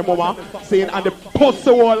suck me mama. Saying and the post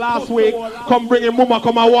the war last week, come bring him mama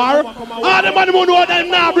come a war. All the man who know them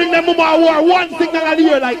now bring them mama a war. One thing that I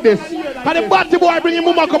hear like this. And the batty boy bring him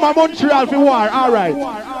mama come a Montreal for war. Alright.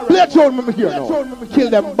 Play tune me here now. Kill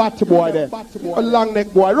them batty boy there. A long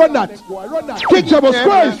neck boy. Run that. Kick Trouble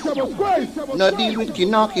Squares. No deal with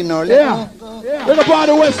knocking or yeah. Look up all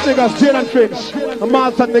the West niggas, Jane and Finch. The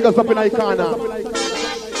Malta niggas up in the corner.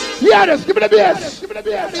 Yeah, just give me the bass.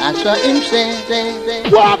 I saw him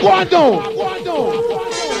say. Walk one down.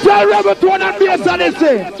 Tell Rebel Tone and bass on this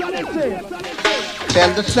thing.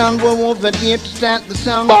 Tell the sound will move the deep start the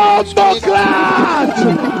sound. Bumper Clot!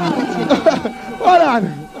 Hold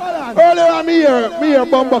on. Earlier I'm here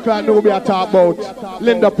Bumper Clot know me I talk about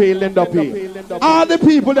Linda P. All the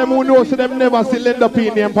people them who know so them never see Linda P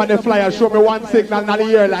name on the flyer show me one signal not a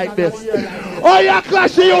year like this. Oh, you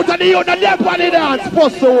clash the youth and the youth and them on the dance,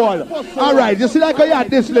 post the wall. Alright, you see like how you had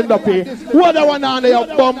this Linda P. What the one on your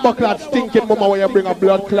Bumper Clot stinking mama when you bring a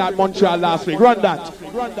blood clot Montreal last week. Run that.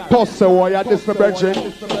 Post the wall, you had this for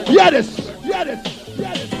brethren. Yeah this.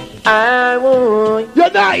 I won't.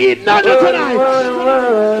 You're not eating nothing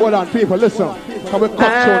tonight. Hold on, people, listen. Come and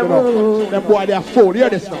cut show now. Them boy, they are full. Hear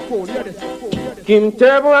this now. King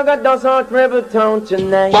Turbo, I got those hot Rebel Town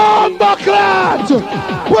tonight. Bumper Clot!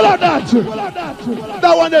 Pull out that.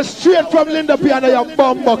 That one is straight from Linda P. and your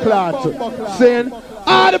Bumper Clot. Saying,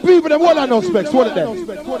 all the people, them hold on no specs. Hold it there.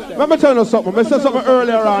 Let me tell you something. I said something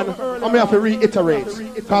earlier on, and I have to reiterate.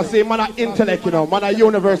 Because see, man are intellect, you know, man are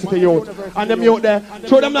university youth. And them youth there,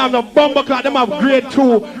 so them have no Bumper Clot, them have grade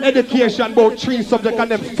 2 education, about 3 subjects, and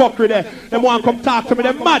them fuckery there. Them want to come talk to me,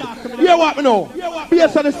 them mad. You know what me know?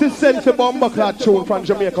 Based on the sense of Bumper Clot tune from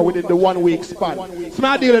Jamaica within the 1 week span. So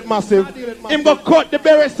I deal with Massive. Him go cut the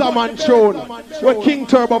Berry Salmon tune with King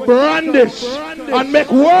Turbo brandish and make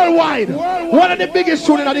worldwide one of the biggest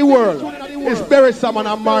tune in the world. It's Berry Salmon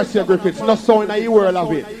and Marcia Griffiths, not so in the world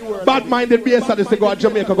of it. bad-minded bass at this to go to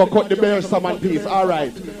Jamaica, go cut the bear salmon piece.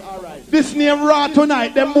 Alright. This name raw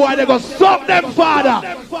tonight, them boy they go suck them father.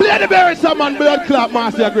 Play the bear salmon blood clot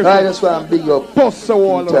master Griffin. Right, that's why I'm big up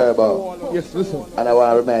Turbo. Yes, listen. And I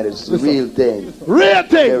want to remind you, it's the real thing. Real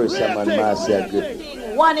thing. Bear salmon master Griffin.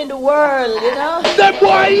 One in the world, you know? Them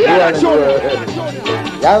boy, yeah, that's true.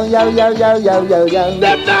 Yo.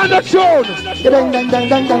 Them down the tune.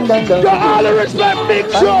 Got all the respect, Big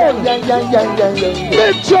Tune.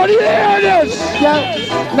 Big Tune, you hear this?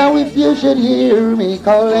 Now if you should hear me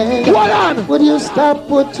calling, what on? Would you stop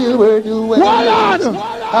what you were doing? What on?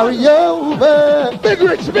 Hurry over. Big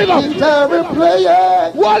Rich, big up. Guitar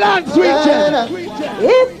player. What on, sweet Jen?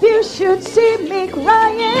 If you should see me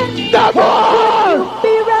crying, double.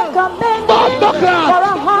 Be recommended for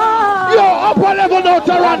a heart. Yo, upper level now,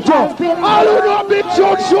 Toronto. All who know Big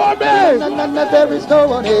Tune, show me. There is no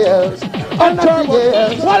one else.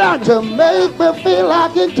 What on? To make me feel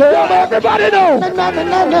like it. Yo, everybody know. No.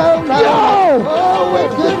 Yo. Oh,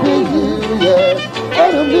 it could be you, yeah.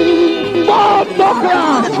 Enemy.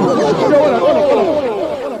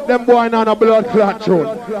 Them boy now on a blood clot tune.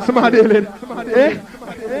 Somebody dealing. Eh?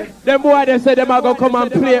 Them boy they say them are gonna come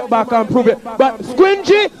and play it back and prove it. But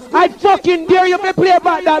Squingy, I fucking dare you to play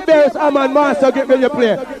back that Bears Amman Master get me you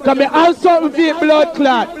play. Cause me have something for your blood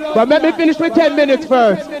clot. But let me finish with 10 minutes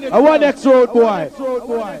first. I want next road boy.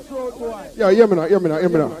 Yo, hear me now.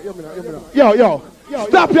 Yo.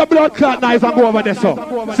 Stop your blood clot knives and go over there, sir.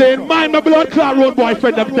 Saying, mind my blood clot road boy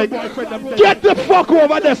friend them thing. Get the fuck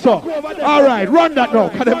over there, sir. Alright, run that now.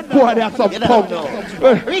 Cause them boy they have some punk.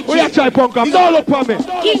 We are trying punk up. Don't look for me.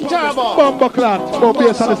 Bumba clot. Don't be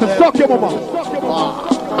a son. Suck your mama.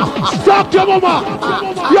 Suck your mama.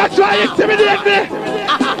 You're trying to intimidate me.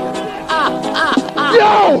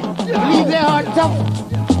 Yo. Leave the heart tough.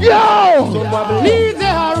 Yo. Leave the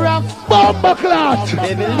heart rough. Bumba clot.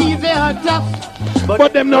 Baby, leave the heart tough.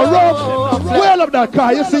 But them no rough. Well of that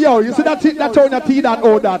car. You see that town that T that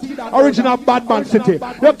all that. Original Badman City.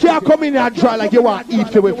 You can't come in here and try like you want to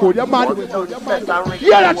eat your food. You man.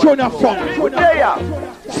 Yeah, that town of fun.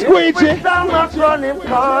 Squeegee.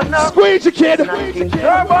 Squeegee kid.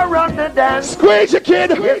 Squeegee kid.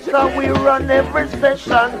 Yes, sir, we run every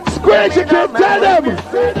session. Squeegee kid, tell them.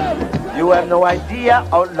 You have no idea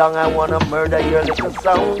how long I wanna murder your little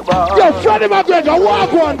sound boy. Yo, Freddie McGregor,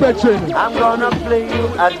 walk on, Betrin. I'm gonna play you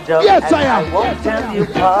a dub. Yes, I am. I won't tell you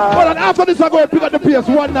part. But after this, I'm going to pick up the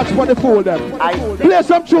PS1 that's for the fool them. Play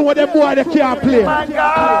some tune with them boy they can't play.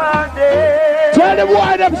 Tell them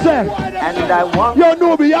why them say. And I want yo,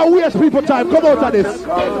 Nubi, you waste people time. Come out of this.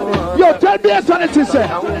 Yo, tell me a sanity, say.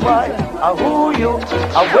 Who you,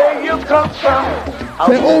 where you come from.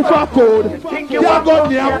 Say over code. You are going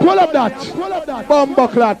there. Pull up that. Bumba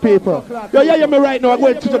clot people. Yo, yeah, me right now. I'm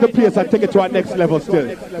going to the place and take it to our next level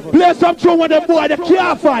still. Play some tune with them boy they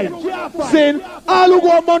can't find. Saying, all who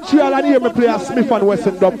go to Montreal and hear me play a Smith &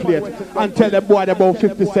 Wesson dubplate and tell them boy about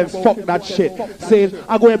 50 cents. Fuck that shit. Saying,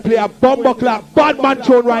 I'm going to play a Bumba clot bad man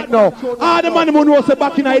tune right now. All the man who knows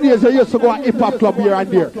back in ideas, they used to go to hip hop club here and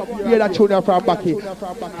there. Hear that tune from back here.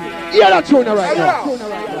 Hear that tune right now.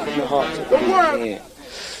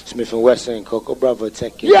 Smith & Wesson, Coco Bravo,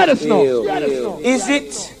 taking yeah, that's no. Is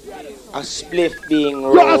it a spliff being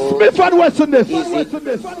rolled? You're a Smith & Wesson this. Is it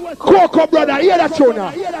Coco brother, hear that tune now.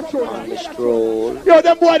 On the stroll? Yo,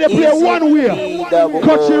 them boy they play one way.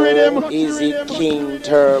 Cut your rhythm. Is it King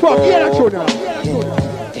Turbo? Fuck, hear that tune now.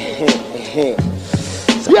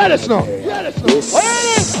 Yeah, that's no. This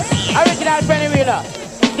original Benny Wheeler.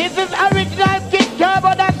 This is original King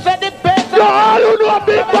Turbo that said the best. Yo, all who know a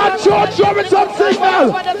big bad show, show me some signal.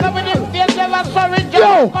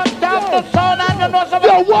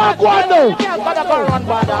 Yo, walk one now.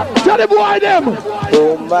 Tell the boy them.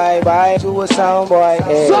 Boom, bye to a sound boy.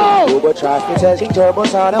 So, Uber traffic says King Turbo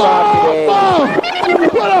sound of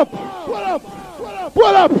Pull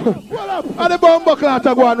up. And the Bumba clot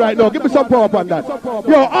are going right now. Give me some power up on that.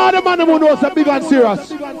 Yo, all the man who knows are big and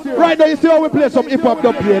serious. Right now, you see how we play some hip hop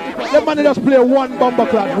dubplate. Them man just play one Bumba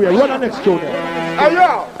clot way. Run the next tune.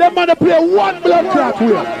 Them man play one blood clot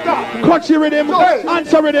way. Cut your rhythm,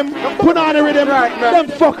 answer rhythm, put on the rhythm. Them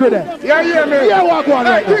fuck with them. Yeah, me. Yeah, walk on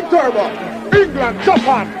right now. King Turbo, England,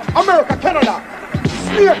 Japan, America, Canada.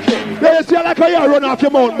 Yeah, you see like how you run off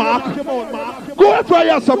your mount, Mark. Go for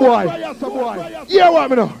your some boy. Yeah, what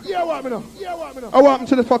me know? I want him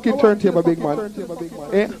to the fucking turntable, big man.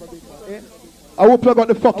 Eh? I will plug out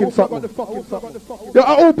the fucking something. Yeah,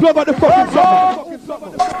 I will plug out the fucking something.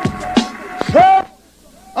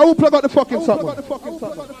 I will plug out the fucking something.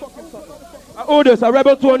 Odyssey, a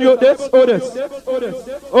rebel tone you this? Odyssey.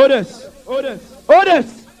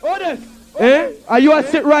 Eh? Are you a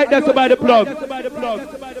sit right there to buy the plug?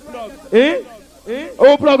 Eh?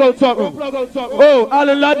 Oh, plug out something. Oh,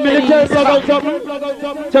 Alan Lad military plug out something.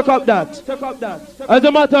 Check up that. As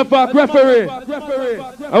a matter of fact, referee,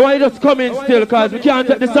 I want you to just come in still because we can't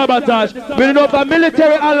take the sabotage. We know about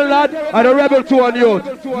military Alan Lad and the rebel 2 on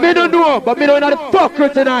youth. Me don't know, but me don't know the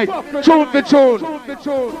fucker tonight. Tune for tune.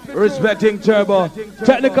 Respecting Turbo.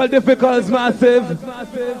 Technical difficulties massive.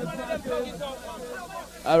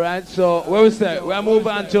 Alright, so where we say? We're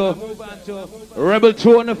moving on to Rebel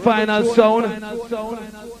 2 on the final sound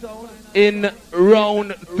in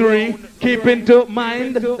round 3. Keep into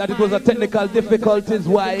mind that it was a technical difficulties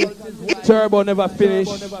why Turbo never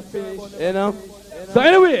finished. You know? So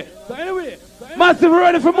anyway, massive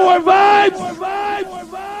ready for more vibes!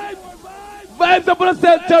 Vibes up on the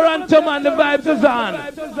set Toronto, man, the vibes is on.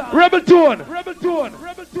 Rebel 2.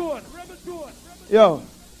 Yo.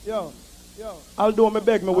 I'll do my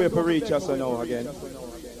beg my way for reach us now again.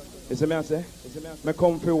 You see me I say? Me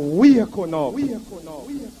come for wake on up.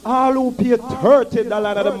 All who pay $30 in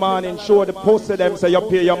the morning show the post of them say you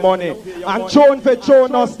pay your money. And tune for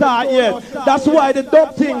tune not start yet. That's why the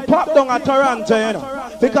dub thing pop down at Toronto, you know.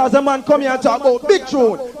 Because the man come here and talk about big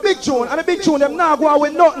tune. And the big tune them now go out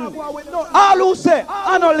with nothing. All who say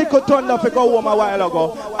I know little thunder for go home a while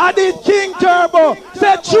ago. I did King Turbo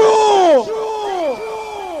say true.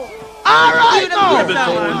 Alright now!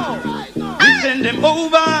 We send them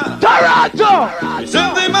over Toronto! We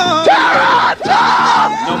send them over Toronto!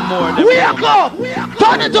 No more than wake up!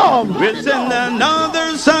 Turn it up! We send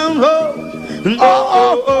another sound wake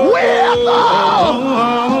up!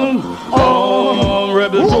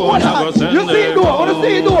 Rebel Tone, you see it do? What do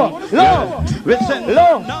you do? Low! We send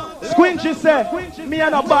low! Squinchy say, me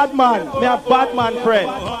and a bad man, me a bad man friend.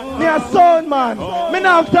 Me a sound man. Me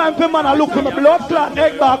now have time for man I look for my blood clot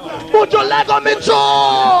egg back. Put your leg on me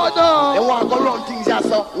jaw. They want to go run things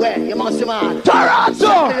yourself. Where? You must see man.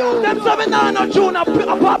 Toronto! Them say me now no tune, a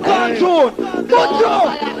popcorn tune. Put you!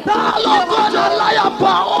 Now look on the lion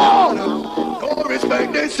power. No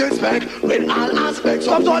respect, disrespect, with all aspects.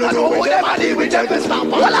 Some don't know who them and leave with them to stop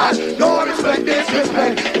and no respect,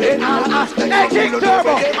 disrespect, with all aspects. Hey, King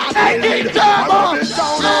Turbo! Hey, King Turbo!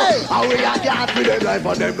 How we are dance with them life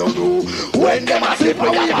and them don't know. When them a sleep, we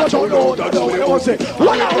are not so low. Don't know what they say. We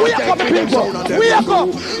are coming people. We are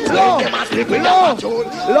coming.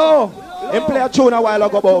 Low. Him play a tune a while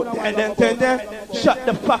ago about and then shut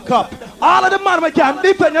the fuck up. All of the man we can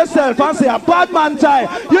defend yourself and say a bad man tie.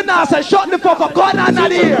 You now say shut the fuck up, go on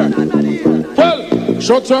out here. Well,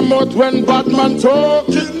 shut your mouth when bad man talk.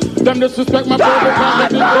 Them disrespect my brother can't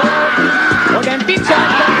let it go. Oh, them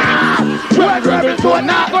bitches. When rebel to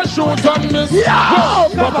now go shoot on this. Yo!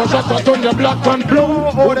 Papa shot out on your black and blue.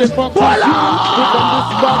 Oh, the fuck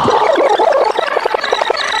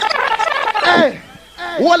Hey!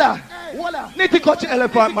 Voila! Need to catch the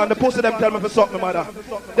elephant, man. The post of them tell me for something, mother.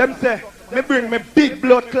 Them say, me bring me big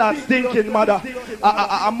blood clot stinking, mother.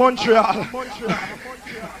 Montreal.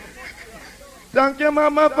 Thank you,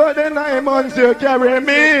 mama, for the 9 months you carry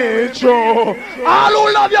me through. All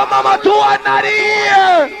who love your mama too are not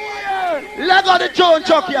here. Let go the John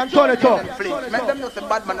Chucky and turn it up. Make them know the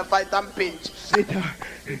bad man to fight and pinch.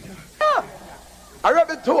 A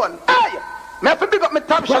rebel tone. Hey! Me have to big up my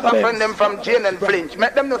top shot friend them from Jane and Flinch.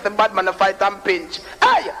 Make them know the bad man to fight and pinch.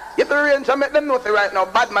 Hey! You the ranger, make them know the right now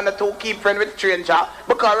bad man to keep friend with stranger.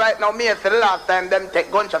 Because right now me the last time them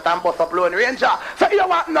take gunshot and bust up lone ranger. So you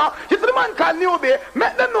want now? You see the man called Newbie.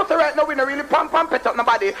 Make them know the right now we not really pump pet up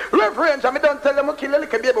nobody. Rev ranger, me don't tell them we kill a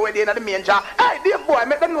little baby with the end of the manger. Hey, dear boy,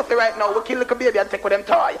 make them know the right now we kill a little baby and take with them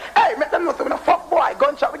toy. Hey, make them know the we no fuck boy.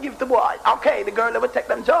 Gunshot we give to boy. Okay, the girl that will take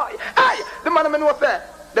them joy. Hey, the man I know say.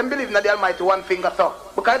 Them believe in the Almighty one finger so.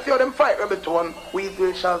 Because see how them fight rebel tone, we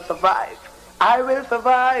shall survive. I will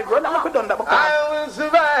survive. Run out of that because I will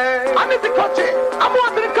survive. I need to touch it. I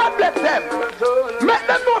want to God bless them. Make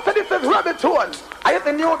them know that this is rebel tone. I have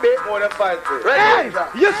the new bit. More than 5 feet. Hey,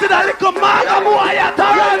 you see that little man boy at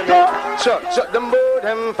Toronto? Shut them both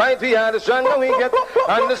them fight. We are the stronger we get.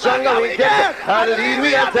 And the stronger we get. And the lead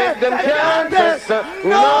we attack them chances.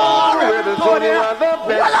 No, rebel tone you are the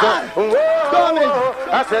best.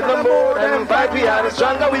 I said them both them fight. We are the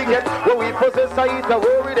stronger we get. When we possess I eat a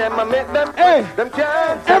war with them and make them.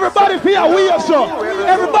 Everybody fear we are so.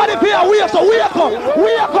 Everybody fear we are so. We are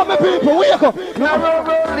coming people. We are coming. Narrow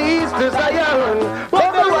road leads to Zion,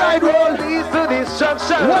 but the right road leads to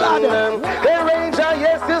destruction. What are them? The ranger,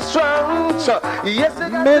 yes, is strong. Yes,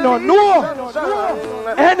 it men don't know.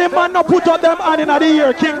 Any man no put up them hand in the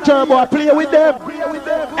ear, King Turbo play with them.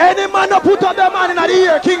 Any man no put up them hand in the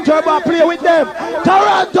ear, King Turbo play with them.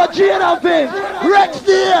 Toronto, Jane and Finch,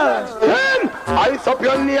 Rexdale. Ice up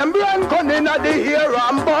your name, brand gun in the ear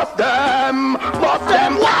and bust them. Bust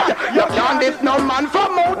them what? You can't diss no man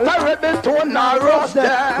from out the rebel tone and rust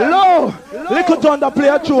them. Low, little thunder play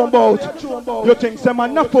a tune about. You think some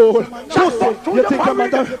man a fool? Pussy,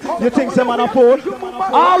 you think some man a fool?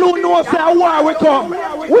 All who know say a war we come.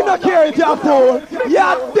 We don't care if you're a fool.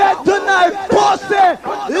 You're dead tonight, pussy.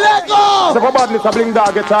 Let go. So for badness, I bling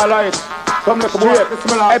dog, it's alright. Come look straight.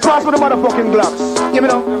 Hey, pass with the motherfucking Glocks. Give me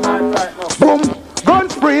now. Boom. Gun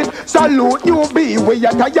spree, salute you be. We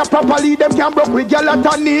ya tire properly, them can broke with y'all at a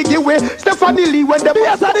nigga way. Stephanie Lee when the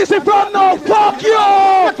yes, and this is from now, fuck you.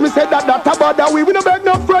 Let me say that about that we don't beg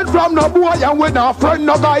no friend from no boy and we not friend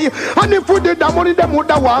no guy. And if we did that money, them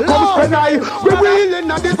would have walk come spend I. We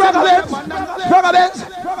wheeling on this Fragabens,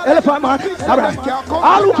 Elephant man. Alright.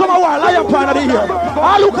 All who come a war, lion pan of the here.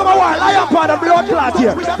 All who come a war, lion pan of blood clot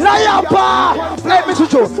here. Lion pan. Let me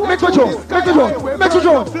switch on, make me join.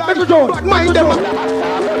 Mind them.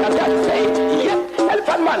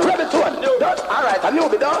 Elephant man, rebel tone. Alright, I knew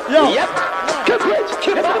it done. Yep.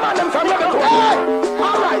 Keep the man them from rebel tone.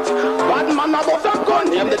 Alright. Bad man about a gun,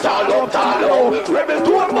 name the tall. Rebel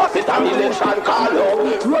tone, boss it, I'm election call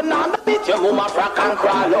up. Run on the beat, your mama frack and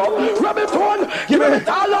crawl up. Rebel tone, give me the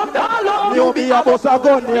tall up. You be a boss a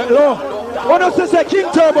gun, yeah, low. When you say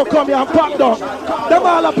King Turbo come here and pop down, them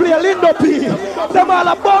all a play Lindo P. Them all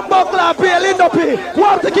a bumbo clap play Lindo P.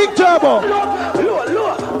 What's the King Turbo? Look,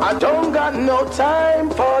 I don't got no time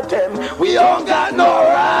for them. We don't got no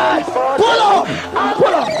right for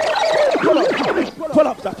Pull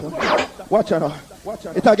up that one. Watch out now.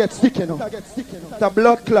 It'll get sticky, you know. The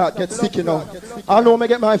blood clot gets sticky, you know. I know me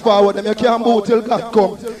get my forward, them you can't move till God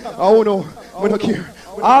come. I don't know, I don't care.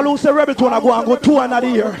 All who say rebel tone, I go 2 another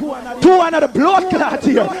year. 2 another blood clot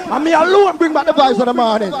here. And me alone bring back the vibes in the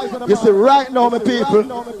morning. You see right now, my people,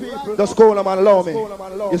 just call them and allow me.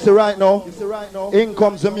 You see right now, in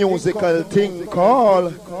comes the musical thing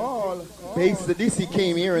called Bass the DC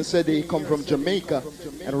came here and said they come from Jamaica.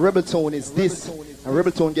 And rebel tone is this. And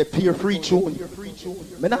rebel tone get peer free tune.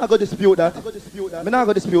 Me not go dispute that.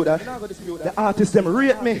 The artists them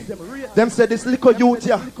rate me. Them said this little youth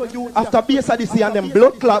here. After Bass the DC and them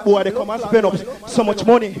blood clot boy, they come and spend up so much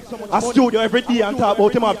money. A studio every day and talk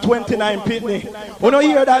about him have 29 pitney. You don't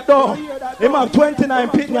hear that though? Him have 29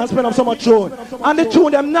 pitney and spend up so much tune. And the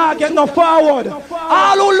tune them not get no forward.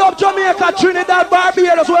 All who love Jamaica, Trinidad,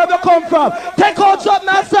 Barbados, wherever you come from. Take out something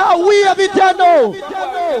and say, we have it here now.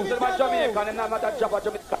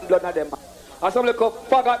 And some little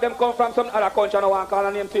faggot them come from some other country and I want to call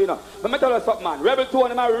a name to you know. But me tell you something, man. Rebel Tone,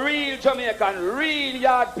 them are real Jamaican, real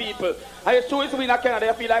yard people. And it's true, it's we in Canada,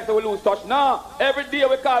 they feel like they will lose touch. No, every day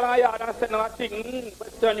we call on a yard and send on a thing,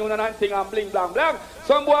 Western Union and thing and bling blang blang.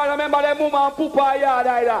 Some boy remember them mama and poopa yard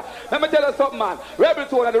either. Let me tell you something, man. Rebel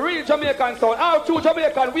Tone are the real Jamaican sound. All true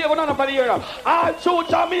Jamaican, we have none of the here. All true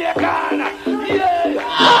Jamaican. Yeah.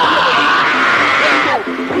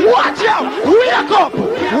 Watch out! Wake up!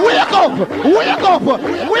 Wake up! Wake up!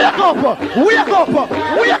 Wake up! Wake up!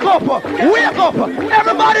 Wake up! Wake up!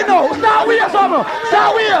 Everybody know! Start with some!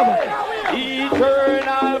 Start with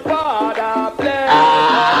Eternal Father, bless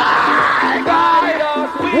guide us.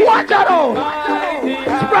 Watch out!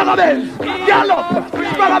 Spragabens! Gallop!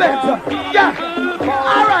 Spragabens! Yeah!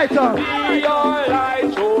 Alright,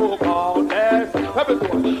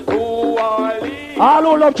 all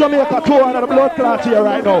who love Jamaica, 2 another blood clot here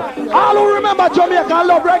right now. All who remember Jamaica and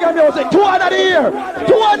love reggae music, 2 another year.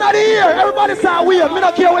 2 another year. Everybody say we. Me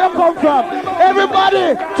don't care where you come from.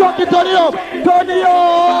 Everybody, chuck it, turn it up. Turn it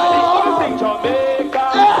up.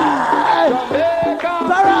 Jamaica.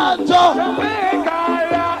 Toronto.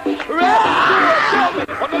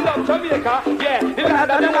 Jamaica. Yeah.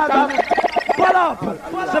 Pull up.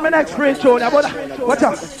 So my next free tune. Watch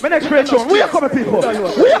out. My next free tune. We are coming, people.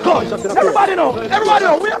 We are coming. Everybody know. Everybody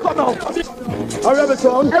know. We are coming now. A rebel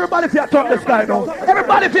tune. Everybody feel top the sky now.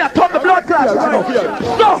 Everybody feel top the blood class right now.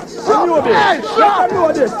 Stop. Hey, stop.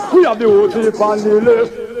 We have the OT on the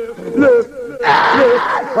left.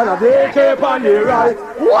 And a DK on the right.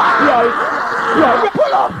 Right.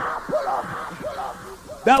 Pull up.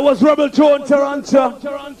 That was Rebel Tone, Toronto.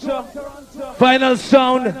 Final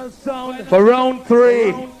sound for round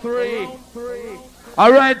 3.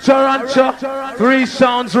 All right, Toronto. 3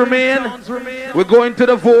 sounds remain. We're going to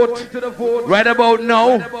the vote right about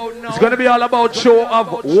now. It's going to be all about show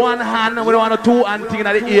of one hand. We don't want a 2-hand thing in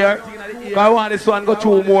the ear. I want this one go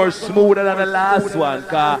 2 more smoother than the last one.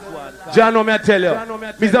 John, me I tell you,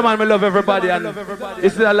 Mr. Man, I love everybody, and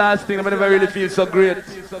this is the last thing. I never really feel so great.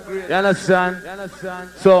 You understand?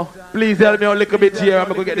 So please help me out a little bit here. I'm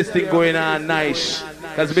going to get this thing going on nice.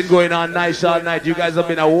 It's been going on nice all night. You guys have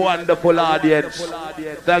been a wonderful audience.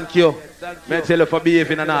 Thank you. May I tell you for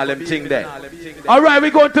behaving and all them thing there. Alright,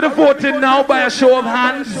 we're going to the voting now by a show of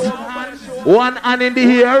hands. One hand in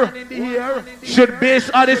the air. Should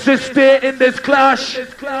Bass Odyssey stay in this clash?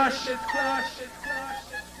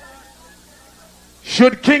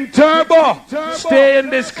 Should King Turbo stay in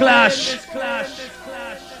this clash?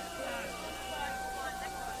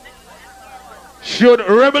 Should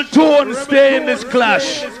Rebel Tone stay in this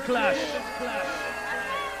clash?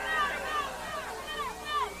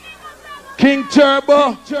 King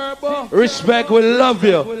Turbo, respect, we love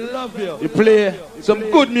you. You play some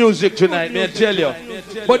good music tonight, may I tell you.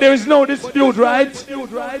 But there is no dispute, right?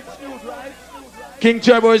 King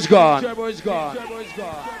Turbo is gone.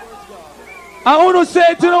 I want to say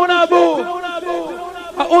it to you now, boo.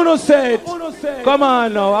 I want to say it. Come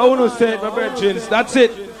on now, I want to say it, my brethren. That's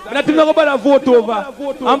it. Nothing about a vote over.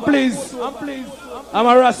 And please, I'm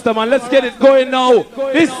a Rasta man. Let's get it going now.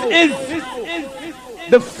 This is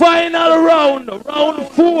the final round. Round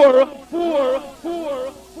 4.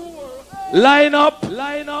 Line up.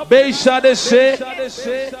 Beisha de She.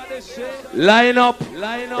 Line up.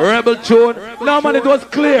 Rebel Tune. No man, it was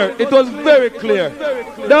clear. It was very clear.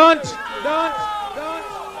 Don't.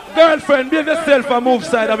 Girlfriend, behave yourself and move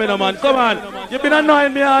side of me, no man. Come on. You've been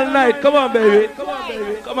annoying me all night. Come on, baby.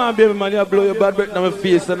 Come on, baby, man. You blow your bad breath on my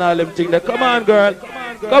face and all them things there. Come on, girl.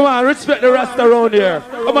 Come on, respect the Rasta around here.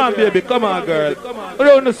 Come on, baby. Come on, girl.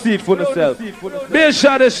 Around the seat for yourself. Be a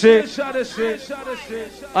shot of shit.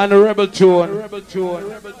 And the Rebel Tune.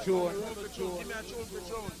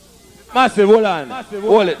 Massive, hold on.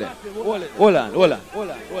 Hold it there. Hold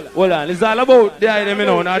on. It's all about the item, you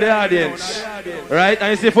know, now the audience. Right?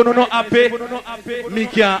 And you see, if you don't know happy, me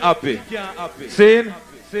can't happy. Seen?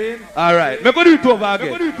 Alright. Make it do it over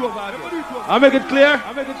again. I make it clear?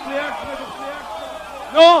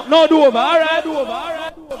 No, do over. Alright.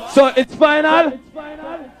 So it's final?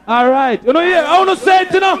 Alright. You know, yeah, I want to say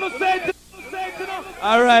it, you know.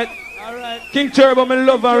 Alright. King Turbo, I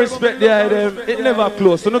love and respect the item. It never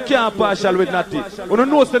close. So you can't partial with Natty. You don't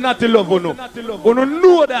know the Natty love you know. You don't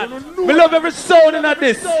know that. I love every sound in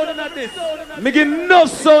this. I give enough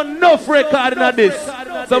sound, enough record in this.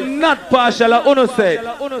 So I'm not partial, I don't say.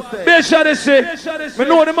 Bass Odyssey, I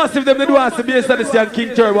know the massive them they do want to be Bass Odyssey and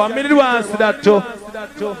King Turbo. I mean, they do want to see that too.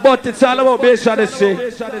 But it's all about Bass Odyssey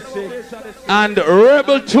and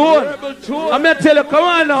Rebel Tune. I'm going to tell you, come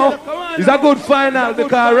on now. It's a good final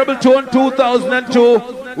because Rebel Tune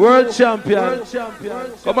 2002 World Champion.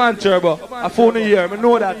 Come on, Turbo. I phone you here. I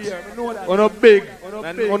know that. We're not big.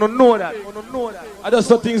 I don't know that. I just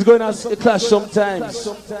saw things going on a clash sometimes.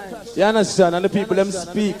 You understand? And the people them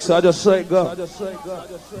speak, so I just saw it go.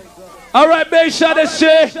 Alright, Bass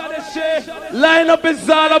Odyssey. Line up is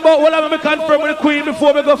all about what I'm going to confirm with the Queen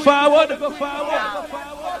before we go forward.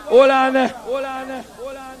 Hold on there.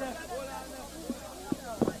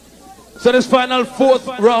 So this final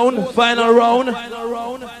final round,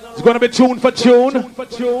 it's going to be tune for tune.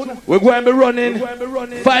 We're going to be running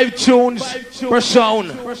 5 tunes per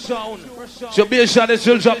sound. So Bass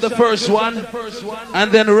Odyssey will drop the first one,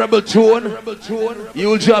 and then Rebel Tune,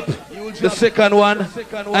 you'll drop the second one,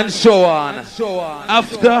 and so on.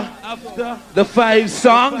 After the 5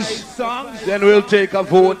 songs, then we'll take a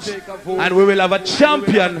vote, and we will have a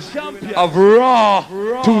champion of Raw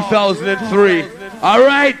 2003.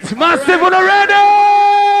 Alright, massive on the ready!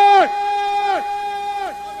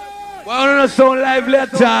 Well, don't sound lively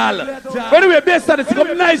at all. Anyway, Bass Odyssey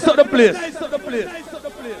come nice up the place.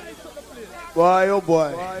 Boy, oh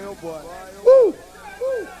boy. Woo.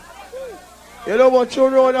 You know what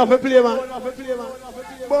tune round off a play, man?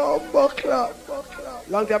 Bomba clap.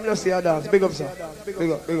 Long time no see a dance. Big up, sir.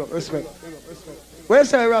 Big up. Respect.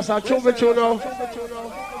 Where's the Rasta? Tune for tune now.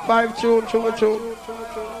 5 tune, tune for tune.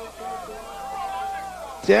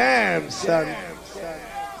 Damn, son.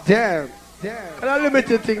 Damn. And a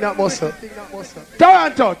limited thing that muscle.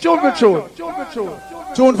 Toronto, tune for tune.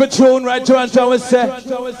 Tune for tune, right, Toronto, we say.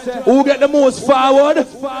 Who get the most forward?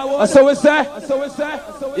 That's what we say.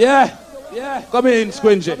 Yeah. Come in,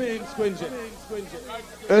 Squingy.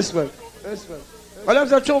 Respect. Well,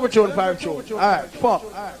 that's a tune for tune, 5 tune. Alright, fuck.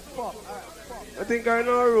 I think I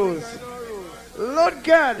know rules. Lord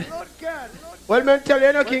God. Well, man, tell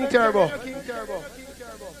you, no King Turbo.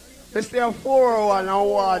 They stay a 401 and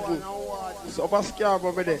Warden. So up a scab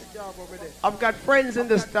over there. I've got friends in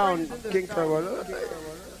this town, King Turbo.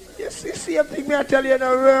 Yes, you see everything me I tell you,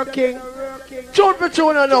 no working. Tune for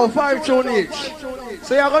tune now, 5 tune each.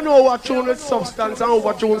 So you're going to know what tune with substance and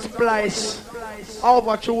what tune splice. How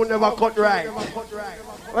what tune never cut right.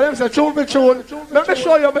 When them say tune be tune, let me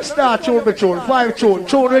show you my star tune be tune. 5 tune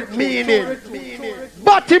with meaning.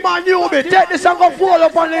 Batman newbie, take this and go fall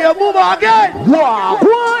up on you, move again. Wow,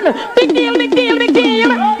 one, big deal, big deal, big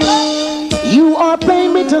deal. You are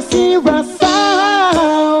playing me to serious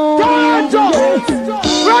sound. Yes.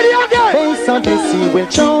 Ready again. Bass on Odyssey will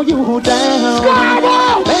show you down.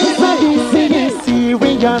 Bass on Odyssey is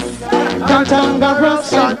serious. Cantangarous.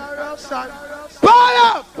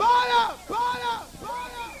 Fire!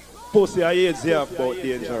 Pussy, I hate here about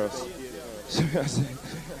dangerous.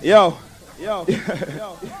 Yo.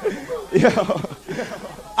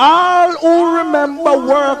 All who remember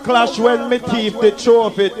World Clash when me keep the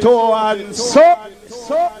trophy toe and so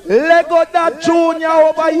Lego that junior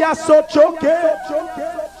over here so choke.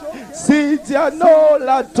 See it ya, no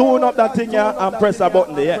lad, tune up that thing ya and press a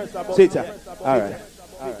button there. See it ya. Alright.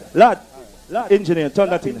 Lad, engineer, turn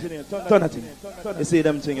that thing. Turn that thing. You see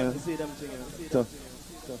them thing ya.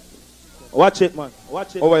 Watch it, man.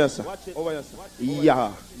 Watch it. Over here, sir. Over here, sir.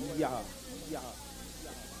 Yeah.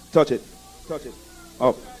 Touch it. Touch it.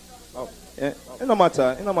 Up. Up. Yeah. It no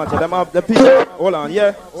matter. It no matter. Them have the people. Hold on.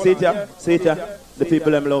 Yeah. See it, yeah. See it, yeah. The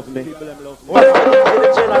people them love me. General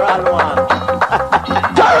one.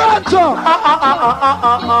 Toronto!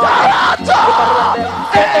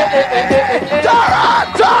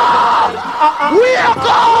 We are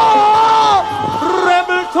gone!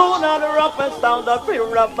 Rebel tune and the roughest sound of free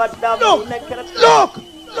rubber dub. Look!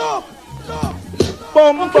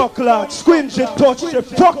 Bumbuckler, squingy touch the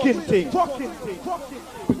fucking thing.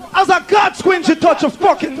 As a god, squingy touch a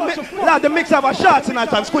fucking lad, the mix have a shot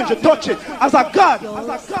tonight and squingy touch it. As a god.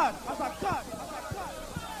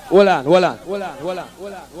 Hold on.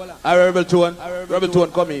 I rebel tone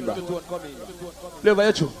come in, bro. Play by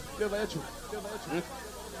your tune.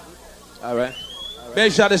 Alright.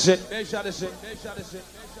 Big shot of shit.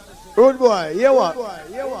 Rude boy, you what?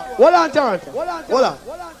 Hold on, Toronto. Hold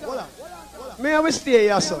on. May I stay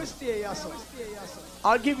here, sir?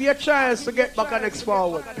 I'll give you a chance to get back and next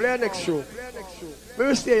forward. Play next show. May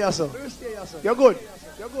we stay here, sir? You're good.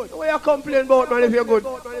 What you complain about, man, if you're good?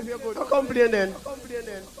 You complain then.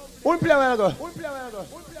 Who play where I go?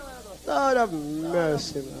 Lord have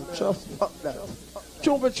mercy, man. Just fuck that.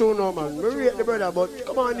 Tune no, man. We rate the brother, but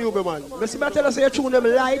come on, newbie, man. Mr. Better tell us you tune them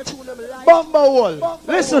light. Bumba wall.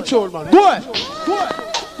 Listen, tune, man. Go ahead.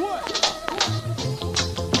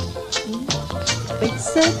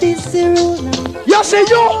 It's a busy road. You see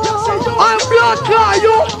you? I'm blood clot,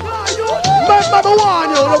 you. Remember the one,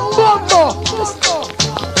 you. The bumba.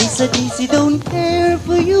 It's a DC don't care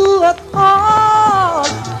for you at all.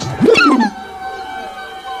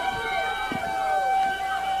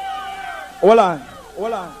 Hold on.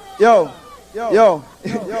 Yo.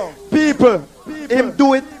 People, him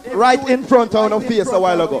do it right in front of our face a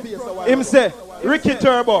while ago. Him say, Ricky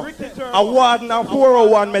Turbo, a warden and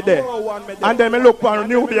 401 me there. And then me look on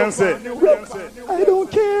newbie and say, I don't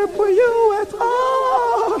care for you at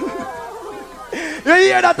all. You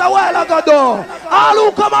hear that a while ago though? All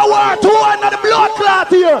who come and war to one of the blood clot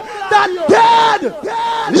here, that dead!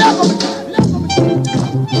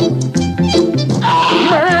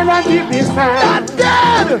 Murder deep inside. That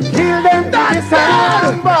dead! Kill them deep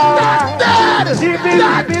inside. That dead! Deep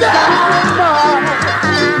inside.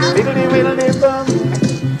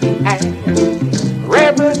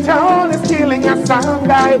 Rebel Town is killing a sound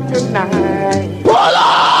guy tonight. Pull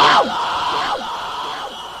up!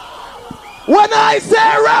 When I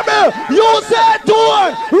say rebel, you say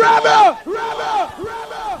tour. Rebel!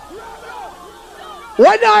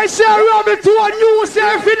 When I say rebel to one, you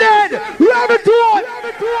say Fidel. Rebel to one.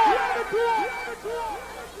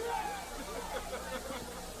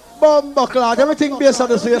 Bumba clot, everything based on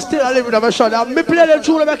the sea, still I live with a shot. And me play the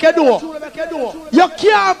tune like I do. You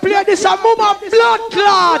can't play this a mama blood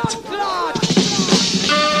clot.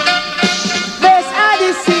 This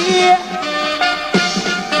Odyssey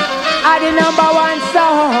are the #1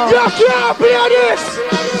 song. You can't play this.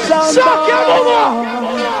 Suck your mama.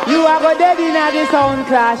 You are go dead in the sound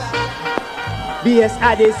clash. BS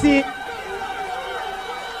Odyssey.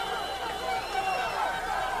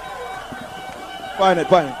 Find it.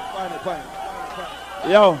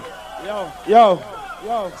 Yo.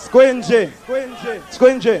 Squingy.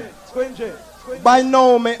 By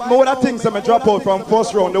now, me would have things that me drop out from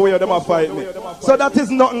first round the way them a fight me. So that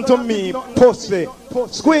is nothing to me, pussy.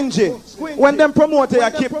 Squingy. When them promote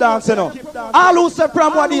I keep dancing up. All who say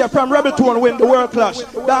from one year, from Rebel Tone win the World Clash.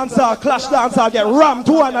 Dancer, get rammed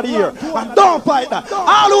to one of the year. And don't fight that.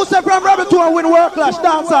 All who say from Rebel Tone win World Clash,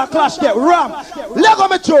 dancer, clash, get rammed. Leg on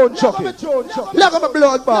me throne, Chucky. Leg on me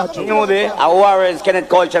blood bath. You know our warriors cannot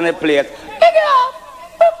culture on the plate.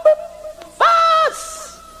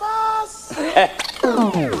 Fast!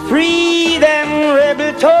 Free them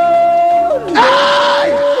rebel tone.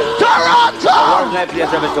 Hey! Toronto!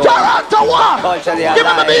 Toronto what? Give me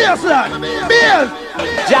the bass, lad. Bass.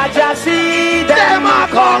 Jaja see them a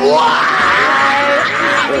come what?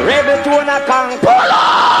 Rebel tone a come. Pull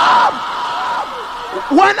up!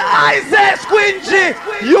 When I say squingy,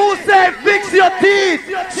 you say fix your teeth.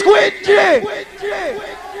 Squingy.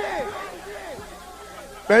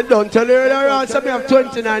 Man, don't tell you earlier on, so me have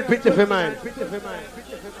 29 picture for mine.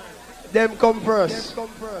 Them come first.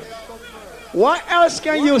 What else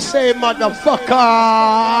can you say, motherfucker?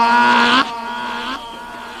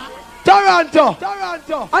 Toronto.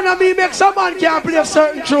 And I mean make some man can't play a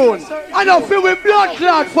certain tune. And I feel with blood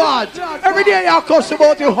clot fat. Every day I cuss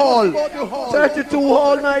about the hall. 32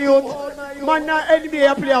 hall, my youth. Man, not enemy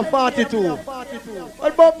I play a 42.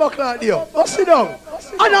 What bumper clot there? Go sit down.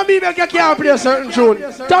 And I mean make you can't play a certain tune.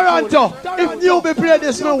 Toronto, if you be play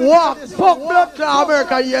this, me walk. Fuck blood clot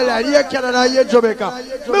America, here Canada, here Jamaica.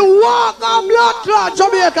 Me walk on blood clot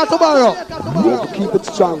Jamaica tomorrow. You have to keep it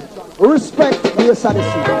strong. Respect the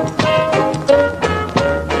Odyssey.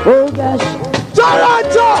 Oh gosh.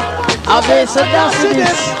 Toronto! I'll be so dancing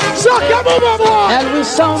this. Suck your mama boy! And we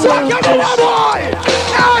sound Suck your mama boy!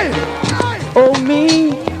 Hey! Oh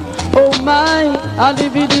me, oh my, and the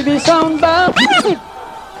BDB sound bad.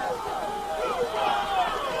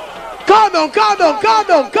 Calm down, calm down, calm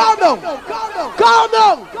down, calm down, calm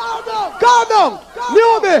down, calm down.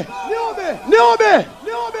 Newbie.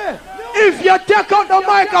 If you take out the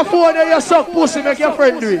microphone and you suck pussy, make your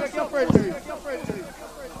friend do it.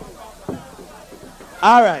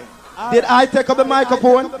 All right. Did I take up the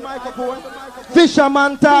microphone?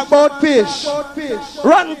 Fisherman talk about fish.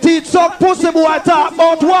 Rotten teeth suck pussy boy talk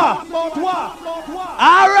about what?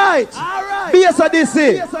 All right. Bass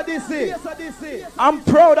Odyssey. I'm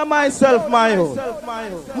proud of myself, my own.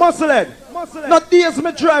 Musclehead. Not days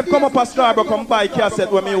me drive come up a Starbucks come buy cassette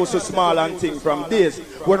when me used to small and thing from this.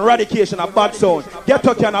 When Radication a bad sound, Get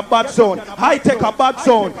Talking a bad sound, High Tech a bad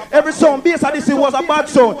sound, every sound Bass Odyssey was a bad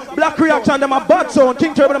sound, Black Reaction them a bad sound,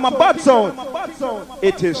 King Turbo them a bad sound.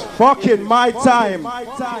 It is fucking my time.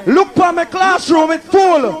 Look for my classroom, it's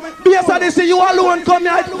full. Bass Odyssey, you alone come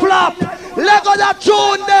here, it flop. Let go that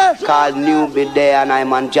tune there. Called Newbie there, and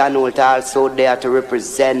I'm on John Holt also there to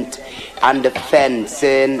represent and defend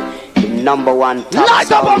saying the number one top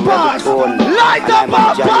Light up sound a pass! reggaeton. Light up a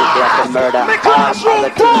pass! Me classroom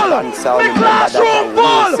full! Me classroom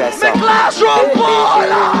full! Me classroom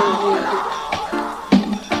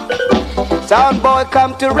full! Sound boy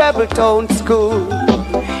come to Rebel Town School.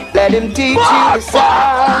 Let him teach you the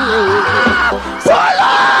sound.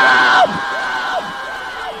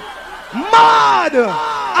 Mad!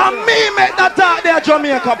 And me make that talk there,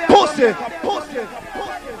 Jamaica. Pussy!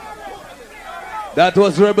 That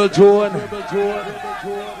was Rebel Tone.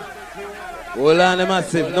 Hold on,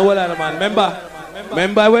 massive. No, hold on, man.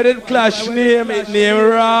 Remember where did clash name? It name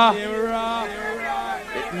Ra.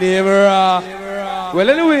 It name Ra. Well,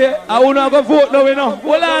 anyway, I will not go vote now, you know.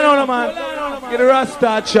 Hold on, man. Get a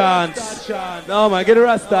Rasta a chance. No, man, get a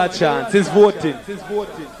Rasta a chance. It's voting.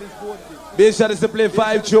 Bass Odyssey play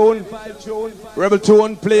 5 tune. Rebel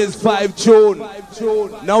Tone plays 5 tune.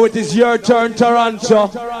 Now it is your turn, Toronto,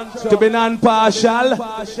 to be non-partial.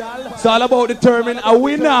 It's all about determining a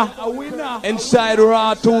winner inside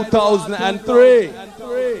Raw 2003.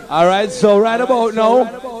 Alright, so right about now,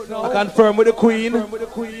 I confirm with the Queen.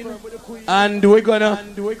 And we're gonna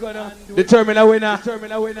determine a winner.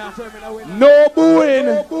 No booing.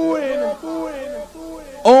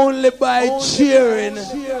 Only by cheering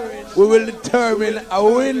we will determine a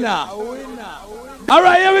winner. All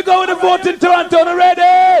right, here we go with the voting. Toronto,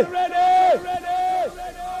 ready?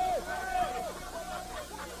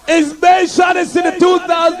 It's Bass Odyssey, the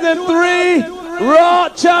 2003 Raw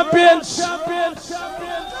Champions.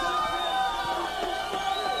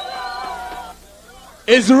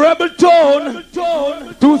 It's Rebel Tone,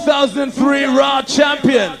 2003 Raw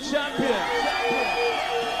Champions.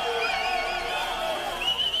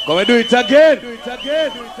 Come and do it again.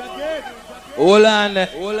 Hold on.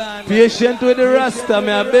 Patient with the Rasta,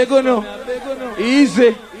 me I beg you no.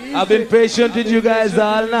 Easy. I've been patient with you guys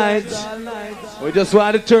all night. We just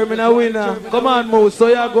want to determine a winner. Come on, Mo, so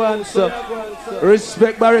you go on, sir.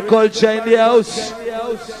 Respect Barry Culture in the house.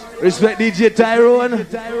 Respect DJ Tyrone.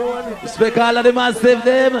 Respect all of the massive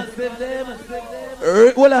them.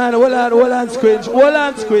 Hold on, Squinch. Hold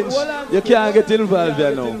on, Squinch. You can't get involved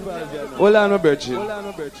there now. Hold on, my virgin.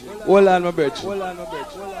 Hold on, my virgin.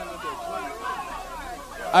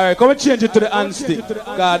 Alright, come and change it to the hand stick.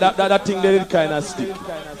 God, that thing they did kind of stick.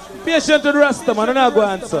 Patient to the Rasta, man. I'm not going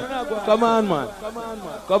to answer. Come on, man.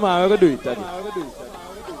 Come on, we're going to do it.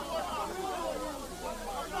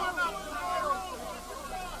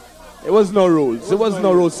 It was no rules. It was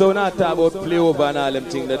no rules. So we're not talking about play over and all them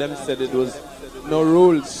things that them said it was no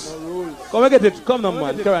rules. Come and get it. Come on,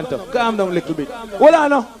 man. Current up. Calm down a little bit. Hold on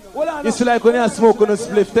now. It's like when you smoke on a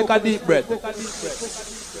spliff, take a deep breath.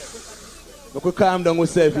 Look, we calm down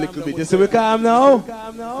yourself a little bit. You see we calm now?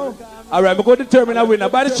 Alright, we're going to determine a winner.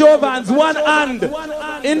 By the show of hands, one hand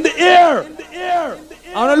in the air.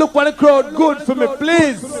 I want to look for the crowd good for me,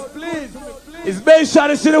 please. Is Bayshot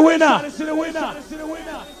is the winner?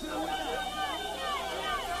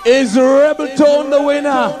 Is Rebel Tone the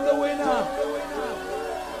winner?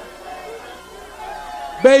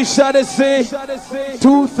 Bayshot is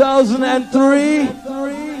 2003.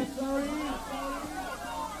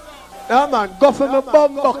 Yeah, man, go for my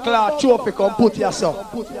bum buckler, trophy, come put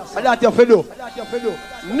yourself. And that you do.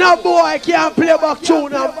 No boy can't play back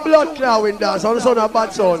tune and blood cloud in dance. On the sound of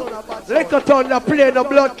bad sound. Little thunder play the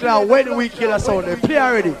blood cloud when we kill a sound. They play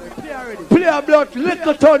already. Play a blood,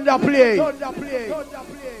 little thunder play.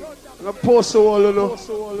 Post all, you know.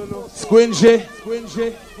 Squingy,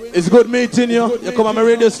 it's good meeting you. You come on my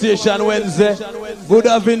radio station Wednesday. Good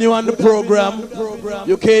having you on the program.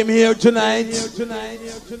 You came here tonight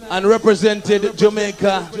and represented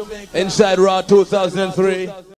Jamaica inside Raw 2003.